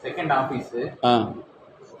 செகண்ட் ஆஃபீஸ்,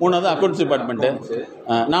 3வது அக்கௌண்ட்ஸ் டிபார்ட்மெண்ட்டு,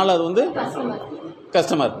 4வது வந்து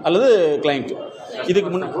கஸ்டமர் அல்லது கிளைண்ட். இதுக்கு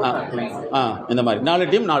இந்த மாதிரி 4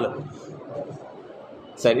 டீம் 4.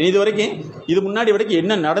 சரி, இது முன்னாடி வரைக்கும்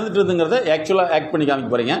என்ன நடந்துட்டு இருந்துங்கிறத ஆக்சுவலாக ஆக்ட் பண்ணி காமிக்க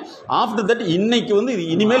போகிறீங்க. ஆஃப்டர் தட் இன்னைக்கு வந்து இது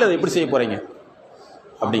இனிமேல் அதை எப்படி செய்ய போகிறீங்க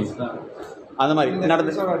அப்படிங்க அந்த மாதிரி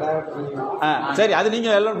நடந்து. சரி, அது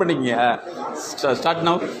நீங்கள் எல்லாம் பண்ணிக்கிங்க. Start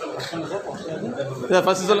now.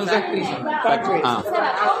 ஃபஸ்ட்டு சொல்லுங்கள் சார்.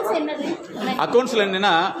 அக்கௌண்ட்ஸில்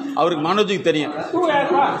என்னென்னா அவருக்கு மனோஜுக்கு தெரியும்.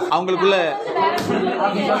 அவங்களுக்குள்ள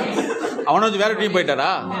மனோஜ் வேறு டீம்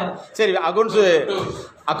போயிட்டாரா? சரி,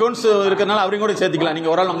 அக்கௌண்ட்ஸ் இருக்கிறதுனால அவரையும் கூட சேர்த்துக்கலாம்.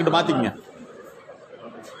 நீங்கள் ஒரு ஆள் அங்கிட்டு மாற்றிக்கிங்க.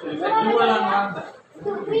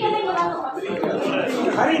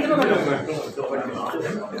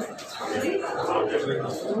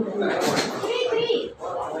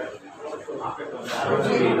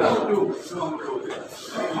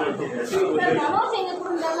 மனோஜ் எங்க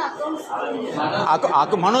கொடுத்தாலும்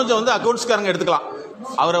அக்கௌண்ட்ஸ் மனோஜை வந்து அக்கௌண்ட்ஸ்காரங்க எடுத்துக்கலாம்.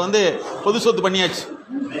 அவரை வந்து பொது சொத்து பண்ணியாச்சு.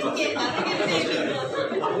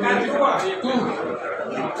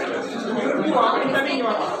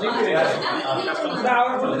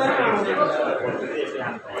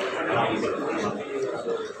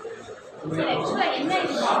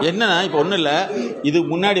 என்னன்னா இப்போ ஒன்றும் இல்லை, இது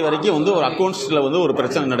முன்னாடி வரைக்கும் வந்து ஒரு அக்கௌண்ட்ஸில் வந்து ஒரு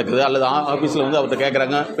பிரச்சனை நடக்குது, அல்லது ஆஃபீஸில் வந்து அவர்கிட்ட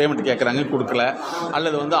கேட்குறாங்க, பேமெண்ட் கேட்குறாங்க, கொடுக்கல,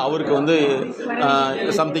 அல்லது வந்து அவருக்கு வந்து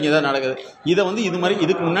சம்திங் ஏதாவது நடக்குது. இதை வந்து இது மாதிரி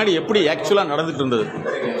இதுக்கு முன்னாடி எப்படி ஆக்சுவலாக நடந்துட்டு இருந்தது,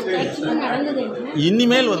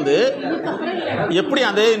 இனிமேல் வந்து எப்படி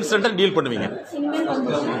அதே இன்சிடென்ட்டை டீல் பண்ணுவீங்க?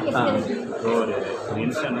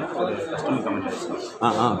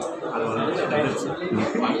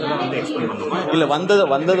 இல்லை வந்தது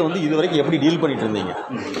வந்து இது வரைக்கும் எப்படி டீல் பண்ணிட்டு இருந்தீங்க,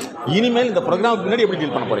 இனிமேல் இந்த ப்ரோக்ராமுக்கு முன்னாடி எப்படி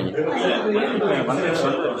டீல் பண்ண போறீங்க?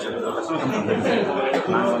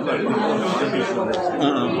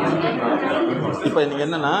 இப்போ நீங்கள்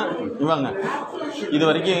என்னன்னா இவாங்க இது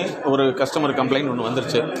வரைக்கும் ஒரு கஸ்டமர் கம்ப்ளைண்ட் ஒன்று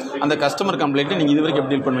வந்துருச்சு. அந்த கஸ்டமர் கம்ப்ளைண்ட்டை நீங்கள் இது வரைக்கும்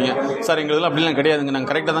எப்படி டீல் பண்ணுவீங்க? சார் எங்களுக்கு அப்படிலாம் கிடையாதுங்க,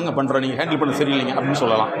 நாங்கள் கரெக்டாக தாங்க பண்ணுறோம், நீங்கள் ஹேண்டில் பண்ண சரியில்லைங்க அப்படின்னு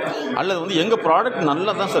சொல்லலாம். அல்லது வந்து எங்கள் ப்ராடக்ட்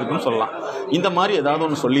நல்லா தான் சார் இருக்குன்னு சொல்லலாம். இந்த மாதிரி ஏதாவது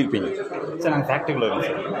ஒன்று சொல்லியிருப்பீங்க. சார் நாங்கள் ஃபேக்ட்ரிக்குள்ளே இருக்கோம்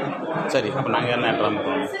சார். சரி, அப்போ நாங்கள் என்ன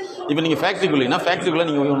பண்ணுவோம்? இப்போ நீங்கள் ஃபேக்ட்ரிக்குள்ளே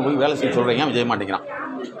நீங்கள் போய் வேலை செய்ய சொல்கிறீங்க, அவன் செய்ய மாட்டேங்கிறான்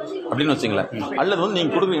அப்படின்னு வச்சுங்களேன். அல்லது வந்து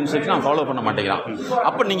நீங்கள் கொடுக்குற இன்ஸ்ட்ரக்ஷன் அவன் ஃபாலோ பண்ண மாட்டேங்கிறான்.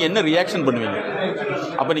 அப்போ நீங்கள் என்ன ரியாக்ஷன் பண்ணுவீங்க?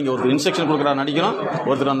 அப்போ நீங்கள் ஒரு இன்ஸ்ட்ரக்ஷன் கொடுக்குறா நடிக்கணும்,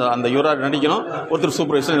 ஒருத்தர் அந்த யூரார் நடிக்கணும், ஒருத்தர்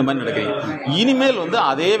சூப்பர்வைசர், இந்த மாதிரி நடக்கிறீங்க. இனிமேல் வந்து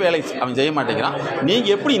அதே வேலை அவன் செய்ய மாட்டேங்கிறான்,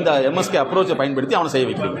 நீங்கள் எப்படி இந்த MSK அப்ரோச்சை பயன்படுத்தி அவனை செய்ய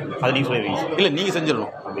வைக்கிறீங்க? அதை நீங்கள் சொல்லுவீங்க? இல்லை, நீங்கள்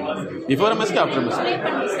செஞ்சிடணும். Before MSK after MSK.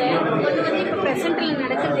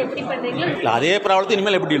 இல்லை, அதே ப்ராப்ளத்தை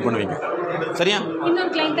இனிமேல் எப்படி டீல் பண்ணுவீங்க? சரியா?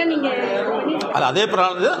 அது அதே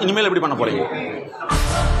ப்ராப்ளத்தை இனிமேல் எப்படி பண்ண போறீங்க?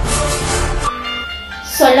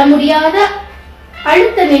 சொல்ல முடியாத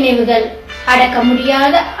அழுத்த நினைவுகள், அடக்க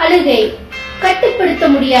முடியாத அழுகை, கட்டுப்படுத்த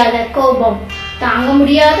முடியாத கோபம், தாங்க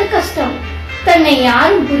முடியாத கஷ்டம், தன்னை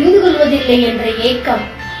யாரும் புரிந்து கொள்வதில்லை என்ற ஏக்கம்,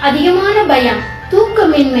 அதிகமான பயம்,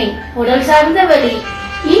 தூக்கமின்மை, உடல் சார்ந்த வலி,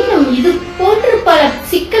 இன்னும் இது போன்று பல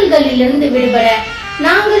சிக்கல்களிலிருந்து விடுபட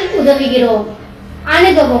நாங்கள் உதவுகிறோம்.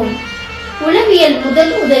 அணுகவும். உளவியல்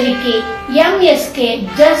முதல் உதவிக்கு MSK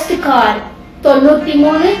just call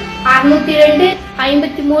 93 602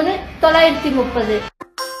 53 930.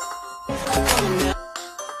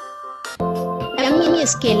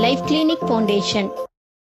 MSK Life Clinic Foundation.